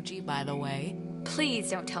sit in row G, by the way. Please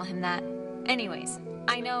don't tell him that. Anyways,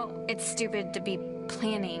 I know it's stupid to be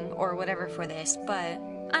planning or whatever for this, but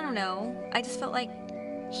I don't know. I just felt like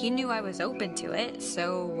he knew I was open to it,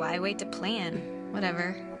 so why wait to plan?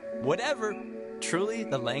 Whatever. Whatever. Truly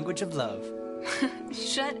the language of love.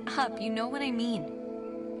 Shut up, you know what I mean.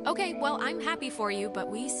 Okay, well, I'm happy for you, but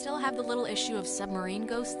we still have the little issue of submarine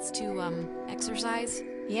ghosts to, exercise.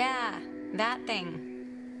 Yeah, that thing.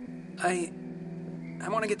 I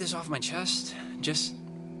want to get this off my chest. Just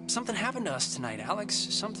something happened to us tonight, Alex.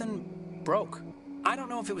 Something broke. I don't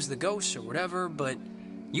know if it was the ghosts or whatever, but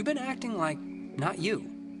you've been acting like not you.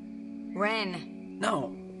 Ren.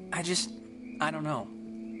 No, I don't know.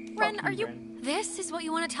 Ren, are you... This is what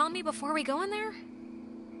you want to tell me before we go in there?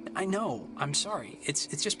 I know. I'm sorry. It's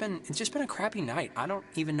just been a crappy night. I don't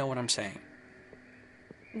even know what I'm saying.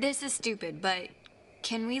 This is stupid, but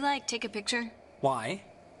can we, like, take a picture? Why?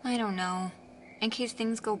 I don't know. In case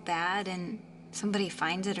things go bad and somebody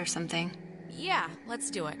finds it or something. Yeah,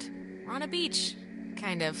 let's do it. We're on a beach.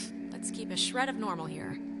 Kind of. Let's keep a shred of normal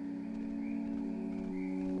here.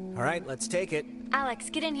 All right, let's take it. Alex,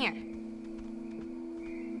 get in here.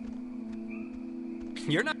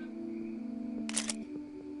 You're not...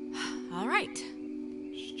 All right.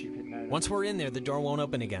 Stupid no. Once we're in there, the door won't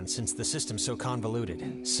open again since the system's so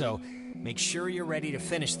convoluted. So, make sure you're ready to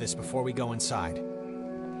finish this before we go inside.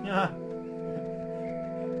 Yeah.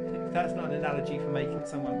 If that's not an analogy for making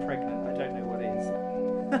someone pregnant, I don't know what is.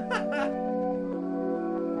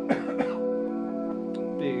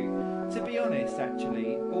 Boo. To be honest,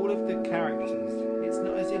 actually, all of the characters, it's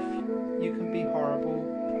not as if you can be horrible.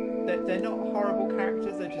 They're not horrible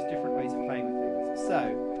characters, they're just different ways of playing with things.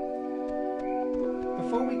 So,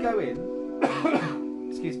 before we go in,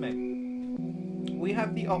 excuse me, we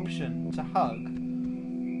have the option to hug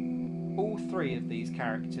all three of these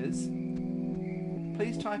characters.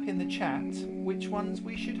 Please type in the chat which ones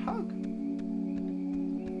we should hug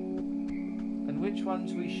and which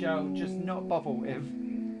ones we shall just not bother with.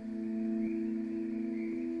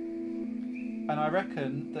 And I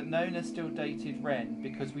reckon that Nona still dated Ren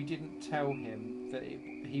because we didn't tell him that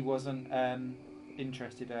he wasn't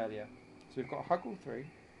interested earlier. So we've got hug all three.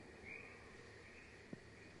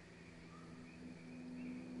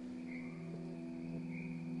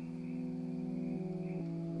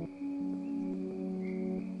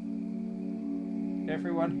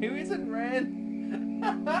 Everyone who isn't Ren.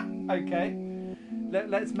 Okay.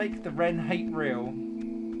 Let's make the Ren hate real.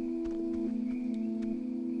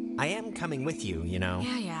 I am coming with you, you know.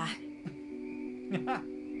 Yeah.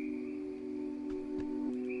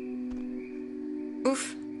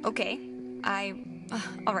 Oof. Okay.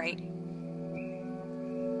 Alright.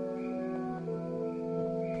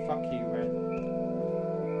 Fuck you, Ren.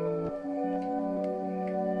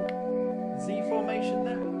 Z formation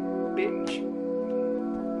there, bitch.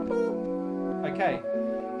 Okay.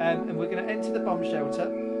 And we're going to enter the bomb shelter.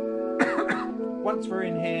 Once we're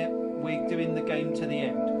in here, we're doing the game to the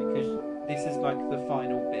end because this is like the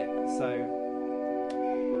final bit. So,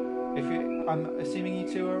 I'm assuming you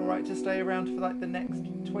two are alright to stay around for like the next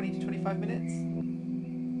 20 to 25 minutes.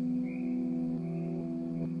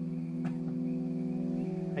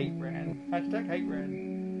 Hate Ren. Hashtag hate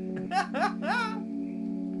Ren.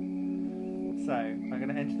 So, I'm going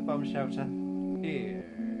to enter the bomb shelter in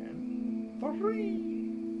 3,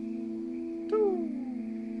 2,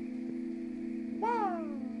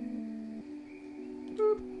 1.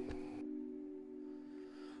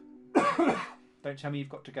 Don't tell me you've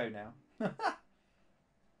got to go now.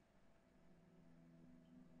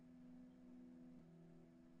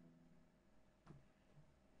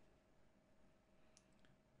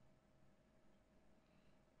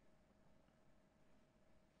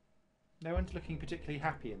 No one's looking particularly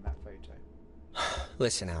happy in that photo.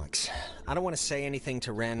 Listen, Alex, I don't want to say anything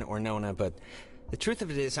to Ren or Nona, but the truth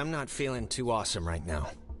of it is I'm not feeling too awesome right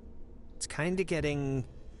now. It's kind of getting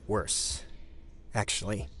worse,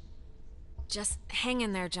 actually. Just hang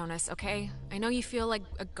in there, Jonas, okay? I know you feel like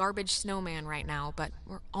a garbage snowman right now, but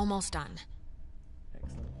we're almost done.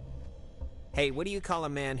 Excellent. Hey, what do you call a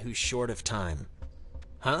man who's short of time?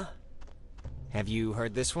 Huh? Have you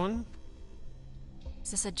heard this one?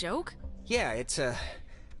 Is this a joke? Yeah, it's a...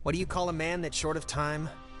 What do you call a man that's short of time?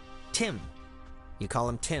 Tim. You call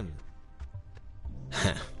him Tim.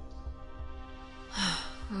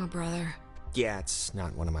 Oh, brother. Yeah, it's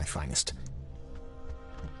not one of my finest.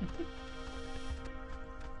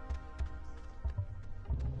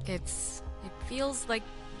 It feels like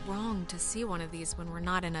wrong to see one of these when we're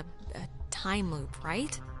not in a time loop,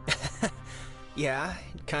 right? Yeah,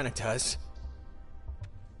 it kind of does.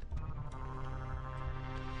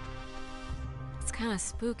 It's kind of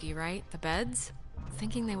spooky, right? The beds?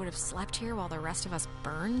 Thinking they would have slept here while the rest of us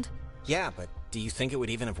burned? Yeah, but do you think it would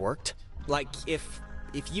even have worked? Like, if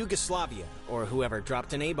Yugoslavia or whoever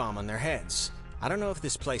dropped an A-bomb on their heads, I don't know if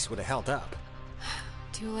this place would have held up.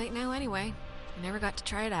 Too late now anyway. I never got to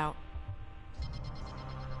try it out.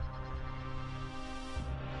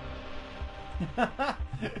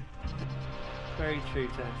 Very true,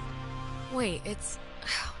 Tess. Wait, it's...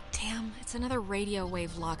 Oh, damn, it's another radio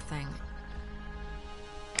wave lock thing.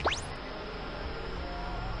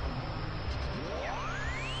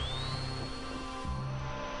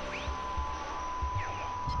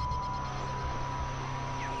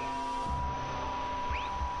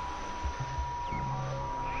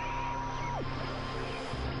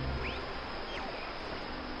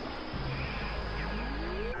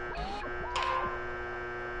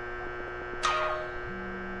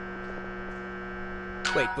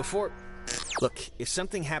 Wait, before... Look, if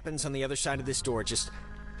something happens on the other side of this door, just...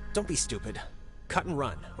 Don't be stupid. Cut and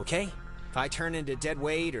run, okay? If I turn into dead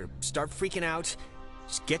weight or start freaking out,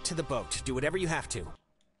 just get to the boat. Do whatever you have to.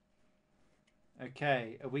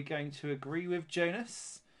 Okay, are we going to agree with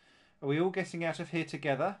Jonas? Are we all getting out of here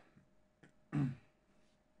together?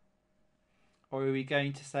 Or are we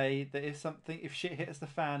going to say that if shit hits the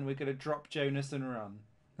fan, we're going to drop Jonas and run?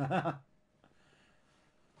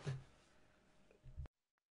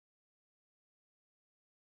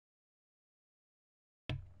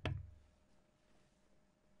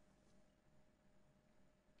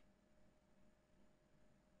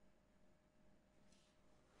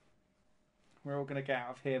 We're all going to get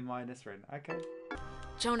out of here minus Rin. Okay.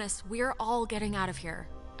 Jonas, we're all getting out of here.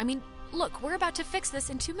 I mean, look, we're about to fix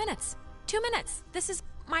this in 2 minutes. 2 minutes. This is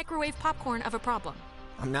microwave popcorn of a problem.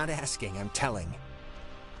 I'm not asking, I'm telling.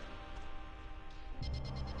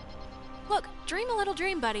 Look, dream a little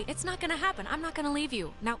dream, buddy. It's not gonna happen. I'm not gonna leave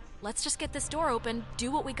you. Now, let's just get this door open,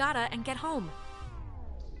 do what we gotta, and get home.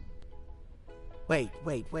 Wait.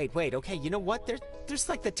 Okay, you know what? There's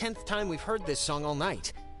like the 10th time we've heard this song all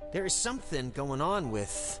night. There is something going on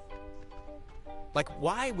with... Like,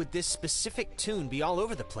 why would this specific tune be all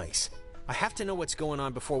over the place? I have to know what's going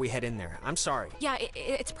on before we head in there. I'm sorry. Yeah,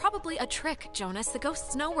 it's probably a trick, Jonas. The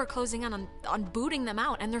ghosts know we're closing in on booting them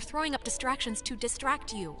out, and they're throwing up distractions to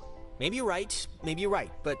distract you. Maybe you're right.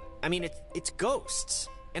 But, I mean, it's ghosts.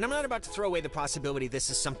 And I'm not about to throw away the possibility this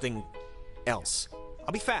is something else.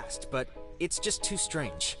 I'll be fast, but it's just too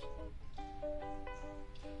strange.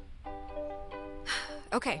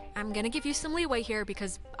 Okay, I'm gonna give you some leeway here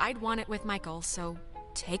because I'd want it with Michael, so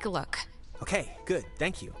take a look. Okay, good,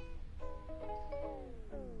 thank you.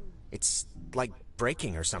 It's like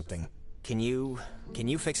breaking or something. Can you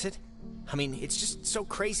fix it? I mean, it's just so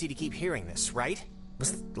crazy to keep hearing this, right? It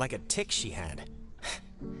was like a tick she had.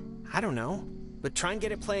 I don't know, but try and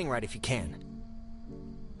get it playing right if you can.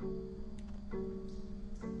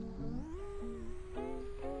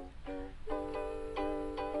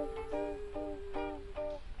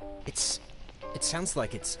 It sounds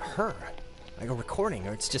like it's her. Like a recording,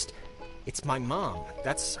 or it's my mom.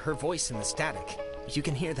 That's her voice in the static. You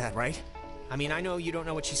can hear that, right? I mean, I know you don't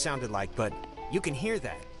know what she sounded like, but you can hear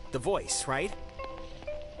that. The voice, right?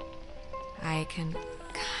 I can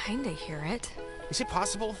kinda hear it. Is it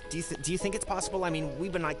possible? Do you think it's possible? I mean,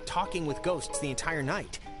 we've been like talking with ghosts the entire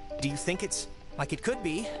night. Do you think it's... Like, it could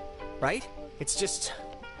be, right? It's just...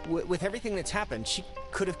 with everything that's happened, she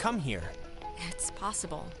could have come here. It's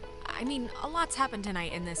possible. I mean, a lot's happened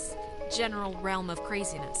tonight in this general realm of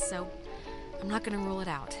craziness, so I'm not gonna rule it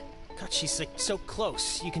out. God, she's like so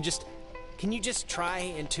close. Can you just try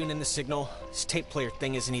and tune in the signal? This tape player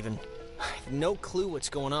thing isn't even... I have no clue what's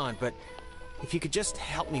going on, but if you could just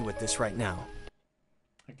help me with this right now.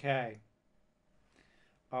 Okay.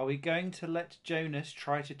 Are we going to let Jonas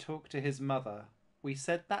try to talk to his mother? We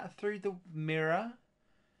said that through the mirror.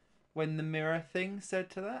 When the mirror thing said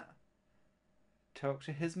to that. Talk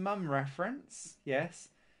to his mum reference. Yes.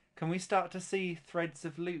 Can we start to see threads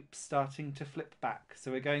of loops starting to flip back?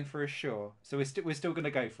 So we're going for a sure. So we're still going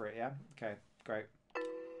to go for it, yeah? Okay, great.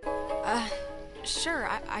 Sure.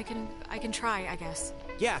 I can try, I guess.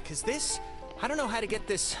 Yeah, 'cause this... I don't know how to get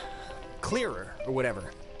this clearer or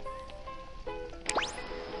whatever.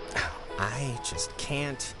 I just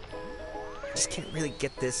can't really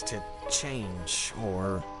get this to change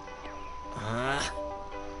or...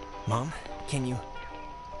 Mom, can you...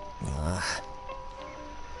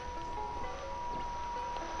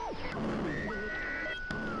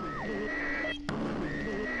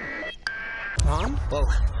 Mom? Whoa.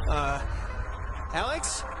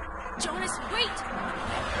 Alex? Jonas, wait!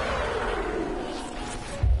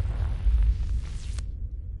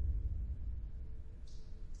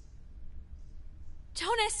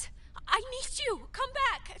 Jonas, I need you. Come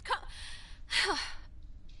back. Come.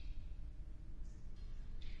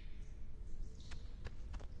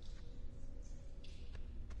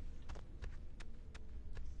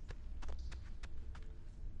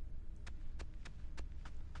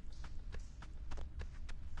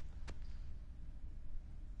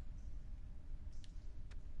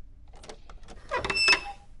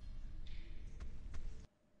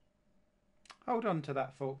 Hold on to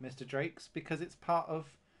that thought, Mr. Drakes, because it's part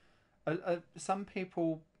of... some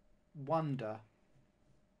people wonder.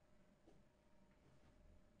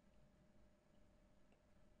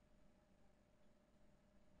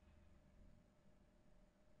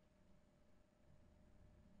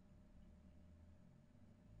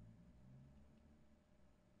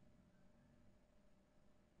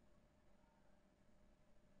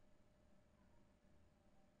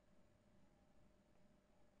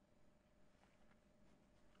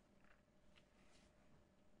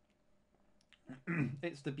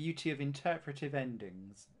 It's the beauty of interpretive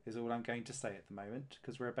endings, is all I'm going to say at the moment,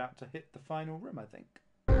 because we're about to hit the final room, I think.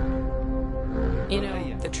 You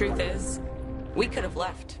know, the truth is, we could have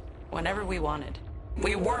left whenever we wanted.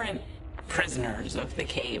 We weren't prisoners of the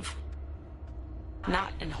cave.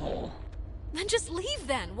 Not in whole. Then just leave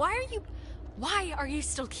then. Why are you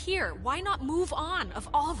still here? Why not move on of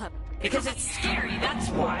all the... Because it's scary, that's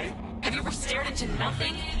why. Have you ever stared into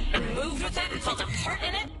nothing and moved with it and felt a part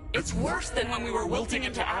in it? It's worse than when we were wilting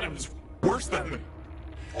into atoms. Worse than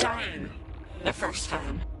dying the first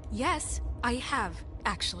time. Yes, I have,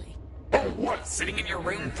 actually. Oh, what? Sitting in your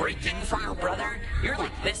room breaking for your brother? You're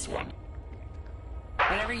like this one.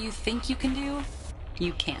 Whatever you think you can do,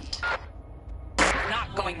 you can't. We're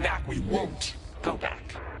not going back. We won't go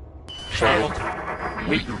back. Child,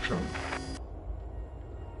 wait your turn.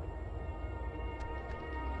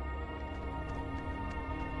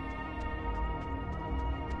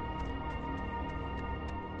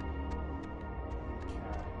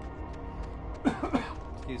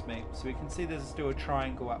 Excuse me. So we can see there's still a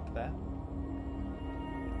triangle up there.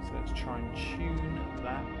 So let's try and tune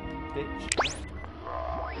that bitch.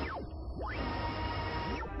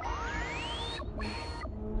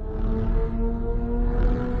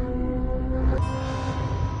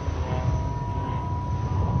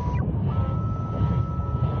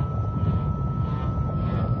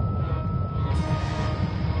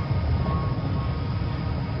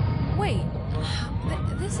 Wait,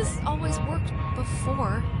 this has always worked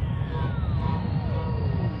before.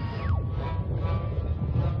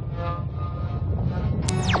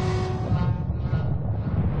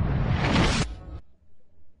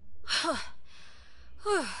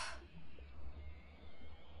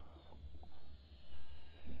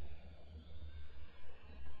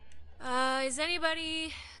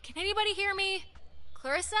 Can anybody hear me?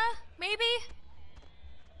 Clarissa, maybe?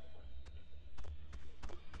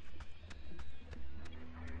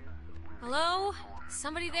 Hello?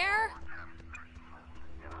 Somebody there?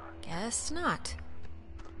 Guess not.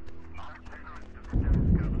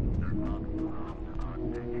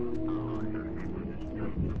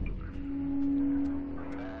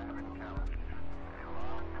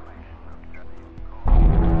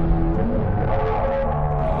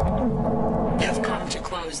 You've come to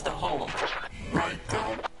close the hole, right,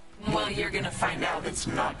 Dad? Well, you're gonna find out it's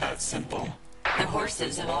not that simple. The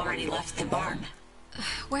horses have already left the barn.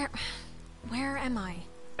 Where am I?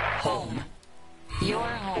 Home. You're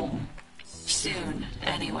home. Soon,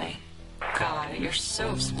 anyway. God, you're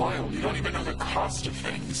so spoiled. You don't even know the cost of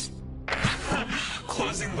things.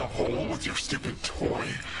 Closing the hole with your stupid toy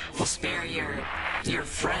will spare your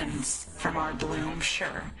friends from our bloom,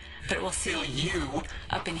 sure. But it will seal you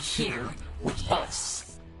up in here with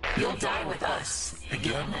us. You'll die with us,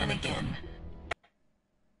 again and again.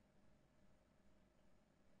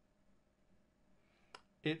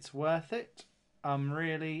 It's worth it.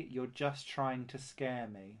 Really, you're just trying to scare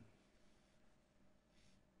me.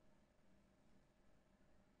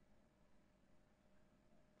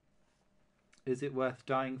 Is it worth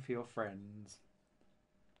dying for your friends?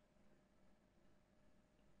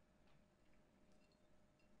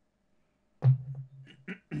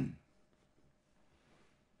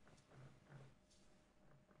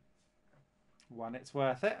 One, it's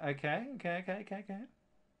worth it. Okay.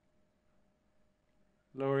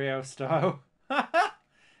 L'Oreal style.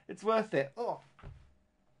 It's worth it. Oh.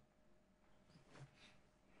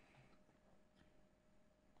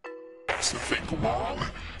 So think long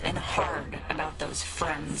and hard about those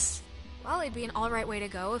friends. Well, it'd be an alright way to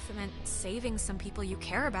go if it meant saving some people you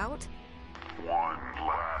care about. One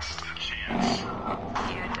last chance. You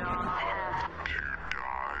don't have to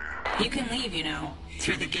die. You can leave, you know,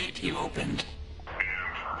 through the gate you opened.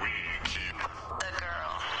 And we keep the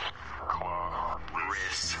girl.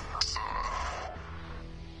 Clarissa.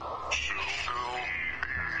 She'll be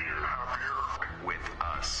happier with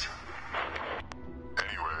us.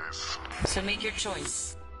 Anyways. So make your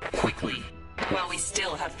choice. Quickly. While we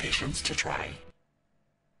still have patience to try.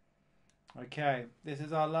 Okay, this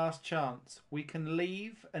is our last chance. We can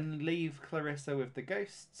leave and leave Clarissa with the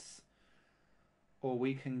ghosts, or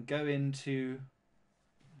we can go into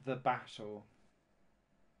the battle.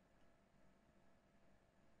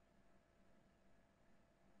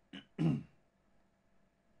 That's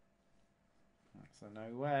a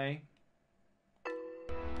no way.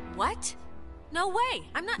 What? No way!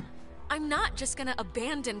 I'm not just gonna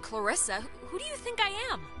abandon Clarissa. Who do you think I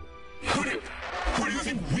am? Who do you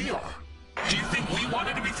think we are? Do you think we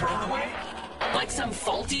wanted to be thrown away? Like some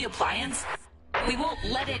faulty appliance? We won't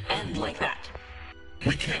let it end like that.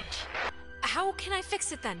 We can't. How can I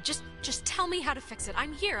fix it then? Just tell me how to fix it.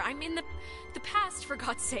 I'm here. I'm in the past, for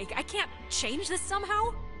God's sake. I can't change this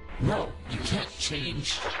somehow? No, you can't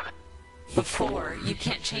change. Before, you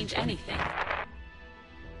can't change anything.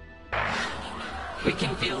 We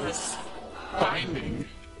can feel this binding.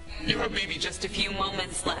 You have maybe just a few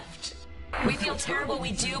moments left. We feel terrible,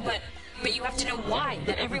 we do, but you have to know why,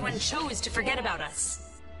 that everyone chose to forget about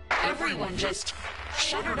us. Everyone just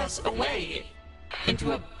shuttered us away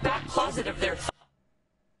into a back closet of their thoughts.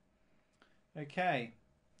 Okay.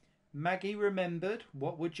 Maggie remembered.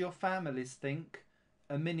 What would your families think?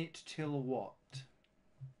 A minute till what?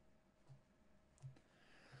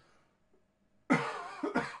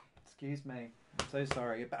 Excuse me. I'm so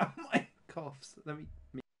sorry about my coughs. Let me...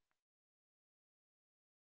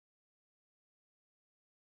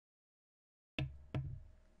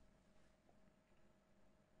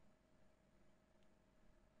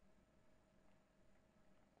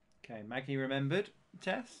 Okay, Maggie remembered.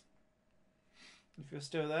 Tess? If you're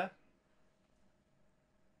still there.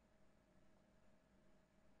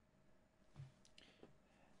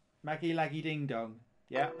 Maggie Laggy Ding Dong.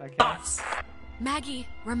 Yeah, okay. Maggie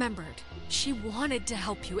remembered. She wanted to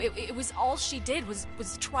help you. It was all she did was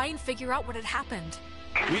try and figure out what had happened.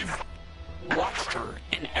 We've watched her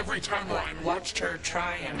in every timeline, watched her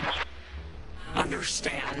try and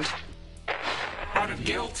understand. Out of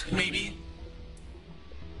guilt, maybe.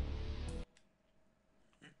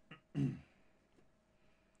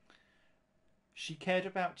 She cared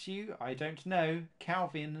about you? I don't know.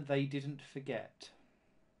 Calvin, they didn't forget.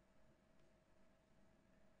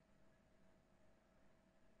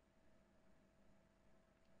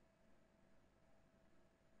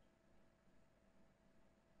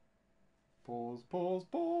 Pause, pause,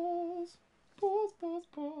 pause. Pause, pause,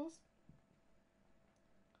 pause.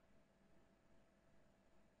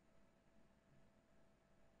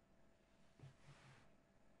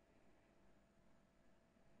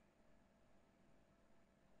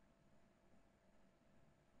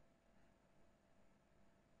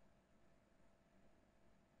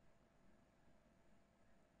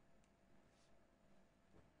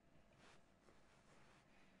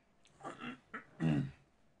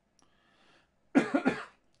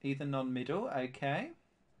 Either non-middle, okay.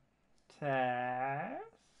 Tess.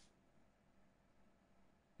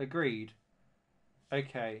 Agreed.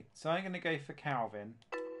 Okay, so I'm going to go for Calvin.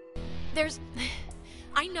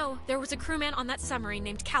 I know there was a crewman on that submarine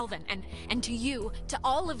named Calvin, and to you, to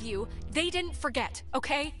all of you, they didn't forget,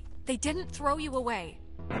 okay? They didn't throw you away.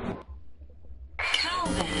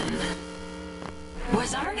 Calvin?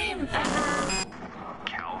 Was our name ever...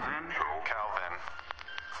 Calvin? Who? Calvin.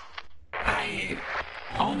 I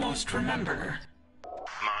almost remember.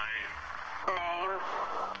 My name?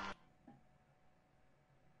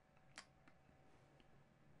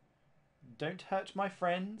 Don't hurt my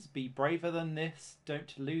friends. Be braver than this.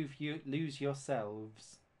 Don't lose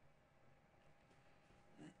yourselves.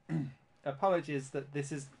 Apologies that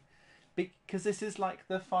this is... Because this is like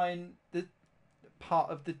the part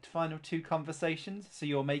of the final two conversations, so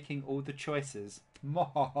you're making all the choices. It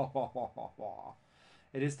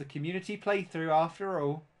is the community playthrough after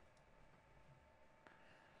all.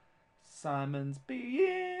 Simon's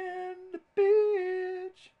being the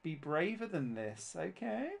bitch. Be braver than this,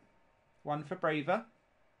 okay? One for braver.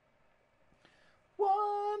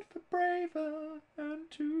 One for braver and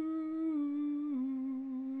two.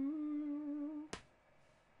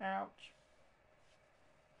 Ouch.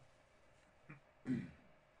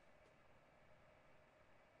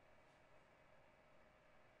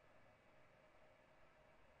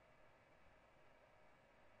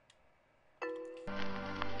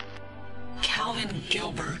 Calvin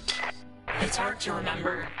Gilbert. It's hard to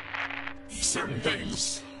remember certain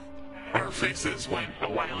things. Our faces went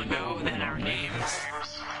a while ago, then our names.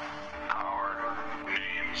 Our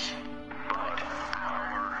names. But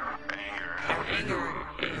our anger. Our anger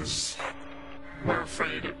is, we're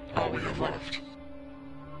afraid, all we have left.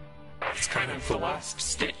 It's kind of the last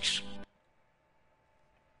stitch.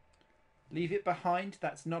 Leave it behind.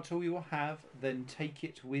 That's not all you'll have. Then take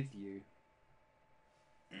it with you.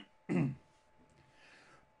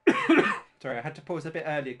 Sorry, I had to pause a bit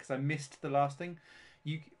earlier because I missed the last thing.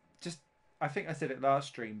 I think I said it last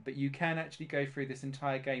stream, but you can actually go through this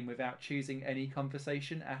entire game without choosing any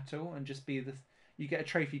conversation at all and just be you get a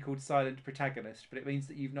trophy called Silent Protagonist, but it means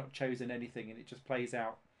that you've not chosen anything and it just plays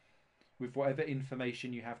out with whatever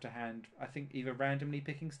information you have to hand. I think either randomly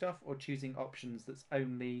picking stuff or choosing options that's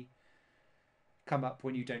only come up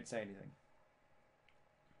when you don't say anything.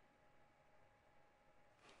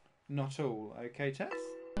 Not all, okay, Tess?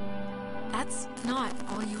 That's not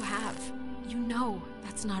all you have. You know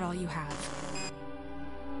that's not all you have.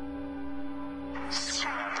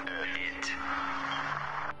 Scrap it.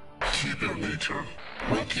 Keep your nature.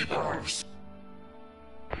 We'll keep ours.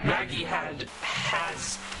 Maggie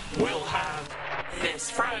has, will have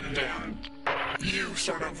this friend, and you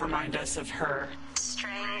sort of remind us of her.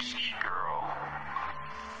 Strange girl.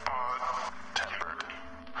 Odd-tempered.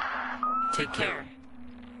 Take care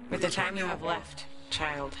with the time you have left,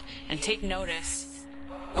 child, and take notice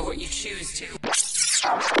of what you choose to.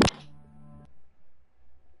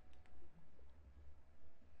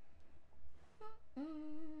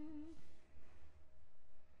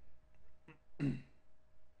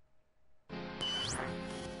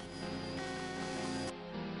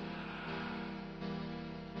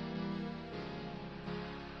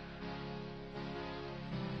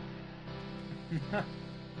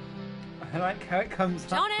 I like how it comes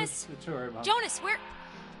Jonas! up with the tour. Jonas, where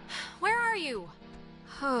are you?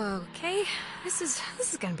 Okay, this is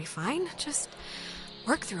gonna be fine. Just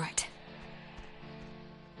work through it.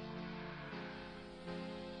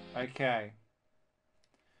 Okay.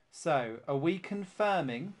 So, are we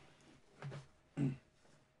confirming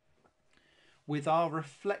with our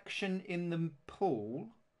reflection in the pool,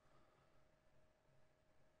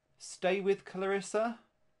 stay with Clarissa,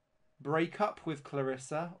 break up with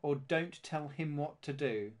Clarissa, or don't tell him what to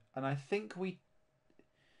do? And I think we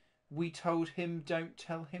told him don't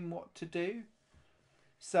tell him what to do.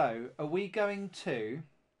 So, are we going to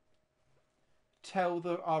tell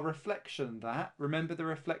our reflection that? Remember, the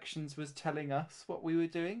reflections was telling us what we were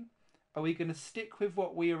doing? Are we going to stick with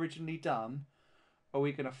what we originally done? Or are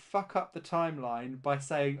we going to fuck up the timeline by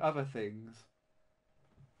saying other things?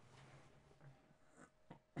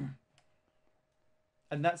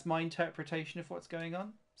 And that's my interpretation of what's going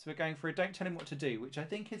on. So we're going for a don't tell him what to do, which I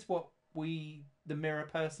think is what the mirror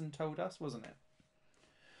person told us, wasn't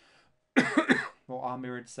it? Or our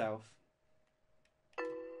mirrored self.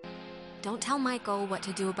 Don't tell Michael what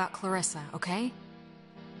to do about Clarissa, okay?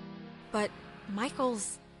 But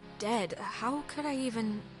Michael's dead. How could I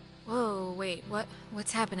even... Whoa, wait,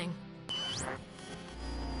 what's happening?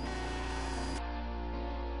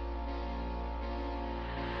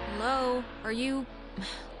 Hello? Are you...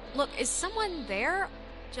 Look, is someone there?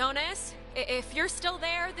 Jonas, if you're still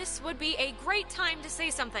there, this would be a great time to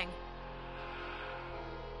say something.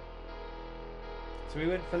 So we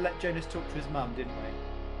went for let Jonas talk to his mum, didn't we?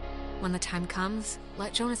 When the time comes,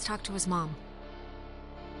 let Jonas talk to his mom.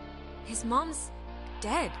 His mom's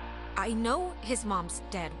dead. I know his mom's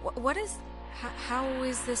dead. What is... How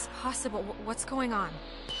is this possible? What's going on?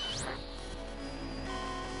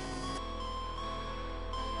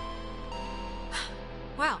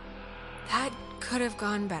 Well, that could have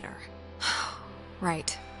gone better.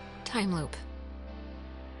 Right. Time loop.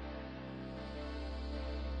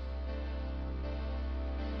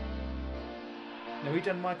 Have we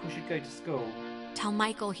done Michael should go to school? Tell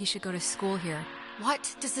Michael he should go to school here.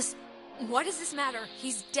 What does this matter?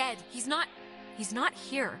 He's dead. He's not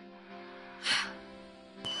here.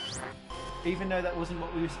 Even though that wasn't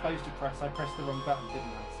what we were supposed to press, I pressed the wrong button, didn't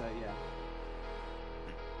I? So,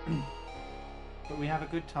 yeah. But we have a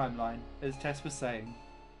good timeline, as Tess was saying.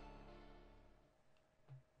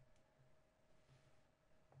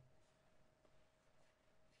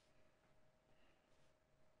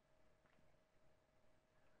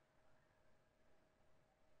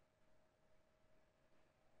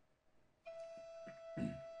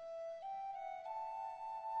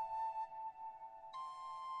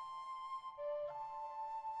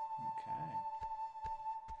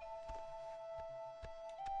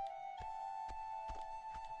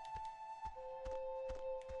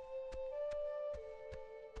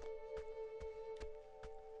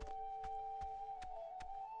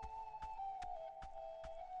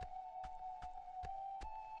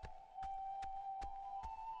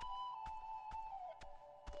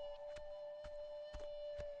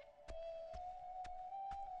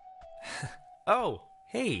 Oh,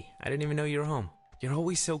 hey, I didn't even know you were home. You're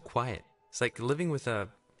always so quiet. It's like living with a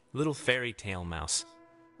little fairy tale mouse.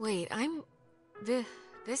 Wait,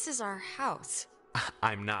 this is our house.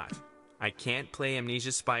 I'm not. I can't play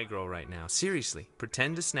Amnesia Spy Girl right now. Seriously,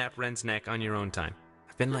 pretend to snap Ren's neck on your own time.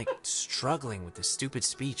 I've been struggling with this stupid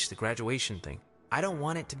speech, the graduation thing. I don't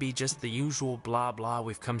want it to be just the usual blah blah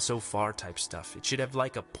we've come so far type stuff. It should have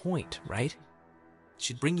a point, right? It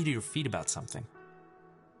should bring you to your feet about something.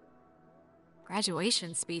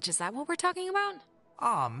 Graduation speech, is that what we're talking about?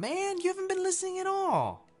 Aw, man, you haven't been listening at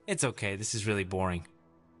all. It's okay, this is really boring.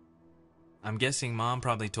 I'm guessing Mom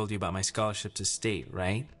probably told you about my scholarship to state,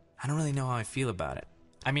 right? I don't really know how I feel about it.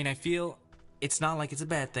 I mean, I feel it's not like it's a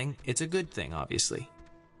bad thing. It's a good thing, obviously.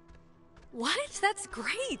 What? That's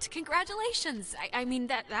great. Congratulations. I mean,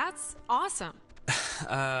 that's awesome.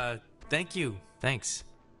 Thank you. Thanks.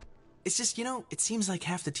 It's just, it seems like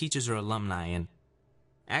half the teachers are alumni, and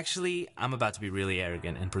actually, I'm about to be really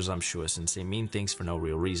arrogant and presumptuous and say mean things for no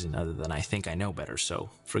real reason other than I think I know better, so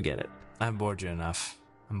forget it. I've bored you enough.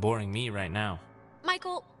 I'm boring me right now.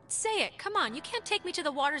 Michael, say it. Come on, you can't take me to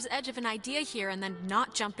the water's edge of an idea here and then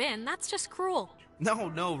not jump in. That's just cruel.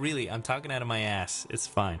 No, really. I'm talking out of my ass. It's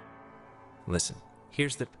fine. Listen,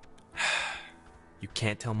 here's the... You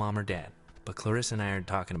can't tell Mom or Dad, but Clarissa and I are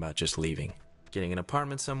talking about just leaving. Getting an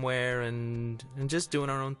apartment somewhere and just doing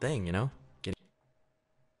our own thing,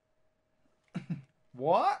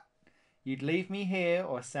 What? You'd leave me here,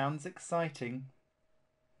 or sounds exciting.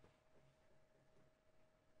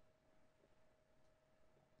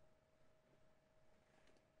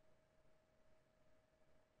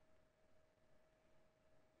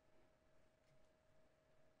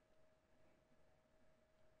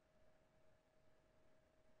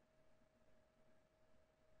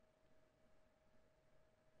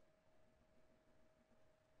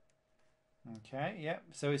 Okay, yep.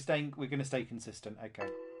 So we're going to stay consistent. Okay.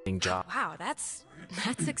 Wow, that's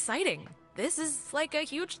exciting. This is like a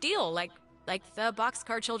huge deal, like the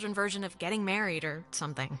Boxcar Children version of getting married or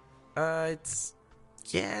something. It's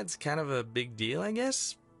kind of a big deal, I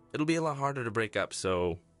guess. It'll be a lot harder to break up,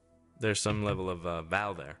 so there's some level of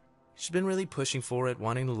vow there. She's been really pushing for it,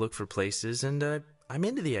 wanting to look for places, and I'm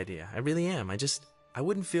into the idea. I really am. I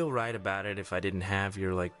wouldn't feel right about it if I didn't have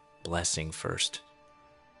your, blessing first.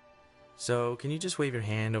 So, can you just wave your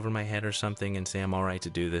hand over my head or something and say I'm alright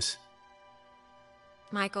to do this?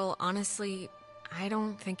 Michael, honestly, I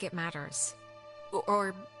don't think it matters.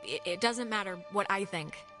 Or it doesn't matter what I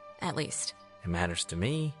think, at least. It matters to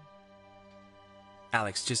me.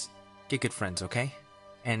 Alex, just get good friends, okay?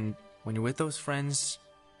 And when you're with those friends,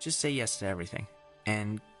 just say yes to everything.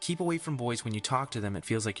 And keep away from boys when you talk to them, it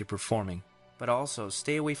feels like you're performing. But also,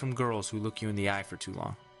 stay away from girls who look you in the eye for too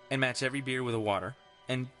long. And match every beer with a water.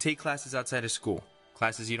 And take classes outside of school.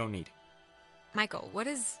 Classes you don't need. Michael,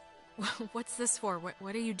 what's this for?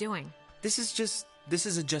 What are you doing? This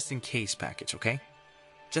is a just-in-case package, okay?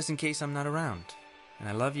 Just in case I'm not around. And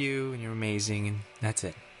I love you, and you're amazing, and that's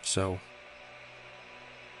it. So...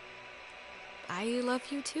 I love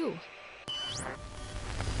you too.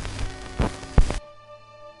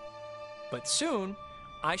 But soon,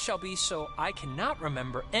 I shall be so I cannot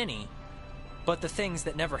remember any but the things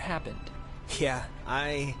that never happened. Yeah,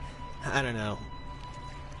 I don't know.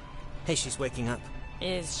 Hey, she's waking up.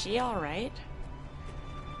 Is she alright?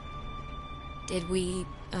 Did we,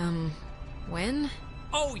 win?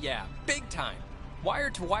 Oh yeah, big time.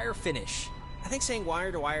 Wire-to-wire finish. I think saying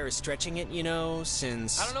wire to wire is stretching it,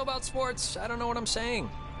 since... I don't know about sports. I don't know what I'm saying.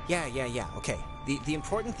 Yeah, okay. The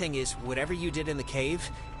important thing is, whatever you did in the cave,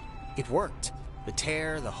 it worked. The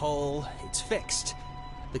tear, the hole, it's fixed.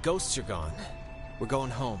 The ghosts are gone. We're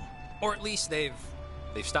going home. Or at least they've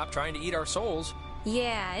stopped trying to eat our souls.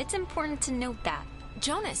 Yeah, it's important to note that.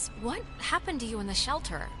 Jonas, what happened to you in the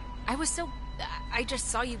shelter? I just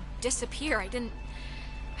saw you disappear. I didn't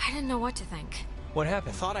know what to think. What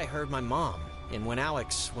happened? I thought I heard my mom. And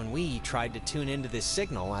when we tried to tune into this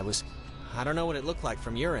signal, I don't know what it looked like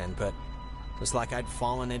from your end, but it was like I'd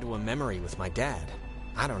fallen into a memory with my dad.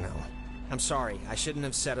 I don't know. I'm sorry. I shouldn't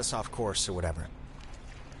have set us off course or whatever.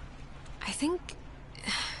 I think...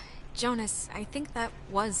 Jonas, I think that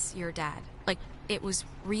was your dad. Like, it was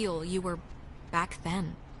real. You were back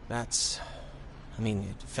then. It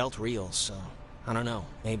felt real, so... I don't know.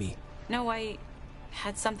 Maybe. No, I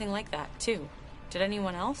had something like that, too. Did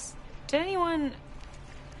anyone else?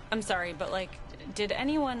 I'm sorry, but, did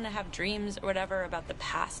anyone have dreams or whatever about the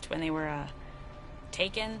past when they were,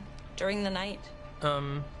 taken during the night?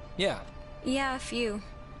 Yeah. Yeah, a few.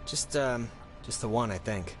 Just the one, I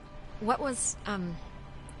think. What was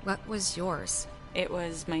yours? It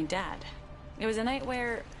was my dad. It was a night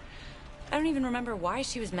where I don't even remember why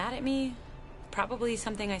she was mad at me. Probably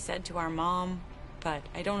something I said to our mom, but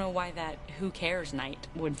I don't know why that who cares night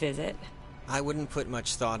would visit. I wouldn't put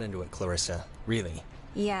much thought into it, Clarissa. Really.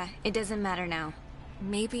 Yeah, it doesn't matter now.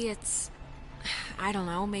 Maybe it's... I don't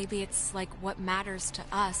know, maybe it's like what matters to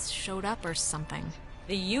us showed up or something.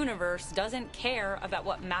 The universe doesn't care about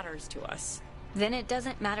what matters to us. Then it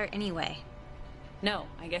doesn't matter anyway. No,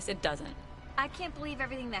 I guess it doesn't. I can't believe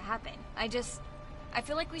everything that happened. I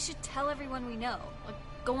feel like we should tell everyone we know. Like,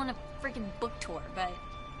 go on a freaking book tour, but...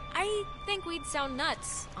 I think we'd sound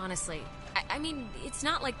nuts, honestly. I mean, it's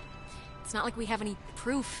not like we have any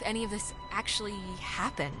proof any of this actually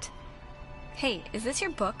happened. Hey, is this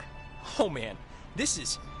your book? Oh man,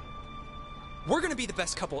 we're gonna be the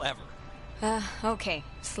best couple ever. Okay,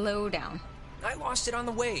 slow down. I lost it on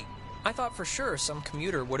the way. I thought for sure some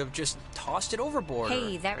commuter would have just tossed it overboard.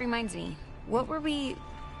 Hey, that reminds me. What were we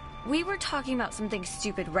were talking about something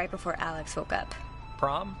stupid right before Alex woke up.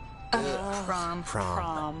 Prom?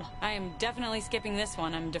 Prom. I am definitely skipping this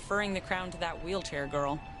one. I'm deferring the crown to that wheelchair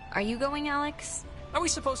girl. Are you going, Alex? Are we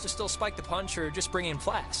supposed to still spike the punch or just bring in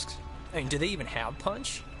flasks? I mean, do they even have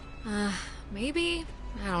punch? Maybe?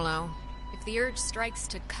 I don't know. If the urge strikes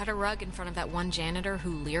to cut a rug in front of that one janitor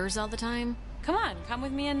who leers all the time... Come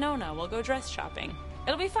with me and Nona. We'll go dress shopping.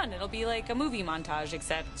 It'll be fun. It'll be like a movie montage,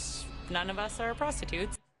 except none of us are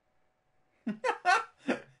prostitutes.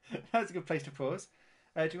 That's a good place to pause.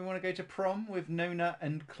 Do we want to go to prom with Nona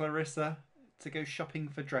and Clarissa to go shopping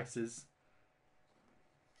for dresses?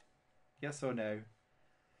 Yes or no?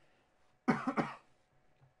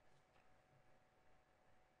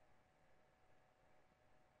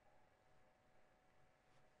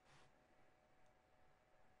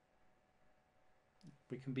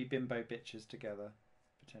 We can be bimbo bitches together,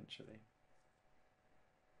 potentially.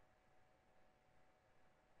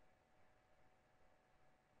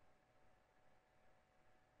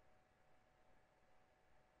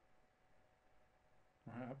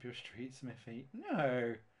 Right up your street, Smithy.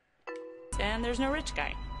 No! And there's no rich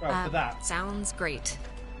guy. Well, for that. Sounds great.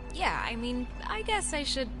 Yeah, I mean, I guess I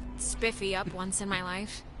should spiffy up once in my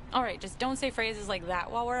life. Alright, just don't say phrases like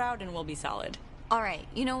that while we're out and we'll be solid. Alright,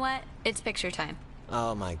 you know what? It's picture time.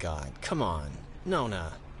 Oh my god, come on.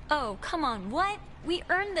 Nona. Oh, come on, what? We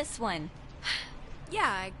earned this one. Yeah,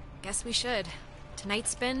 I guess we should.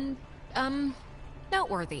 Tonight's been,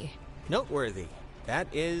 noteworthy. Noteworthy. That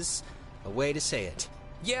is a way to say it.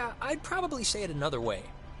 Yeah, I'd probably say it another way.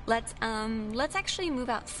 Let's actually move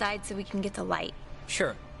outside so we can get the light.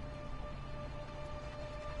 Sure.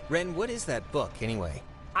 Ren, what is that book, anyway?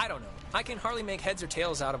 I don't know. I can hardly make heads or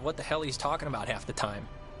tails out of what the hell he's talking about half the time.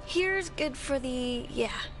 Here's good for the...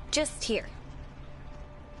 yeah, just here.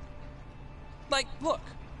 Like, look.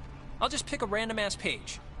 I'll just pick a random-ass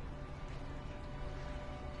page.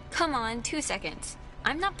 Come on, 2 seconds.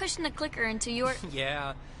 I'm not pushing the clicker into your...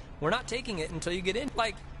 Yeah, we're not taking it until you get in.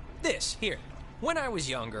 Like, this, here. When I was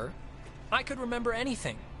younger, I could remember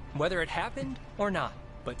anything, whether it happened or not.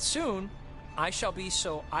 But soon, I shall be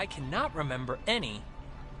so I cannot remember any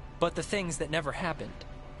but the things that never happened.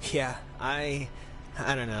 Yeah, I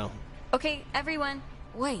don't know. Okay, everyone.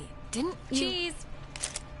 Wait, didn't you... Cheese!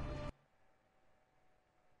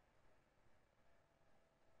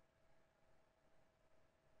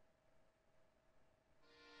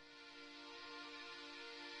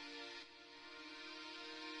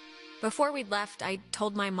 Before we'd left, I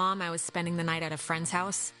told my mom I was spending the night at a friend's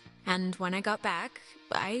house. And when I got back,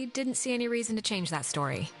 I didn't see any reason to change that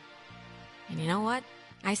story. And you know what?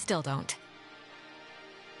 I still don't.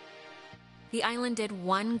 the island did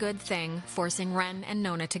one good thing, forcing Ren and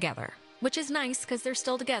Nona together. Which is nice, because they're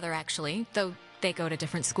still together, actually, though they go to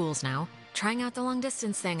different schools now. Trying out the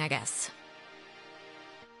long-distance thing, I guess.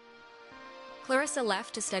 Clarissa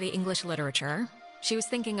left to study English literature. She was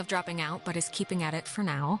thinking of dropping out, but is keeping at it for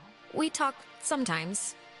now. We talk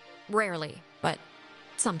sometimes. Rarely, but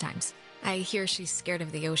sometimes. I hear she's scared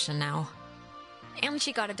of the ocean now. And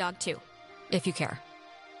she got a dog, too, if you care.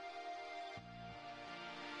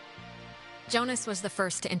 Jonas was the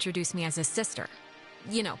first to introduce me as his sister.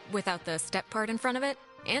 You know, without the step part in front of it.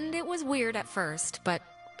 And it was weird at first, but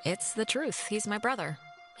it's the truth. He's my brother.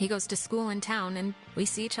 He goes to school in town, and we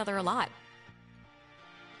see each other a lot.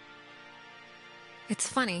 It's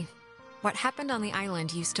funny. What happened on the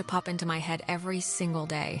island used to pop into my head every single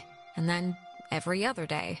day. And then every other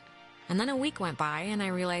day. And then a week went by, and I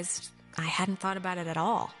realized I hadn't thought about it at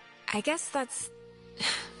all. I guess that's...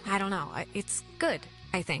 I don't know. It's good,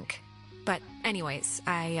 I think. But anyways,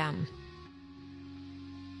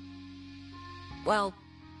 well,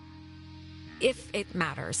 if it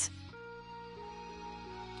matters.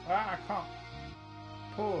 I can't.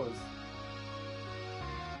 Pause.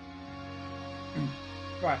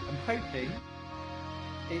 Right, I'm hoping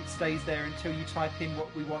it stays there until you type in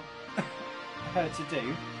what we want her to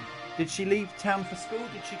do. Did she leave town for school?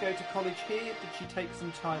 Did she go to college here? Did she take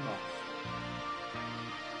some time off?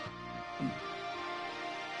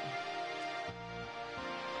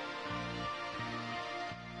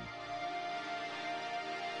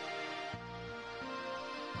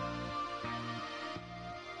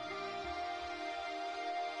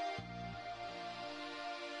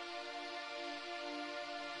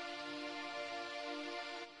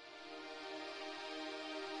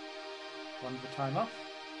 One for time off.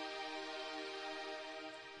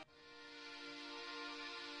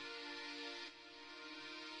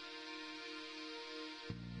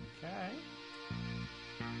 Okay.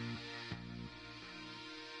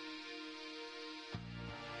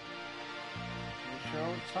 You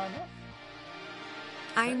sure time off?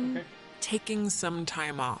 I'm taking some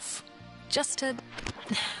time off. Just to,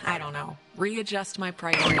 I don't know, readjust my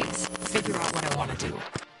priorities, figure out what I want to do.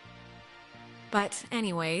 But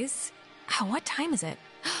anyways, what time is it?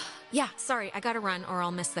 Yeah, sorry, I gotta run or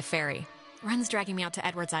I'll miss the ferry. Ren's dragging me out to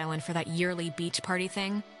Edwards Island for that yearly beach party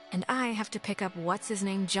thing, and I have to pick up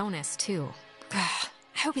what's-his-name Jonas, too. I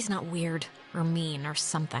hope he's not weird or mean or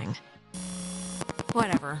something.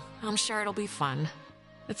 Whatever, I'm sure it'll be fun.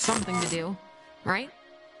 It's something to do, right?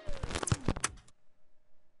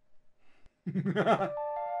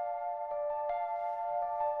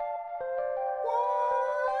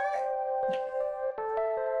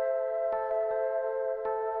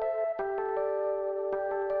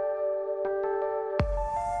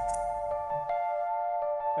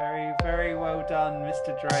 Very, very well done,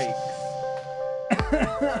 Mr. Drakes.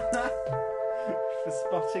 For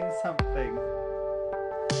spotting something.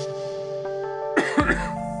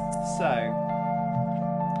 So,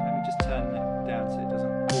 let me just turn it down so it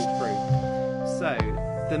doesn't fall through. So,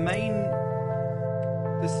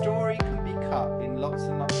 the story can be cut in lots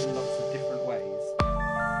and lots and lots of different ways.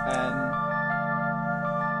 And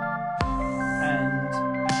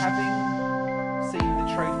having seen the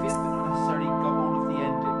trophies but not necessarily got all of the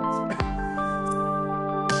endings,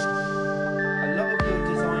 a lot of the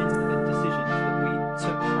design and decisions that we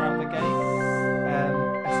took throughout the game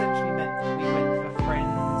essentially meant that we went for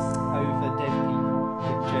friends over dead people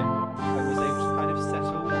in general. I was able to kind of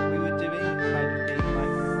settle what we were doing and kind of being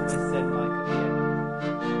like almost zen-like at the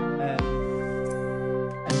end.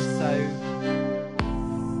 And so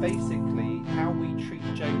basically how we treat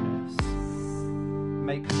Jonas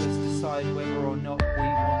makes us decide whether or not we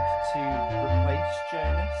want to replace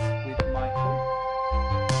Jonas with Michael.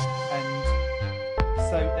 And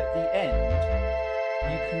so at the end,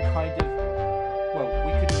 you can kind of, well,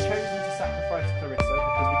 we could have chosen to sacrifice Clarissa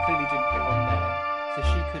because we clearly didn't get on there. So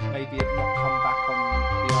she could maybe have not come back on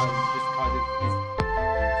the island, just kind of is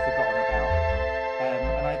forgotten about.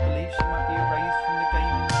 And I believe she might be erased from the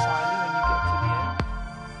game entirely when you get to the end.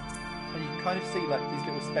 And you can kind of see like these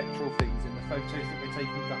little spectral things in the photos that we're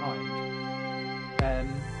taking behind.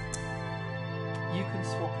 You can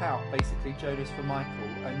swap out basically Jonas for Michael,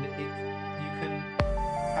 and you can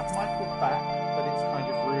have Michael back, but it's kind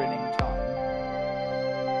of ruining time.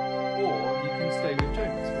 Or you can stay with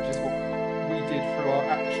Jonas, which is what we did through our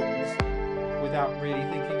actions without really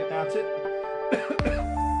thinking about it.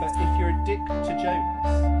 But if you're a dick to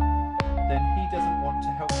Jonas, then he doesn't want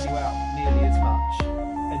to help you out nearly as much,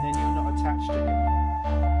 and then you're not attached to him.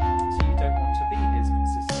 So you don't want to be his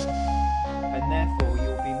sister, and therefore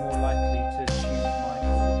you'll be more likely to choose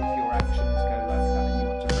Michael if your actions go like that and you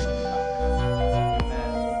want to bring him back.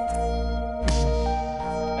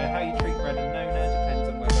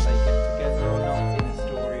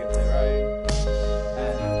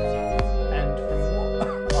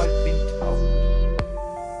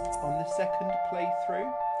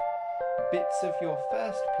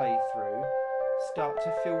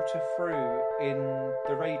 filter through in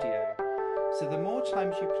the radio. So the more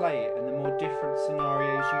times you play it and the more different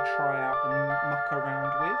scenarios you try out and muck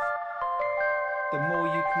around with, the more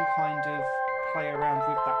you can kind of play around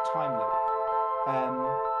with that time loop.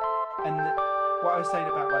 What I was saying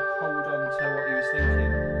about like hold on to what you was thinking,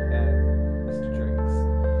 Mr. Drinks,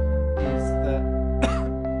 is that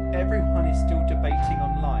everyone is still debating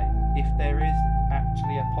online if there is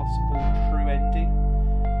actually a possible true ending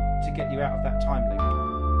to get you out of that time loop.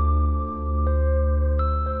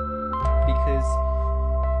 Because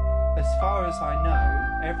as far as I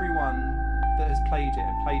know, everyone that has played it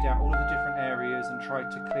and played out all of the different areas and tried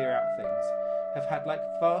to clear out things have had like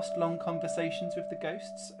vast long conversations with the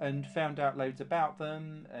ghosts and found out loads about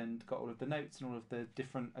them and got all of the notes and all of the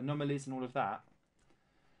different anomalies and all of that.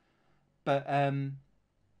 But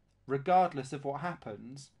regardless of what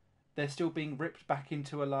happens, they're still being ripped back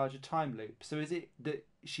into a larger time loop. So is it that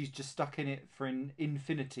she's just stuck in it for an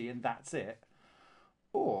infinity and that's it?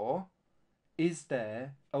 Or is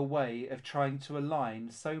there a way of trying to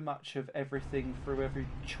align so much of everything through every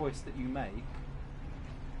choice that you make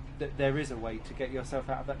that there is a way to get yourself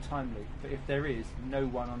out of that time loop? But if there is, no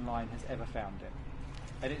one online has ever found it.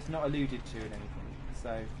 And it's not alluded to in anything.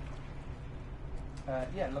 So,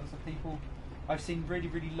 yeah, lots of people... I've seen really,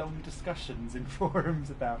 really long discussions in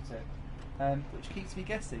forums about it, which keeps me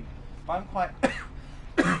guessing. But I'm quite,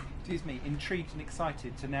 excuse me, intrigued and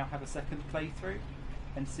excited to now have a second playthrough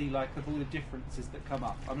and see like of all the differences that come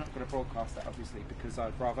up. I'm not going to broadcast that obviously because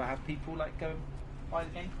I'd rather have people like go and buy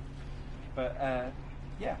the game. But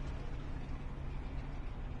yeah.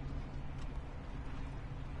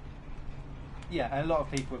 Yeah, and a lot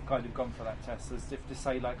of people have kind of gone for that test as if to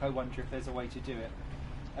say like, I wonder if there's a way to do it.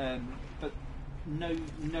 But no,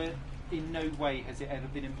 in no way has it ever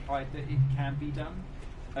been implied that it can be done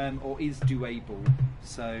or is doable.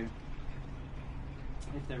 So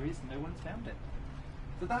if there is, no one's found it.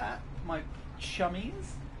 So that, my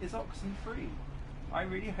chummies, is Oxenfree. I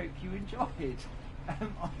really hope you enjoyed.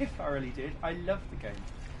 I thoroughly did. I love the game.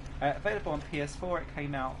 Available on PS4. It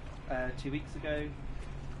came out 2 weeks ago.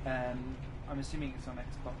 I'm assuming it's on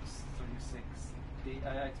Xbox 360,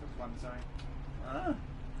 Xbox One. Sorry.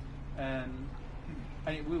 And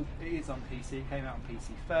it is on PC. It came out on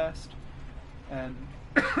PC first. You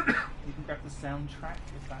can grab the soundtrack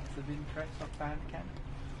if that's of interest off Bandcamp.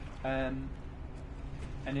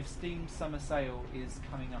 And if Steam Summer Sale is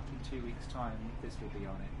coming up in 2 weeks' time, this will be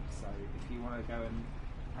on it. So if you want to go and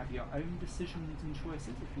have your own decisions and choices,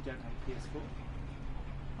 if you don't have PS4,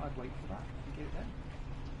 I'd wait for that and get it then.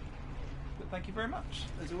 But thank you very much,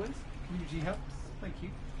 as always. Community helps. Thank you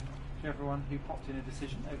to everyone who popped in a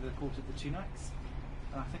decision over the course of the 2 nights.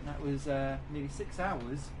 And I think that was nearly 6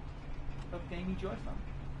 hours of gamey joy fun.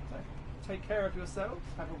 So take care of yourselves.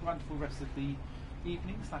 Have a wonderful rest of the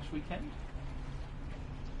evening/weekend.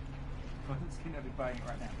 I'm going to be buying it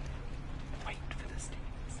right now. Wait for the Steam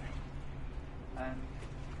sale. Yeah,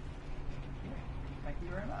 thank you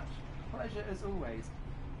very much. Pleasure as always.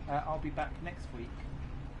 I'll be back next week.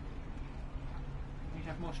 We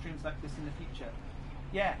have more streams like this in the future.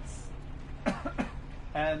 Yes.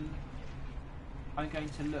 I'm going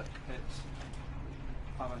to look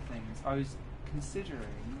at other things. I was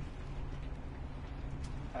considering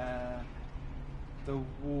The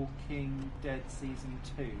Walking Dead Season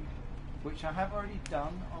 2, which I have already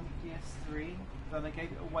done on PS3, then I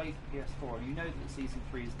gave it away for PS4, and you know that Season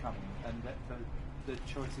 3 is coming, and that the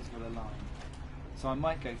choices will align. So I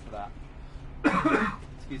might go for that.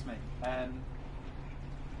 Excuse me.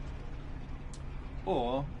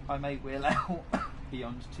 Or I may wheel out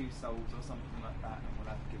Beyond Two Souls or something like that, and we'll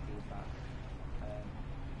have to give all of that.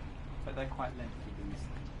 But they're quite lengthy, these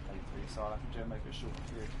playthroughs, so I'll have to do them over a short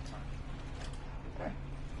period of time. Okay.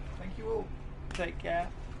 Thank you all. Take care,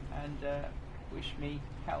 and wish me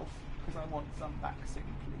health, because I want some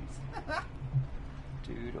vaccine, please.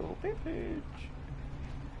 Doodle pippage.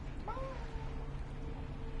 Bye.